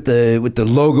the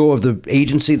logo of the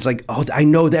agency. It's like, oh, I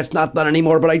know that's not done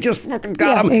anymore, but I just fucking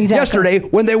got them yesterday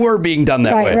when they were being done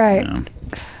that way. Right. Yeah.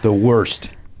 The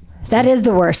worst. That is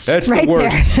the worst. That's right the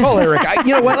worst. There. Oh, Eric,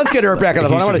 you know what? Let's get Eric back on the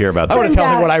phone. He should hear about I want to that.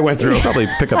 tell him what I went through. Probably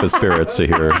pick up his spirits to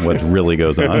hear what really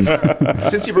goes on.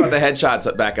 Since you brought the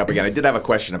headshots back up again, I did have a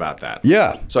question about that.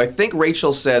 Yeah. So I think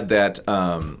Rachel said that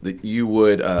that you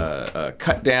would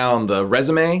cut down the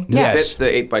resume to Yes. fit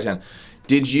the 8x10.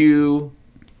 Did you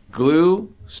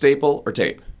glue, staple, or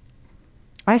tape?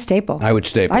 I staple. I would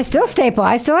staple. I still staple.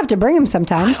 I still have to bring them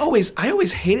sometimes. I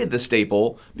always hated the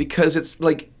staple because it's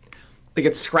like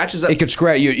it scratches up. It could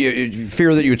scratch. You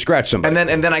fear that you would scratch somebody.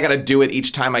 And then I got to do it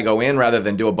each time I go in rather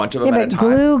than do a bunch of them Yeah, at a but time.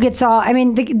 glue gets all. I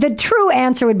mean, the true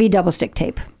answer would be double stick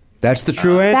tape. That's the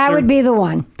true answer. That would be the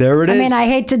one. There it I is. mean, I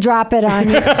hate to drop it on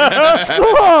you.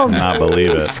 Schooled. Not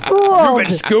believe it. Schooled.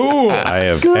 School. I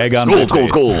have School. egg on my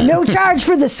face. No charge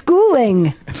for the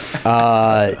schooling.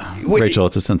 Rachel,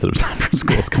 it's a sensitive time for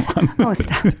schools. Come on. Oh,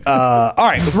 stop. All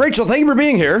right, Rachel, thank you for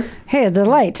being here. Hey, a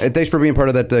delight. And thanks for being part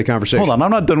of that conversation. Hold on,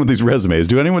 I'm not done with these resumes.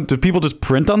 Do people just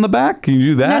print on the back? Can you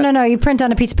do that? No. You print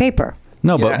on a piece of paper.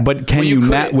 No, Yeah. but can Well, you, you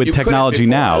with couldn't technology before.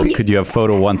 now, could you have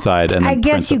photo one side and then I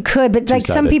guess print you could, but like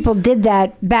some two-sided? people did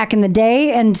that back in the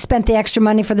day and spent the extra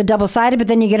money for the double sided, but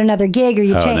then you get another gig or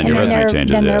you Oh, change, then your resume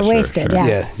changes. then Yeah, they're sure, wasted. sure. Yeah.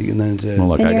 Yeah. You can then, Well,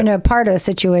 look, Then I you're in got- a pardo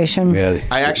situation. yeah.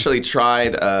 I actually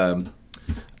tried.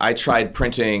 I tried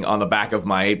printing on the back of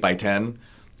my 8x10,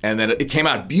 and then it came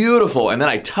out beautiful. And then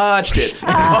I touched it.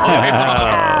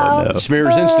 It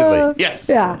smears instantly. Yes.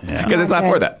 Yeah. Because it's not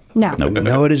for that. No.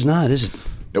 No, it is not, is it?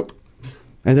 Nope.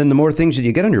 And then the more things that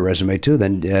you get on your resume too,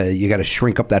 then you got to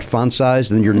shrink up that font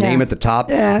size, and then your name at the top,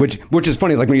 which is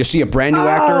funny. Like when you see a brand new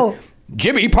actor,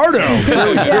 Jimmy Pardo,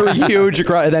 you're huge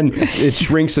across, and then it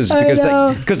shrinks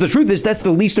because the truth is that's the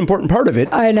least important part of it.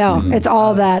 I know. It's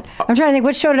all that. I'm trying to think,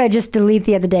 what show did I just delete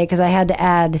the other day because I had to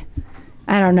add,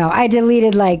 I don't know. I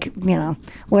deleted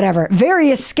whatever,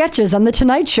 various sketches on The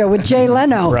Tonight Show with Jay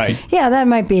Leno. Right. Yeah, that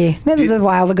might be. Maybe it was a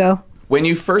while ago. When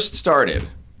you first started,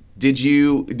 did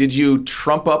you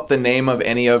trump up the name of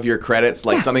any of your credits,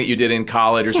 like something that you did in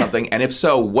college or something? And if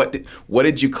so, what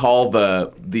did you call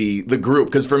the group?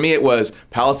 Because for me, it was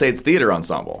Palisades Theater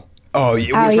Ensemble. Oh,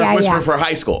 For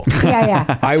high school.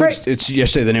 Yeah. It's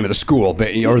say the name of the school, or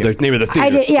the name of the theater. I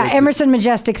did, Emerson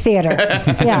Majestic Theater.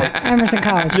 Yeah, Emerson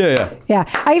College. Yeah.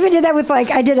 I even did that with I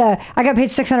got paid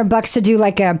 $600 to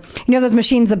do those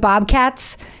machines, the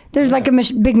Bobcats. There's like a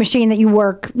big machine that you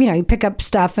work, you pick up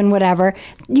stuff and whatever.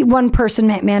 One person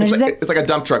manages it. It's like a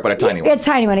dump truck, but a tiny one. It's a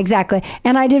tiny one, exactly.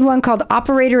 And I did one called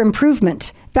Operator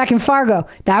Improvement back in Fargo.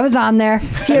 That was on there.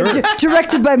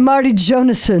 Directed by Marty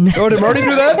Jonason. Oh, did Marty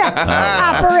do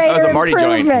that? Operator That was a Marty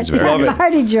joint. Improvement.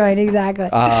 Marty joint, exactly.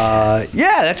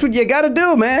 Yeah, that's what you got to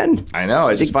do, man. I know.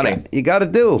 It's just funny. You got to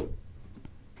do.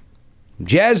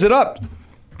 Jazz it up.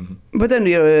 But then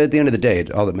at the end of the day,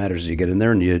 all that matters is you get in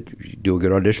there and you do a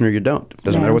good audition or you don't.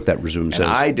 Doesn't matter what that resume says.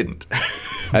 I didn't.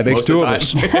 That makes two of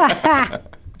us.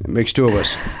 It makes two of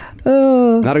us.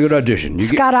 Not a good audition.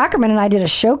 Scott Aukerman and I did a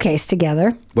showcase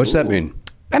together. What's that mean?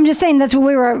 I'm just saying that's what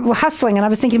we were hustling, and I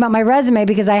was thinking about my resume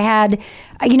because I had,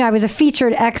 I was a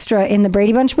featured extra in the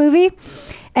Brady Bunch movie,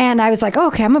 and I was like,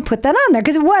 okay, I'm gonna put that on there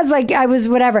because it was like I was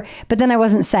whatever, but then I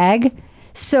wasn't SAG,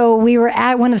 so we were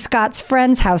at one of Scott's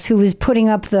friend's house who was putting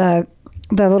up the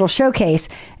little showcase,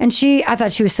 and I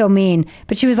thought she was so mean,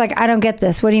 but she was like, I don't get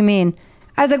this. What do you mean?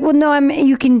 I was like, well, no, I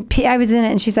was in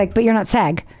it, and she's like, but you're not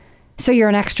SAG, so you're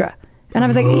an extra, and I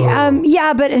was like,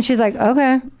 yeah, but, and she's like,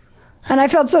 okay. And I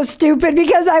felt so stupid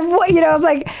because I was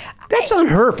like... That's on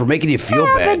her for making you feel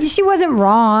bad. But she wasn't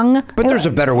wrong. But there's a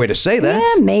better way to say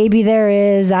that. Yeah, maybe there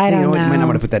is. I don't know. You might not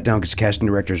want to put that down because casting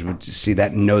directors would see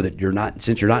that and know that you're not,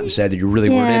 since you're not in SAG, that you really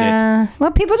weren't in it. Well,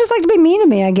 people just like to be mean to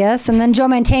me, I guess. And then Joe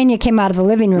Mantegna came out of the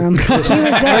living room. He was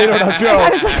there. I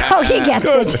was like, oh, he gets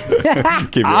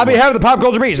it. On behalf of the Pop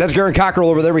Culture Beast, that's Garen Cockrell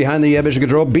over there behind the mission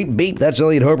control. Beep, beep. That's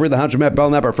Elliot Hoper, the Hunter Matt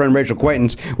Belknap, our friend Rachel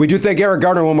Quaintance. We do thank Eric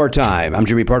Gardner one more time. I'm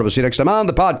Jimmy Pardo. We'll see you next time on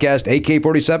the podcast.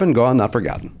 AK-47, Gone Not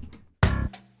Forgotten.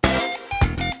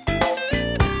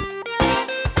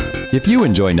 If you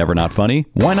enjoy Never Not Funny,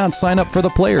 why not sign up for the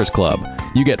Players Club?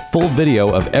 You get full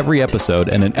video of every episode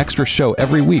and an extra show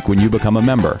every week when you become a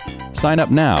member. Sign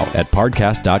up now at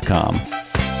podcast.com.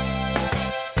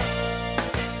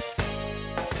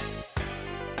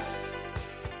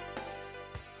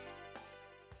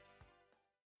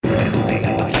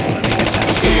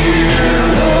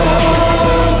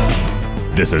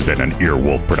 This has been an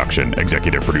Earwolf production.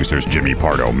 Executive producers Jimmy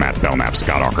Pardo, Matt Belknap,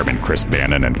 Scott Aukerman, Chris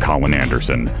Bannon, and Colin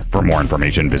Anderson. For more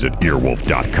information, visit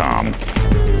earwolf.com.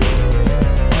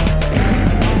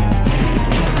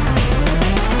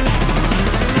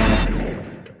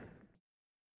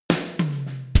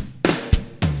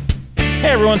 Hey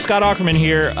everyone, Scott Aukerman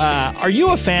here. Are you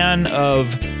a fan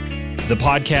of the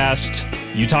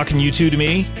podcast You Talkin' You Two to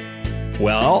Me?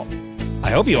 Well, I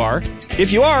hope you are.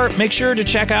 If you are, make sure to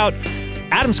check out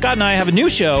Adam Scott and I have a new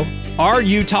show, Are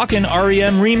You Talkin'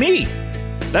 REM Re-Me?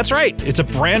 That's right, it's a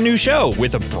brand new show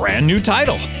with a brand new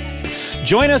title.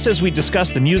 Join us as we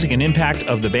discuss the music and impact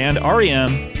of the band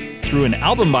REM through an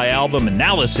album-by-album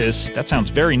analysis. That sounds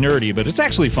very nerdy, but it's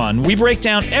actually fun. We break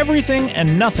down everything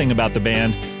and nothing about the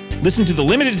band. Listen to the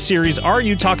limited series, Are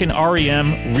You Talkin'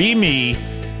 REM Re-Me?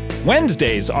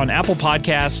 Wednesdays on Apple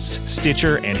Podcasts,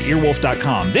 Stitcher, and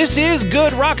Earwolf.com. This is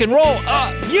good rock and roll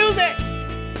music!